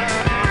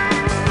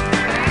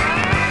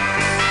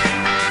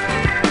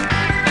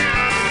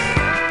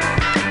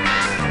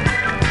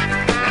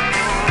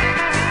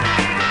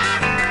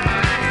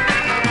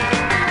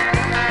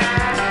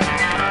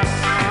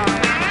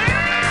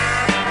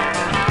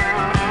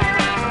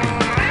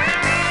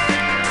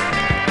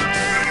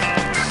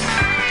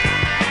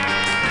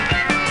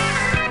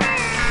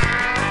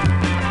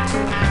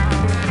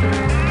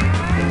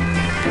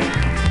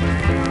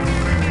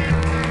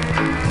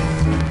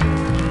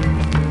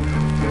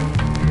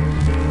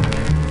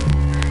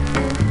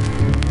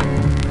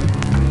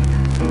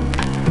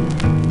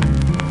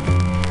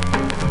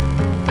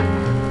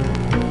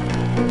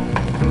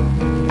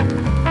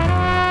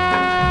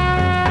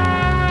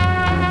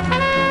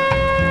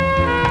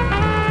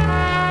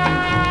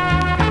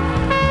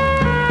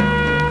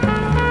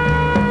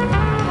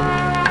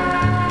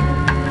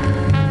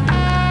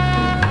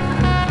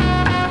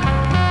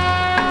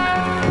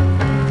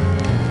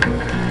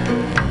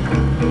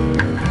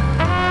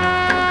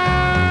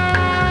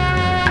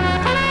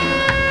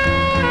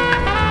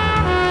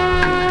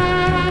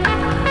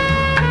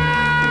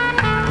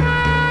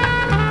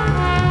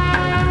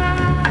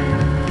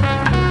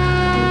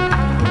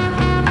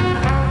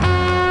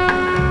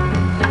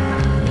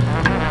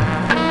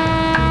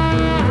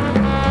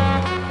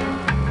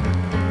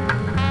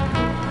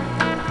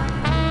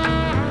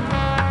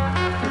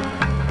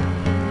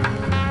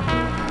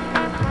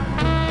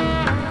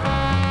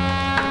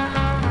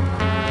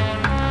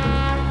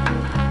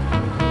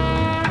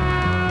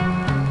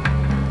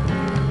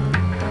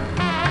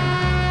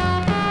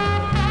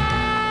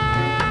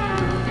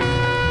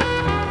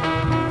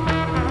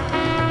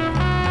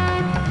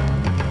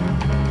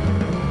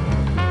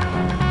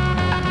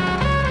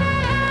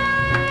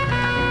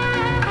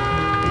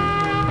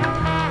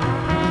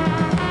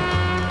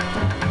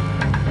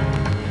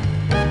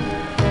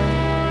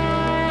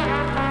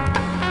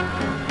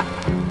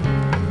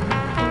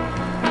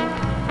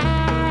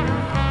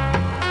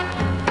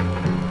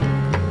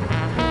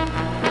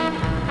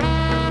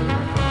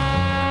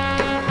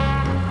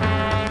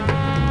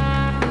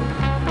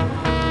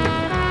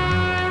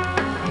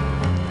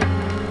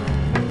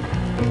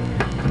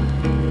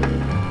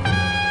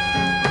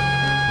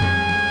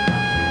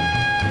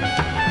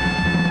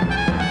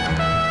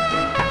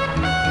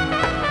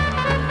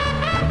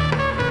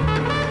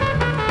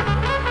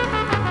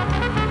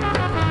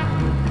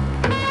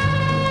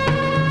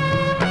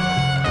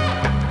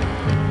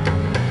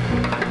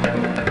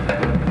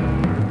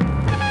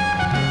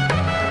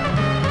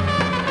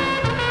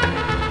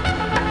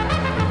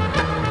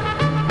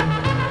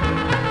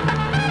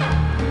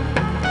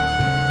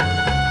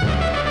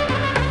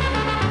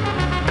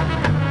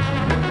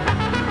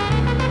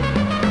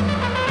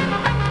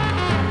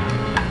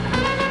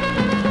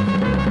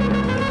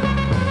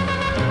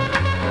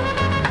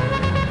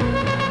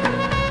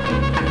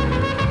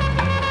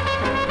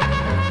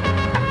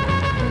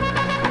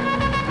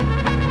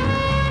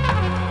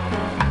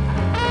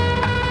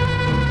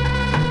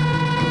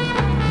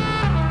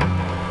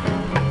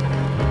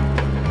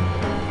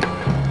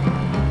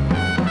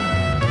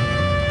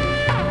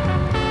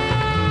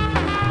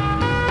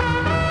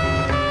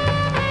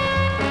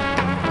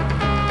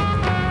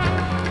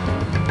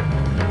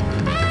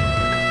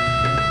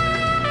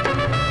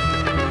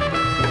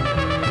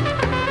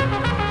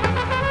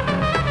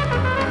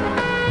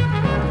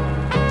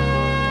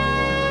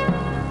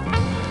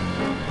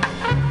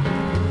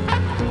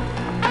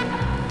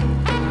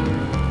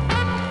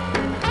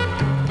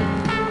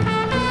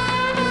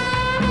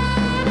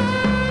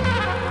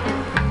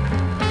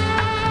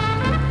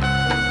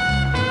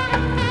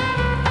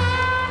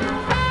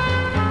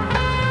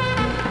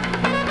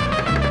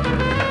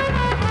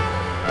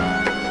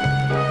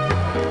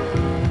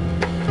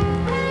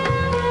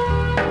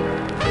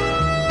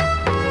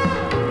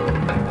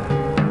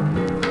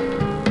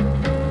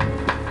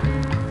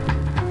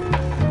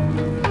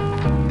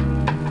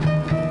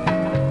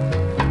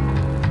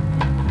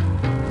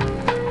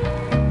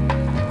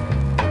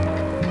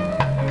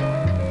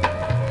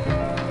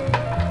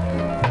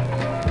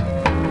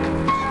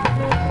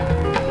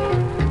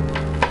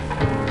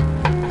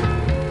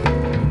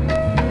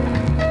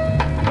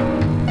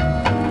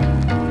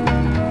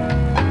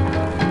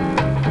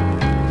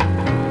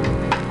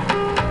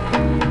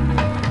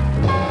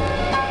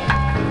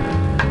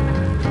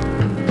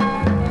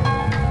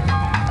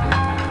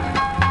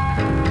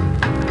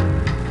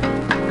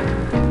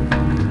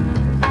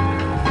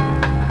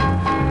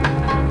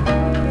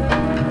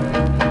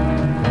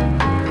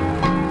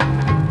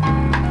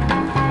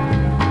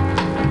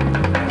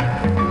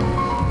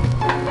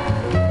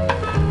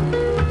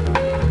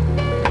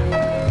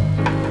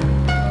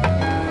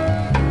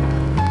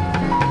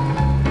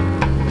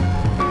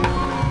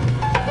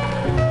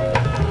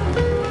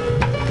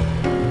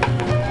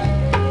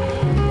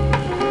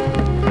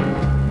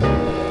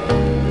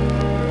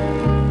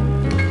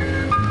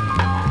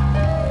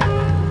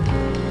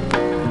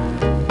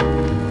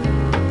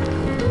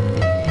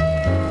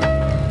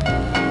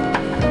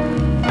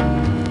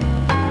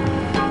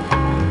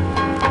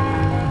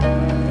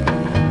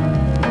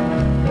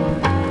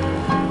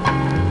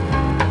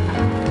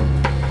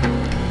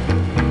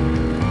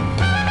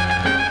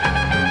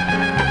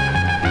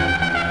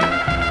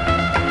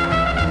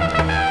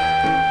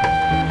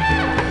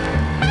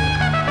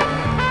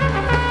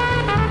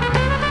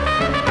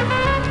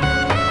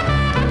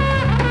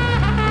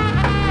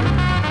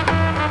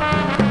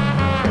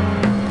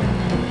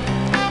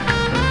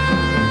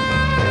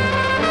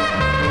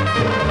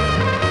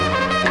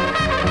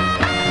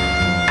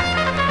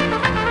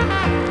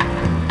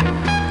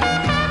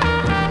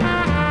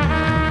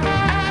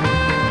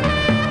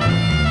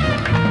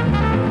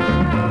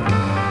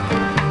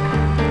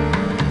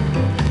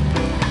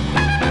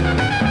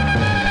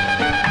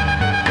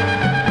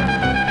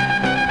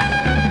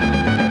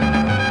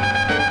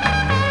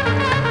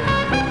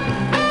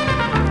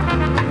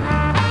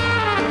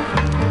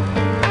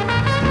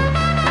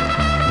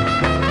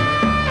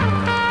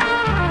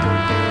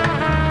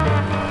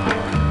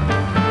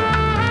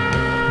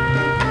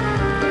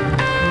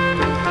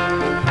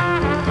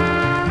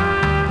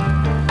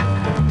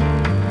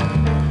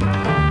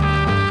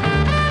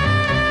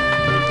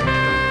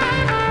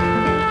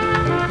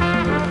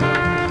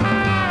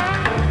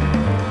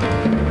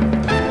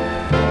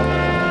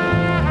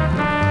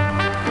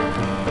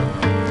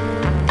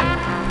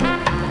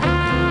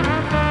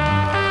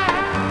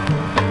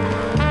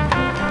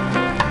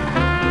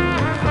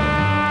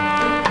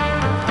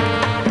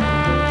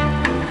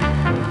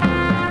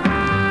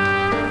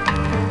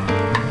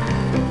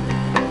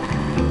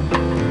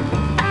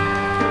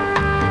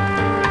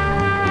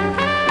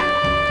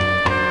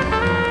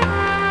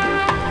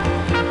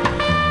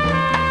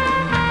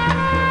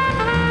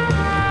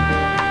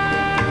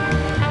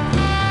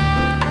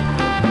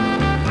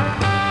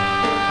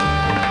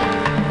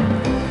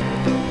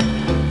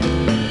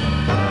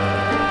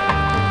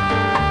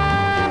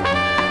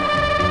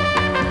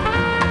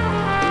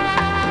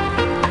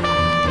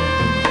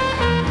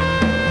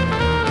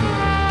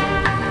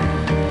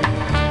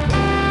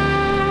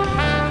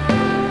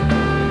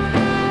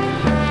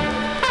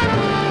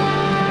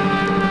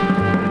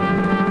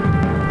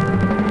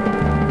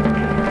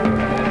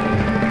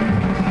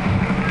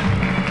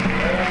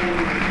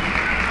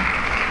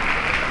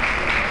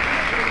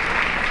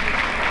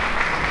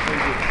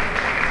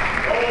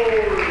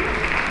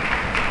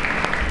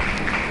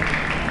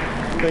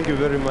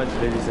 very much,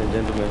 ladies and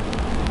gentlemen.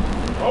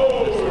 The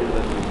song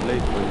that we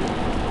played for you,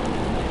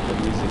 the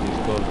music is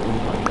called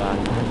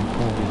Umpangana.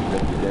 It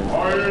represents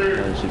the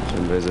townships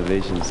and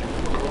reservations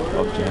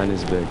of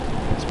Johannesburg,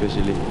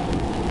 especially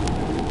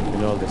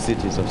in all the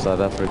cities of South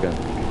Africa.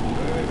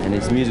 And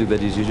it's music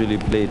that is usually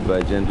played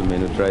by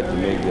gentlemen who try to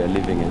make their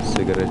living as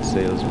cigarette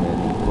salesmen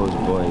and post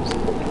boys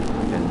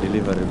and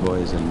delivery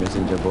boys and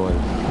messenger boys,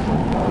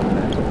 all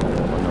kinds of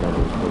other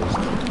honorable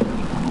posts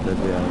that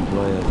their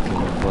employers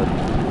can afford.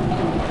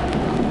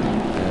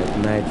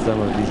 At night, some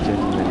of these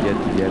gentlemen get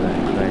together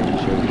and try and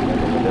show each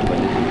other whatever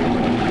they do.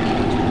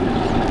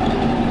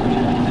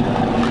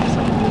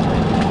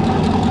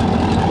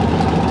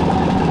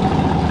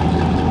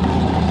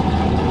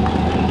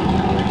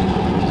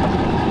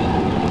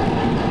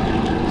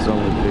 The song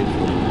we played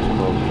for you is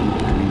called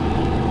Greed,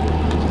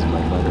 which is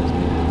my father's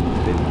name.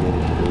 It's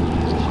dedicated to those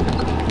musicians.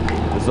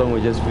 The song we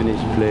just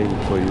finished playing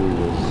for you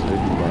was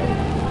written by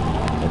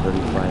a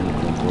very fine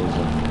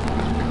composer,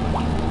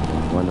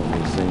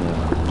 wonderful singer,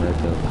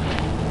 writer,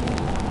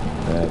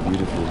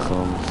 beautiful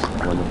songs,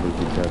 wonderful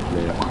guitar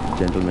player,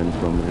 gentleman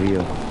from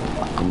Rio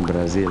in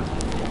Brazil.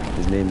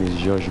 His name is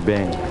Jorge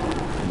Ben,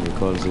 and he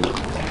calls it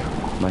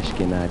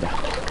Mashkenada.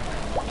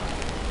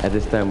 At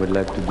this time, we'd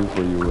like to do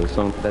for you a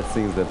song that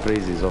sings the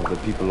praises of the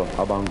people of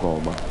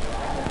Abangoma,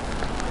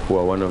 who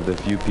are one of the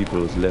few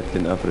peoples left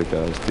in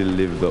Africa who still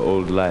live the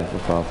old life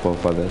of our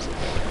forefathers.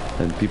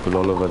 And people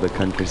all over the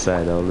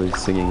countryside are always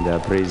singing their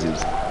praises.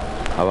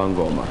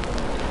 Abangoma.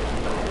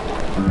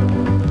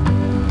 Yeah.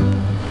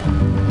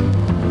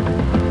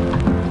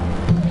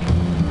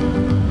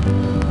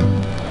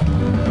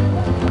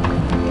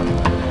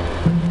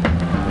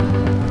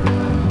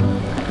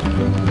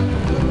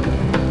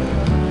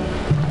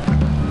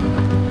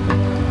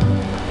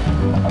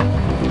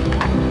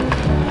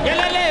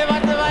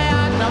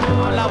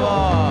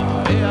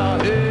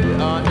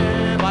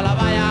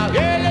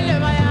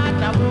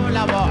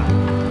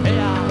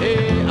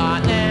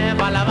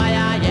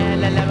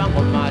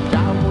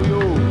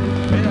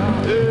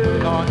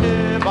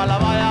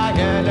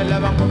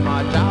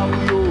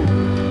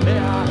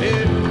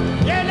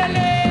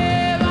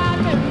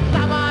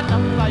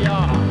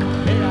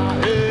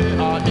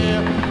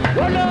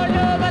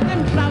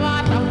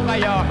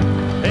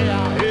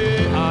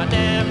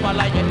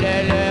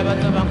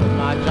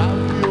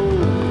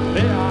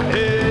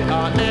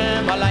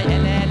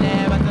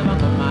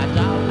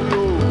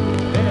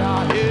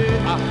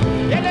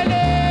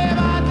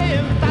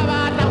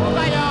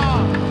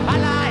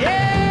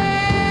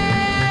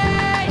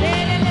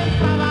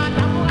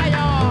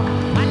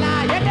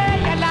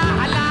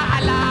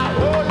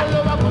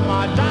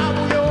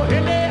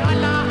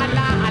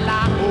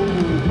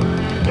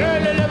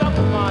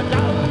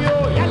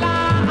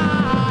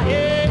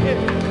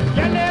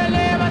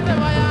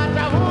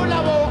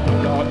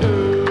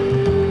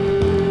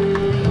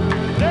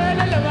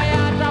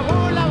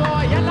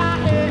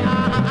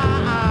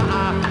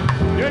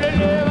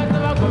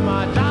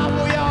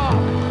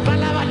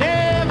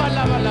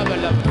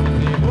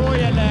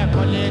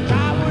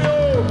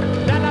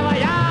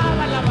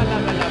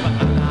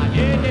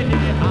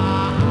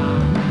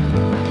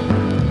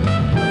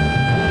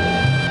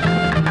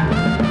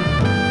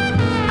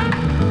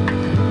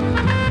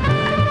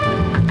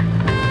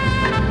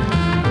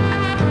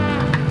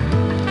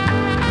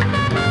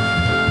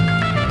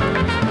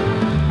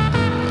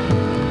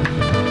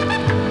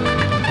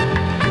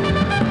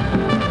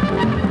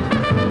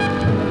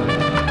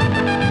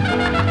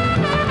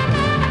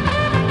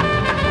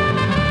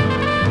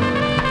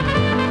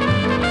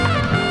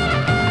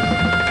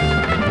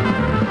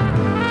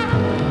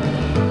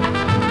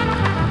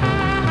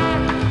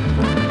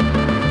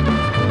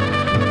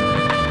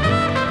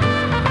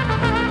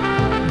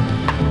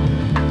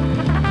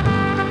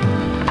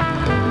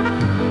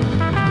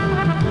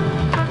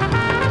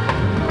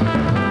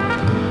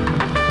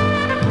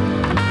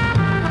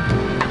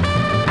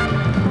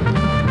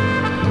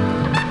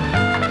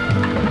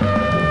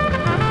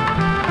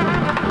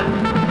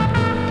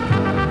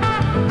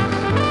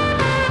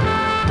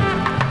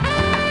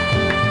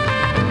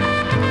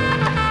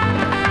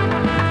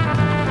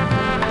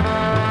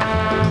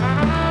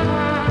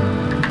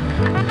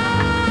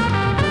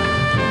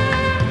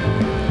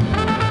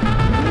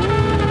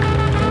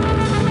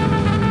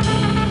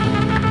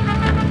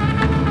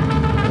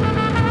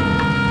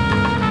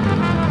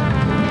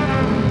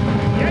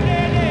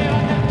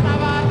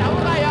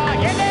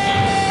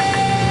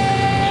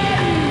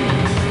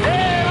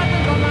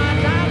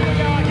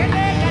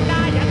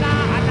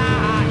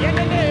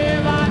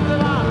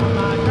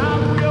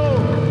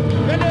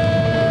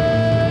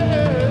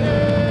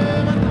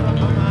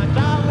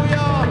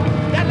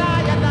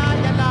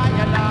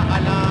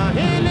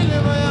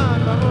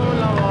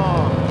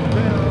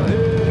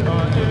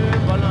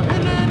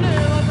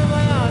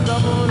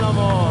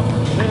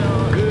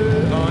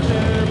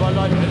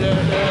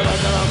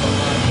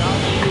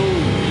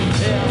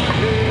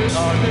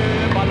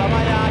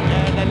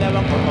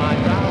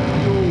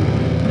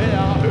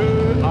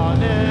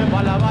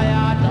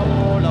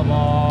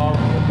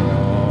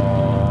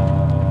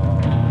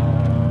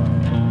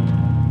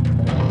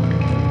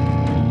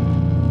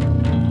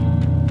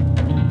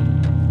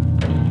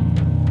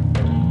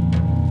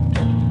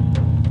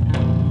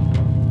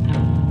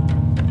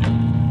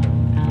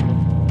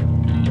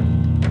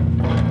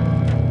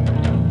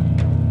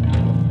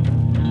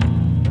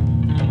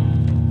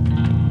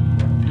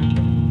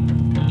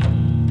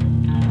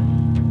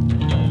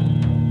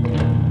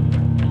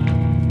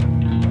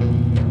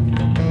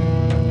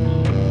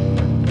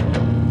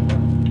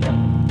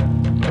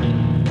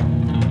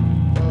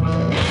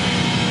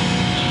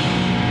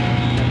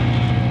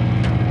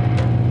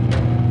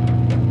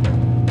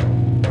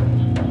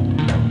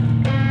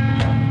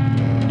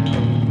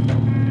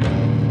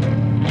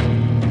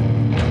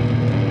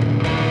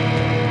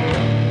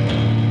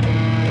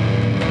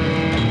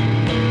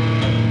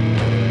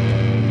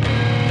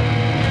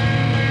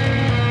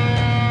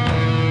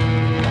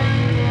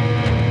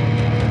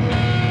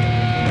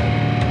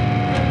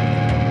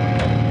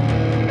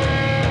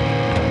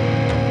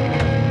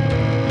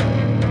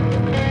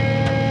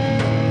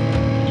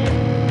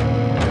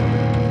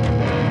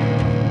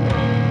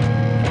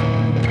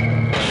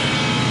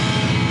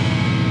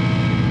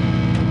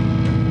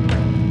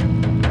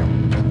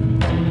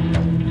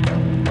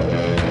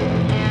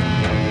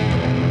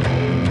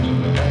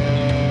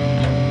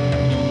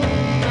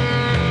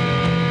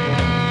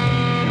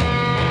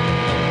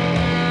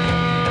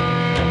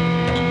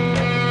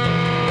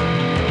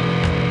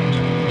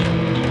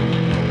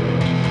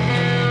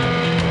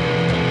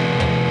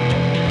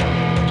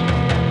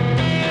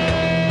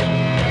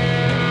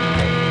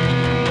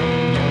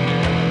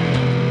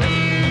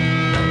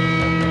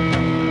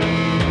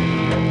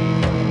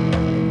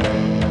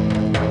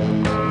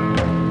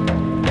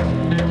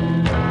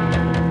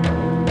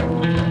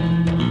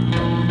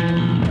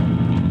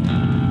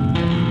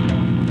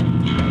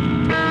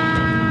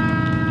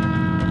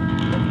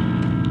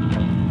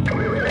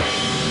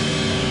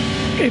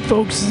 Hey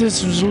folks,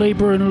 this is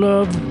Labor and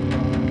Love.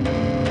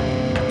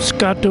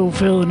 Scotto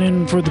filling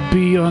in for the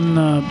B on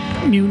the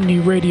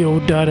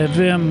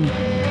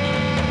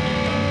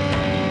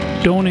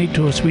MutinyRadio.fm. Donate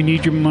to us. We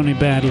need your money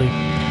badly.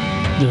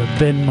 The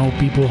Venmo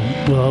people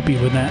will help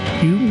you with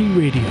that. Mutiny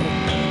Radio.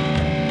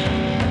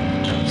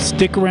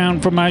 Stick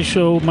around for my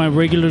show, my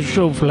regular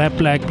show, Flat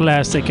Black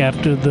Plastic,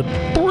 after the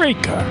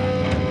breaker.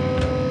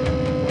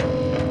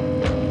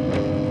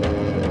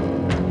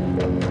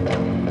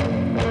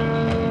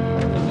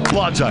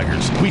 Law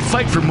Tigers. We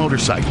fight for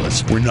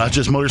motorcyclists. We're not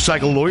just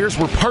motorcycle lawyers,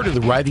 we're part of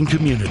the riding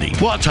community.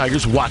 Law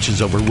Tigers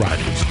watches over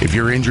riders. If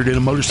you're injured in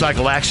a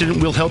motorcycle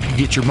accident, we'll help you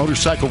get your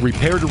motorcycle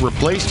repaired or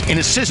replaced and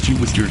assist you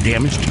with your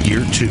damaged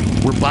gear too.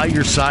 We're by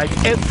your side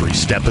every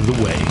step of the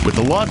way. With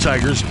the Law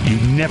Tigers, you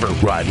never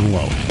ride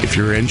alone. If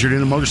you're injured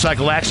in a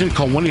motorcycle accident,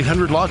 call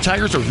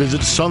 1-800-LAW-TIGERS or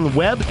visit us on the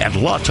web at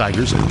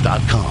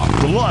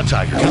lawtigers.com. The Law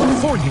Tiger,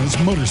 California's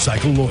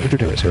motorcycle lawyer. Mr.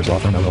 Harris Law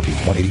Firm, LLP,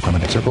 180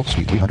 Promenade Circle,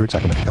 Suite 300,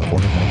 Sacramento,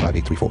 California,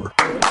 95834.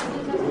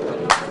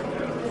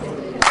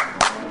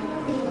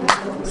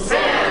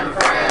 San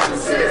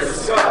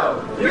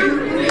Francisco,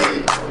 Mutiny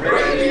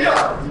Radio.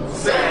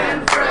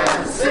 San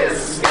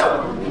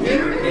Francisco,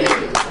 Mutiny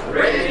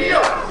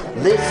Radio.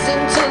 Listen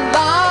to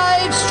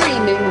live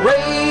streaming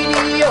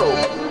radio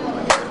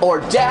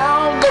or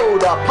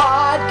download a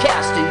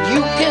podcast and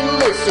you can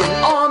listen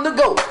on the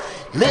go.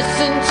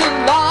 Listen to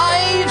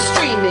live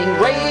streaming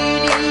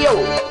radio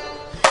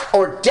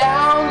or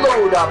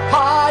download a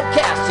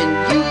podcast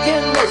and you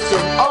can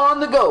listen on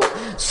the go.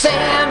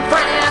 San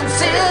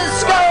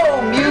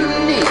Francisco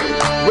Mutiny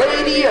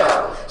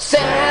Radio.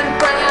 San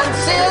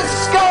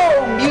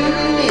Francisco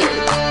Mutiny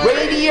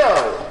Radio.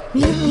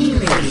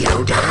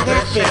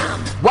 MutinyRadio.fm.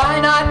 Why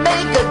not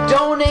make a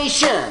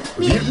donation?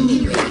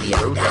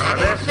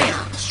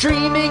 MutinyRadio.fm.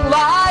 Streaming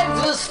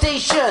live the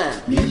station.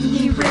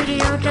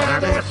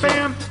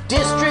 MutinyRadio.fm.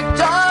 District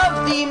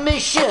of the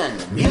Mission.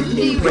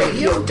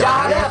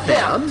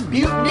 MutinyRadio.fm.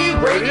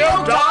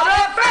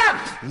 MutinyRadio.fm.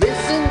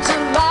 Listen to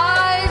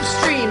live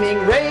streaming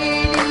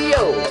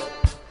radio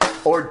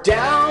or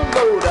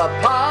download a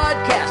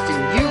podcast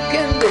and you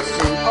can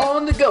listen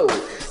on the go.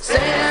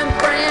 San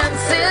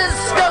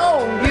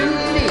Francisco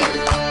Mutiny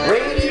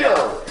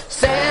Radio.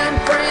 San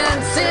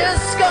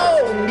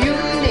Francisco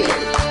Mutiny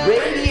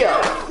Radio.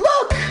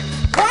 Look,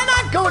 why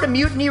not go to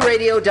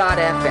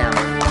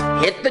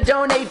MutinyRadio.fm? Hit the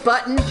donate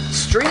button,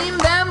 stream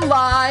them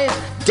live,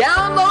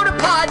 download a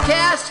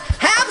podcast,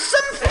 have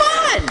some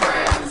fun!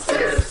 San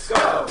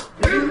Francisco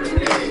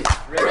Mutiny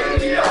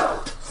Radio.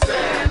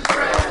 San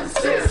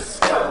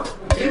Francisco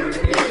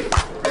Mutiny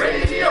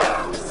Radio.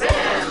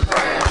 San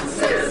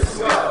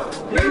Francisco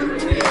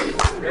Mutiny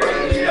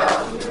Radio.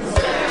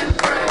 San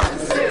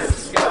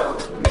Francisco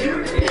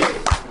Mutiny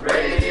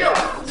Radio.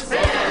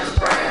 San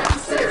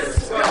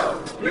Francisco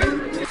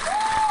Mutiny.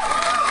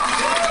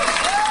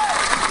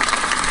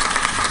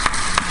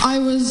 I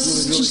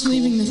was just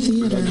leaving the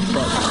theater.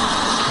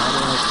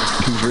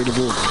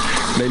 Convertible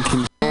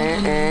 19.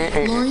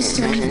 Laurie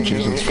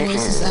Stone's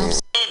voice is absolutely.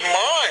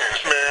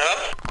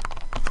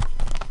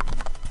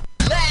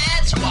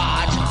 Let's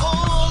watch a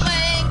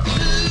full-length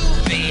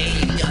movie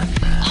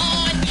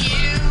on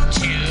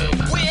YouTube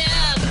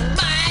with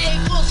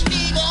Michael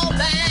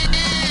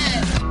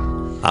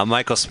Spiegelman. I'm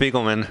Michael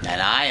Spiegelman.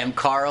 And I am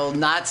Carl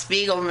Not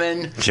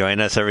Spiegelman. Join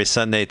us every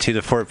Sunday, 2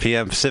 to 4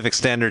 p.m. Pacific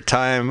Standard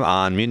Time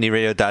on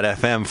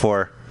MutinyRadio.fm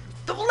for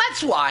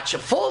Let's watch a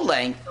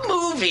full-length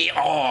movie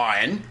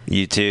on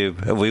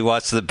YouTube. We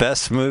watch the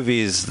best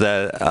movies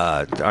that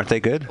aren't they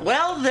good?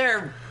 Well,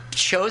 they're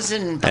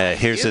chosen by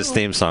Here's you. his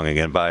theme song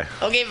again. Bye.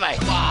 Okay, bye.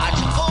 Watch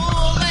a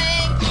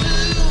full-length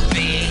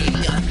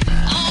movie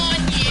on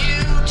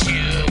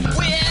YouTube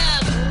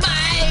with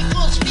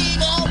Michael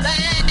Spiegelman.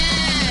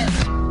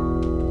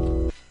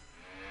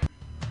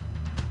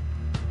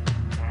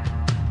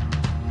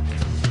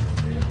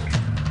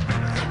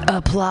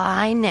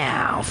 Apply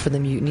now for the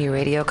Mutiny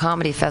Radio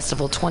Comedy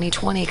Festival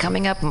 2020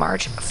 coming up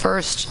March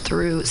 1st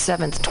through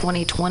 7th,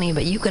 2020.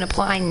 But you can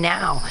apply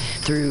now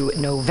through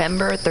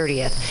November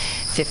 30th.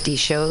 50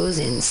 shows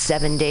in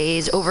 7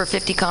 days, over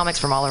 50 comics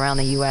from all around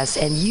the U.S.,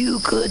 and you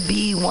could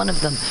be one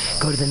of them.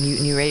 Go to the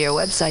Mutiny Radio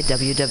website,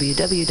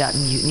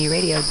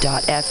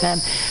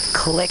 www.mutinyradio.fm.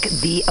 Click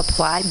the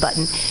apply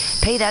button.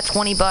 Pay that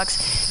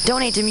 $20.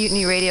 Donate to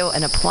Mutiny Radio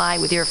and apply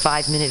with your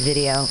 5-minute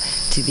video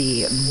to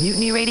the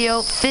Mutiny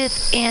Radio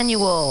 5th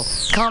Annual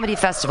Comedy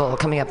Festival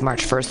coming up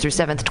March 1st through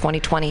 7th,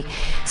 2020.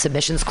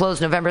 Submissions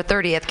close November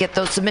 30th. Get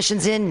those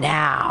submissions in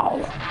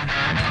now.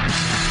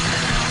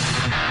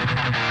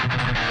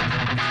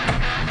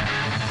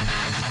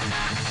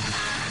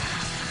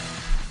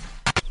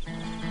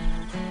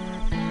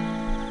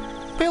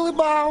 Billy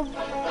Bob,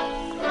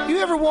 you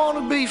ever want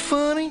to be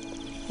funny?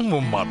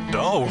 Well, my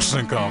dogs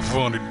think I'm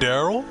funny,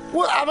 Daryl.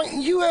 Well, I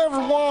mean, you ever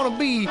want to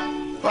be,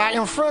 like,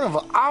 in front of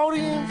an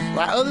audience?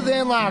 Like, other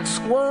than, like,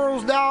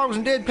 squirrels, dogs,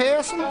 and dead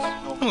peasants?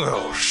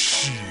 Oh,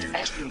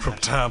 shoot. From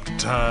time to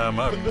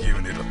time, I've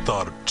given it a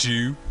thought or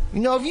two.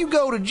 You know, if you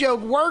go to Joke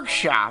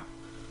Workshop,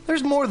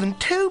 there's more than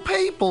 2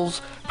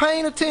 peoples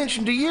paying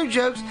attention to your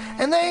jokes,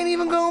 and they ain't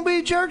even gonna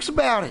be jerks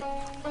about it.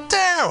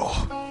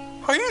 Daryl,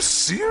 are you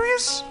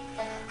serious?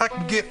 I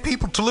can get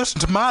people to listen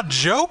to my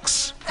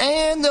jokes?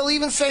 And they'll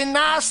even say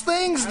nice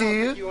things to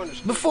you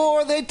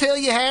before they tell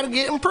you how to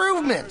get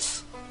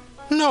improvements.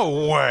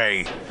 No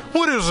way.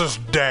 What is this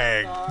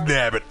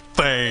dag-nabbit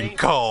thing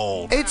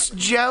called? It's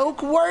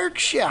Joke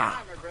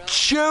Workshop.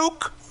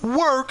 Joke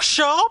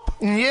Workshop?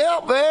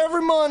 Yep,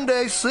 every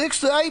Monday, 6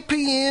 to 8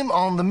 p.m.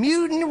 on the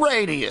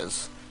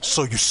MutinyRadio.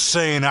 So you're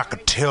saying I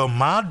could tell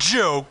my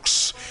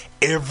jokes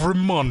every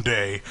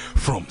Monday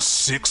from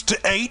 6 to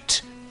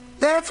 8?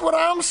 That's what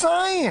I'm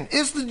saying.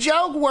 It's the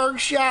Joke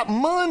Workshop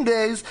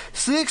Mondays,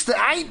 6 to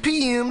 8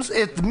 p.m.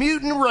 at the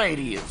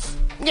MutinyRadio.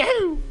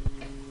 Yahoo!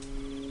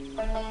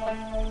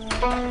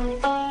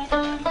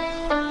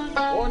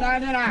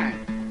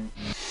 $4.99.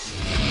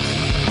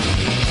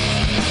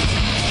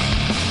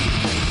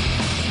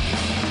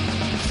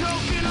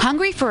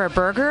 Hungry for a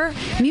burger?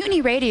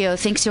 Mutiny Radio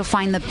thinks you'll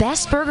find the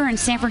best burger in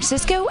San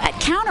Francisco at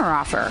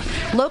Counteroffer,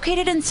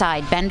 located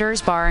inside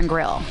Bender's Bar and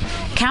Grill.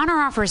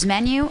 Counteroffer's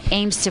menu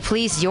aims to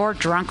please your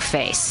drunk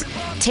face.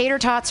 Tater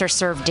tots are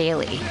served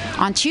daily.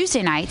 On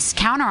Tuesday nights,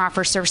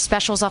 Counteroffer serves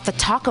specials off the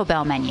Taco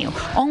Bell menu,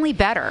 only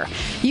better.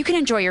 You can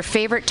enjoy your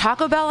favorite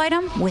Taco Bell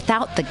item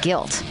without the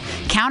guilt.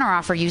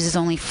 Counteroffer uses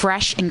only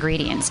fresh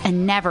ingredients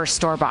and never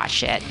store-bought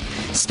shit.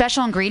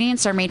 Special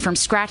ingredients are made from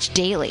scratch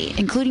daily,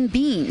 including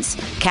beans,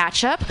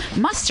 ketchup,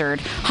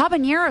 mustard,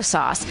 habanero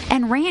sauce,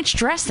 and ranch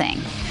dressing.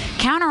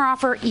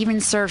 Counteroffer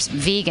even serves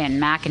vegan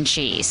mac and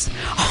cheese.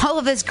 All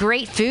of this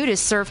great food is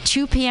served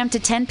 2 p.m. to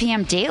 10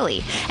 p.m.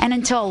 daily and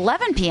until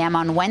 11 p.m.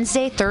 on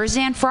Wednesday,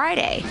 Thursday, and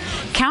Friday.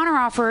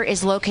 Counteroffer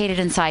is located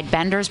inside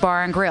Bender's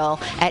Bar and Grill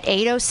at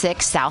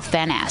 806 South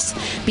Van Ness.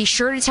 Be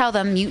sure to tell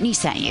them Mutiny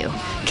sent you.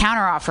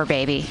 Counteroffer,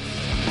 baby.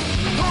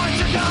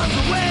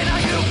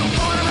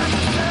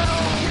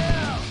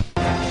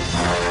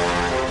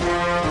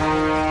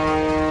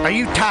 Are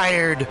you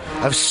tired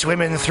of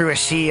swimming through a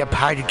sea of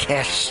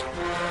podcasts?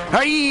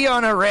 Are ye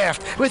on a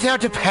raft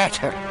without a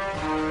paddle?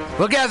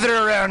 Well, gather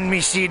around me,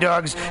 sea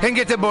dogs, and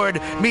get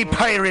aboard me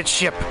pirate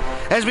ship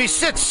as we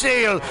set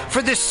sail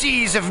for the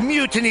seas of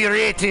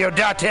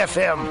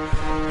MutinyRadio.fm.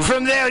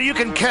 From there, you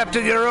can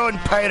captain your own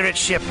pirate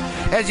ship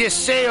as you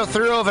sail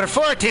through over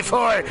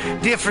 44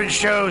 different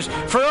shows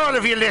for all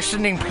of your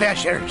listening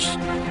pleasures.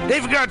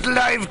 They've got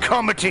live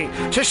comedy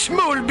to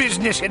small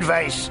business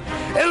advice,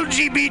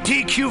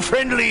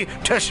 LGBTQ-friendly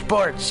to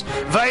sports,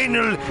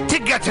 vinyl to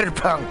gutter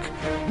punk.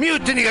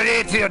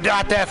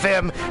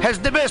 MutinyRadio.fm has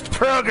the best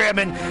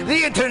programming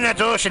the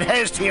internet ocean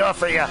has to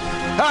offer you.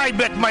 I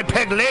bet my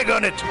peg leg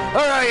on it, or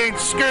I ain't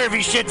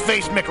scurvy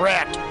shit-faced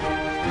McRat.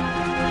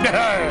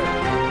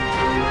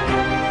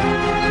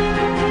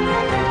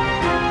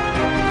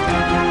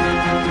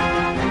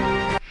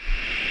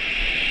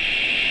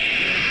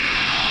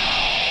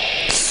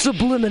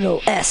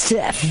 Subliminal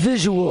SF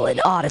visual and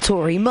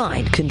auditory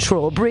mind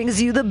control brings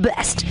you the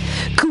best,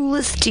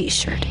 coolest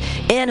t-shirt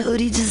and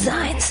hoodie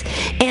designs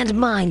and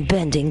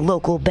mind-bending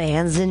local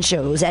bands and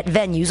shows at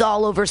venues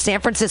all over San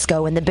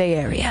Francisco and the Bay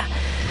Area.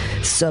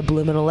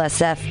 Subliminal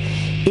SF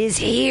is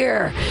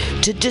here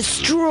to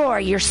destroy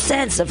your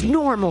sense of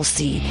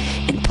normalcy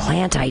and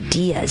plant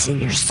ideas in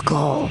your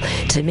skull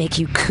to make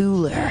you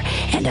cooler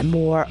and a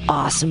more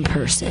awesome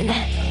person.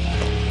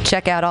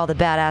 Check out all the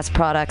badass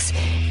products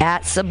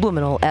at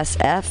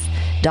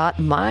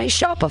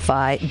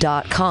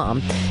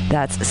subliminalsf.myshopify.com.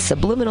 That's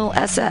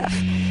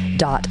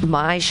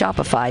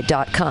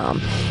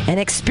subliminalsf.myshopify.com and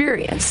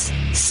experience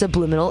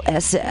Subliminal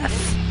SF.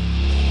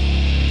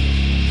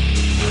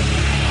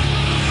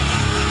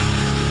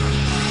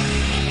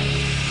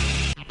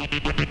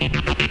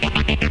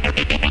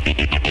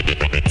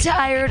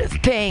 Tired of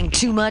paying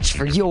too much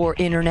for your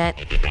internet?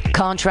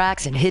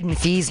 Contracts and hidden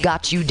fees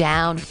got you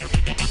down?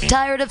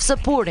 Tired of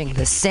supporting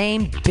the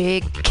same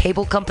big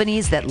cable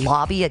companies that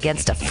lobby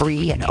against a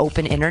free and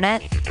open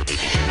internet?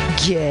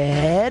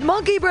 Get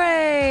Monkey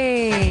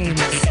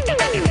Brains!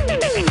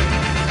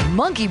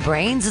 Monkey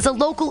Brains is a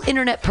local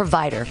internet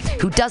provider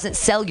who doesn't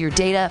sell your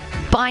data,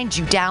 bind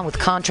you down with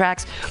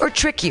contracts, or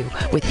trick you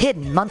with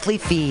hidden monthly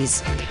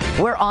fees.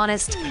 We're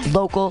honest,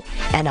 local,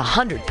 and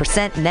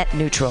 100% net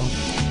neutral.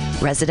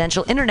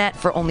 Residential internet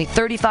for only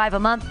 $35 a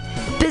month,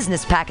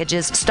 business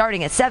packages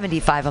starting at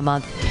 $75 a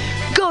month.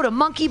 Go to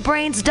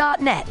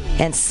monkeybrains.net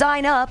and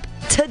sign up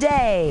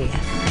today.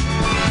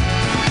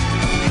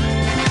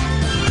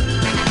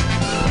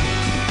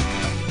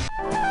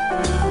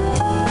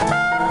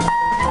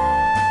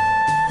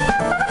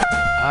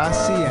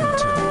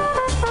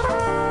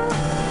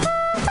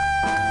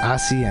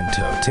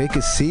 Asiento. Take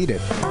a seat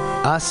at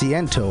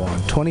Asiento on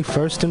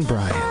 21st and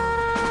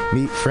Bryant.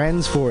 Meet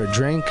friends for a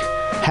drink,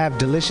 have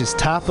delicious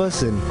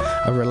tapas, and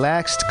a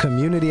relaxed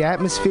community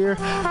atmosphere.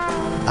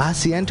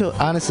 Asiento,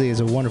 honestly,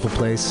 is a wonderful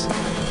place.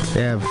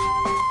 They have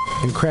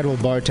incredible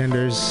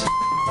bartenders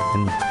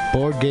and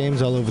board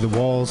games all over the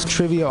walls,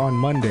 trivia on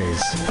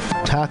Mondays,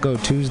 Taco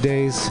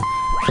Tuesdays,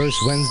 First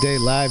Wednesday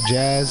live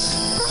jazz,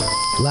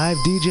 live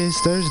DJs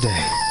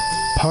Thursday,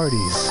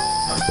 parties.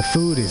 The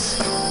food is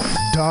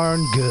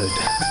darn good.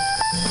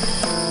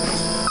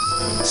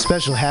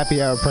 Special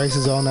happy hour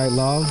prices all night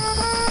long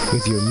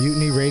with your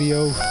Mutiny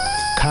Radio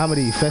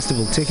Comedy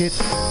Festival ticket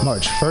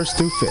March 1st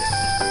through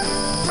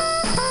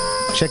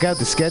 5th. Check out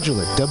the schedule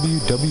at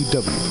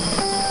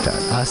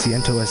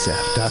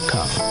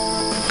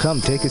www.asientosf.com.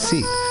 Come take a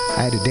seat.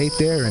 I had a date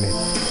there and it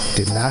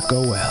did not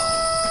go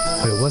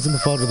well. But it wasn't the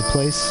fault of the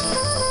place.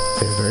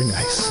 They're very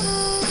nice.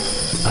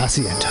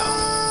 Asiento.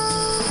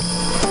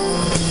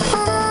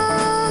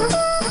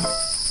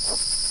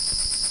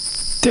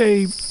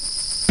 Hey,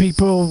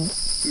 people,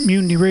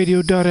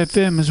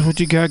 MutinyRadio.fm is what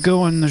you got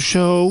going. The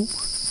show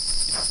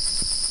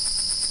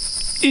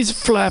is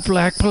Flat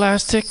Black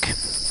Plastic.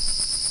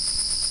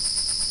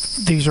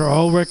 These are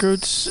all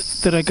records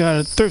that I got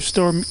at Thrift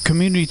Store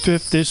Community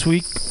Thrift this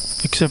week,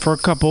 except for a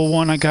couple.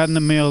 One I got in the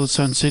mail, the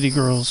Sun City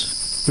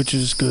Girls, which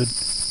is good.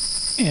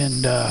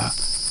 And I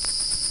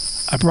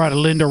brought a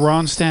Linda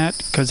Ronstadt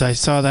because I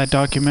saw that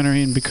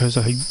documentary and because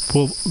I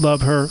will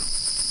love her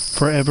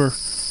forever.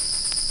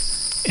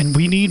 And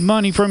we need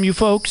money from you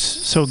folks,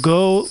 so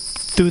go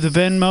through the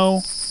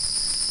Venmo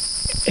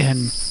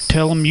and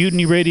tell them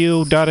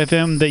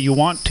MutinyRadio.fm that you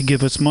want to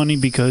give us money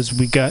because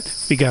we got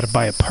to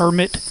buy a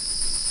permit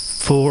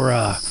for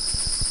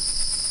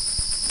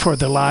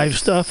the live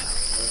stuff.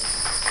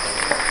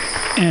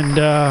 And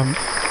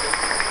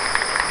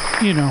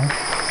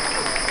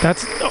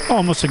that's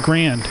almost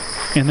 $1,000.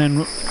 And then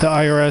the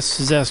IRS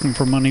is asking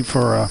for money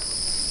for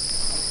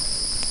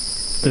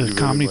the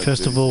comedy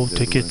festival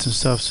tickets and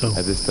stuff, so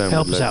at this time,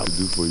 help I'd us like out. to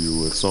do for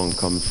you a song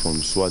comes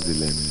from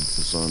Swaziland. It's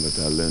a song that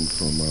I learned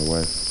from my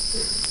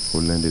wife,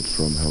 who learned it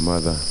from her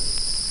mother.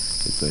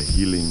 It's a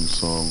healing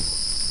song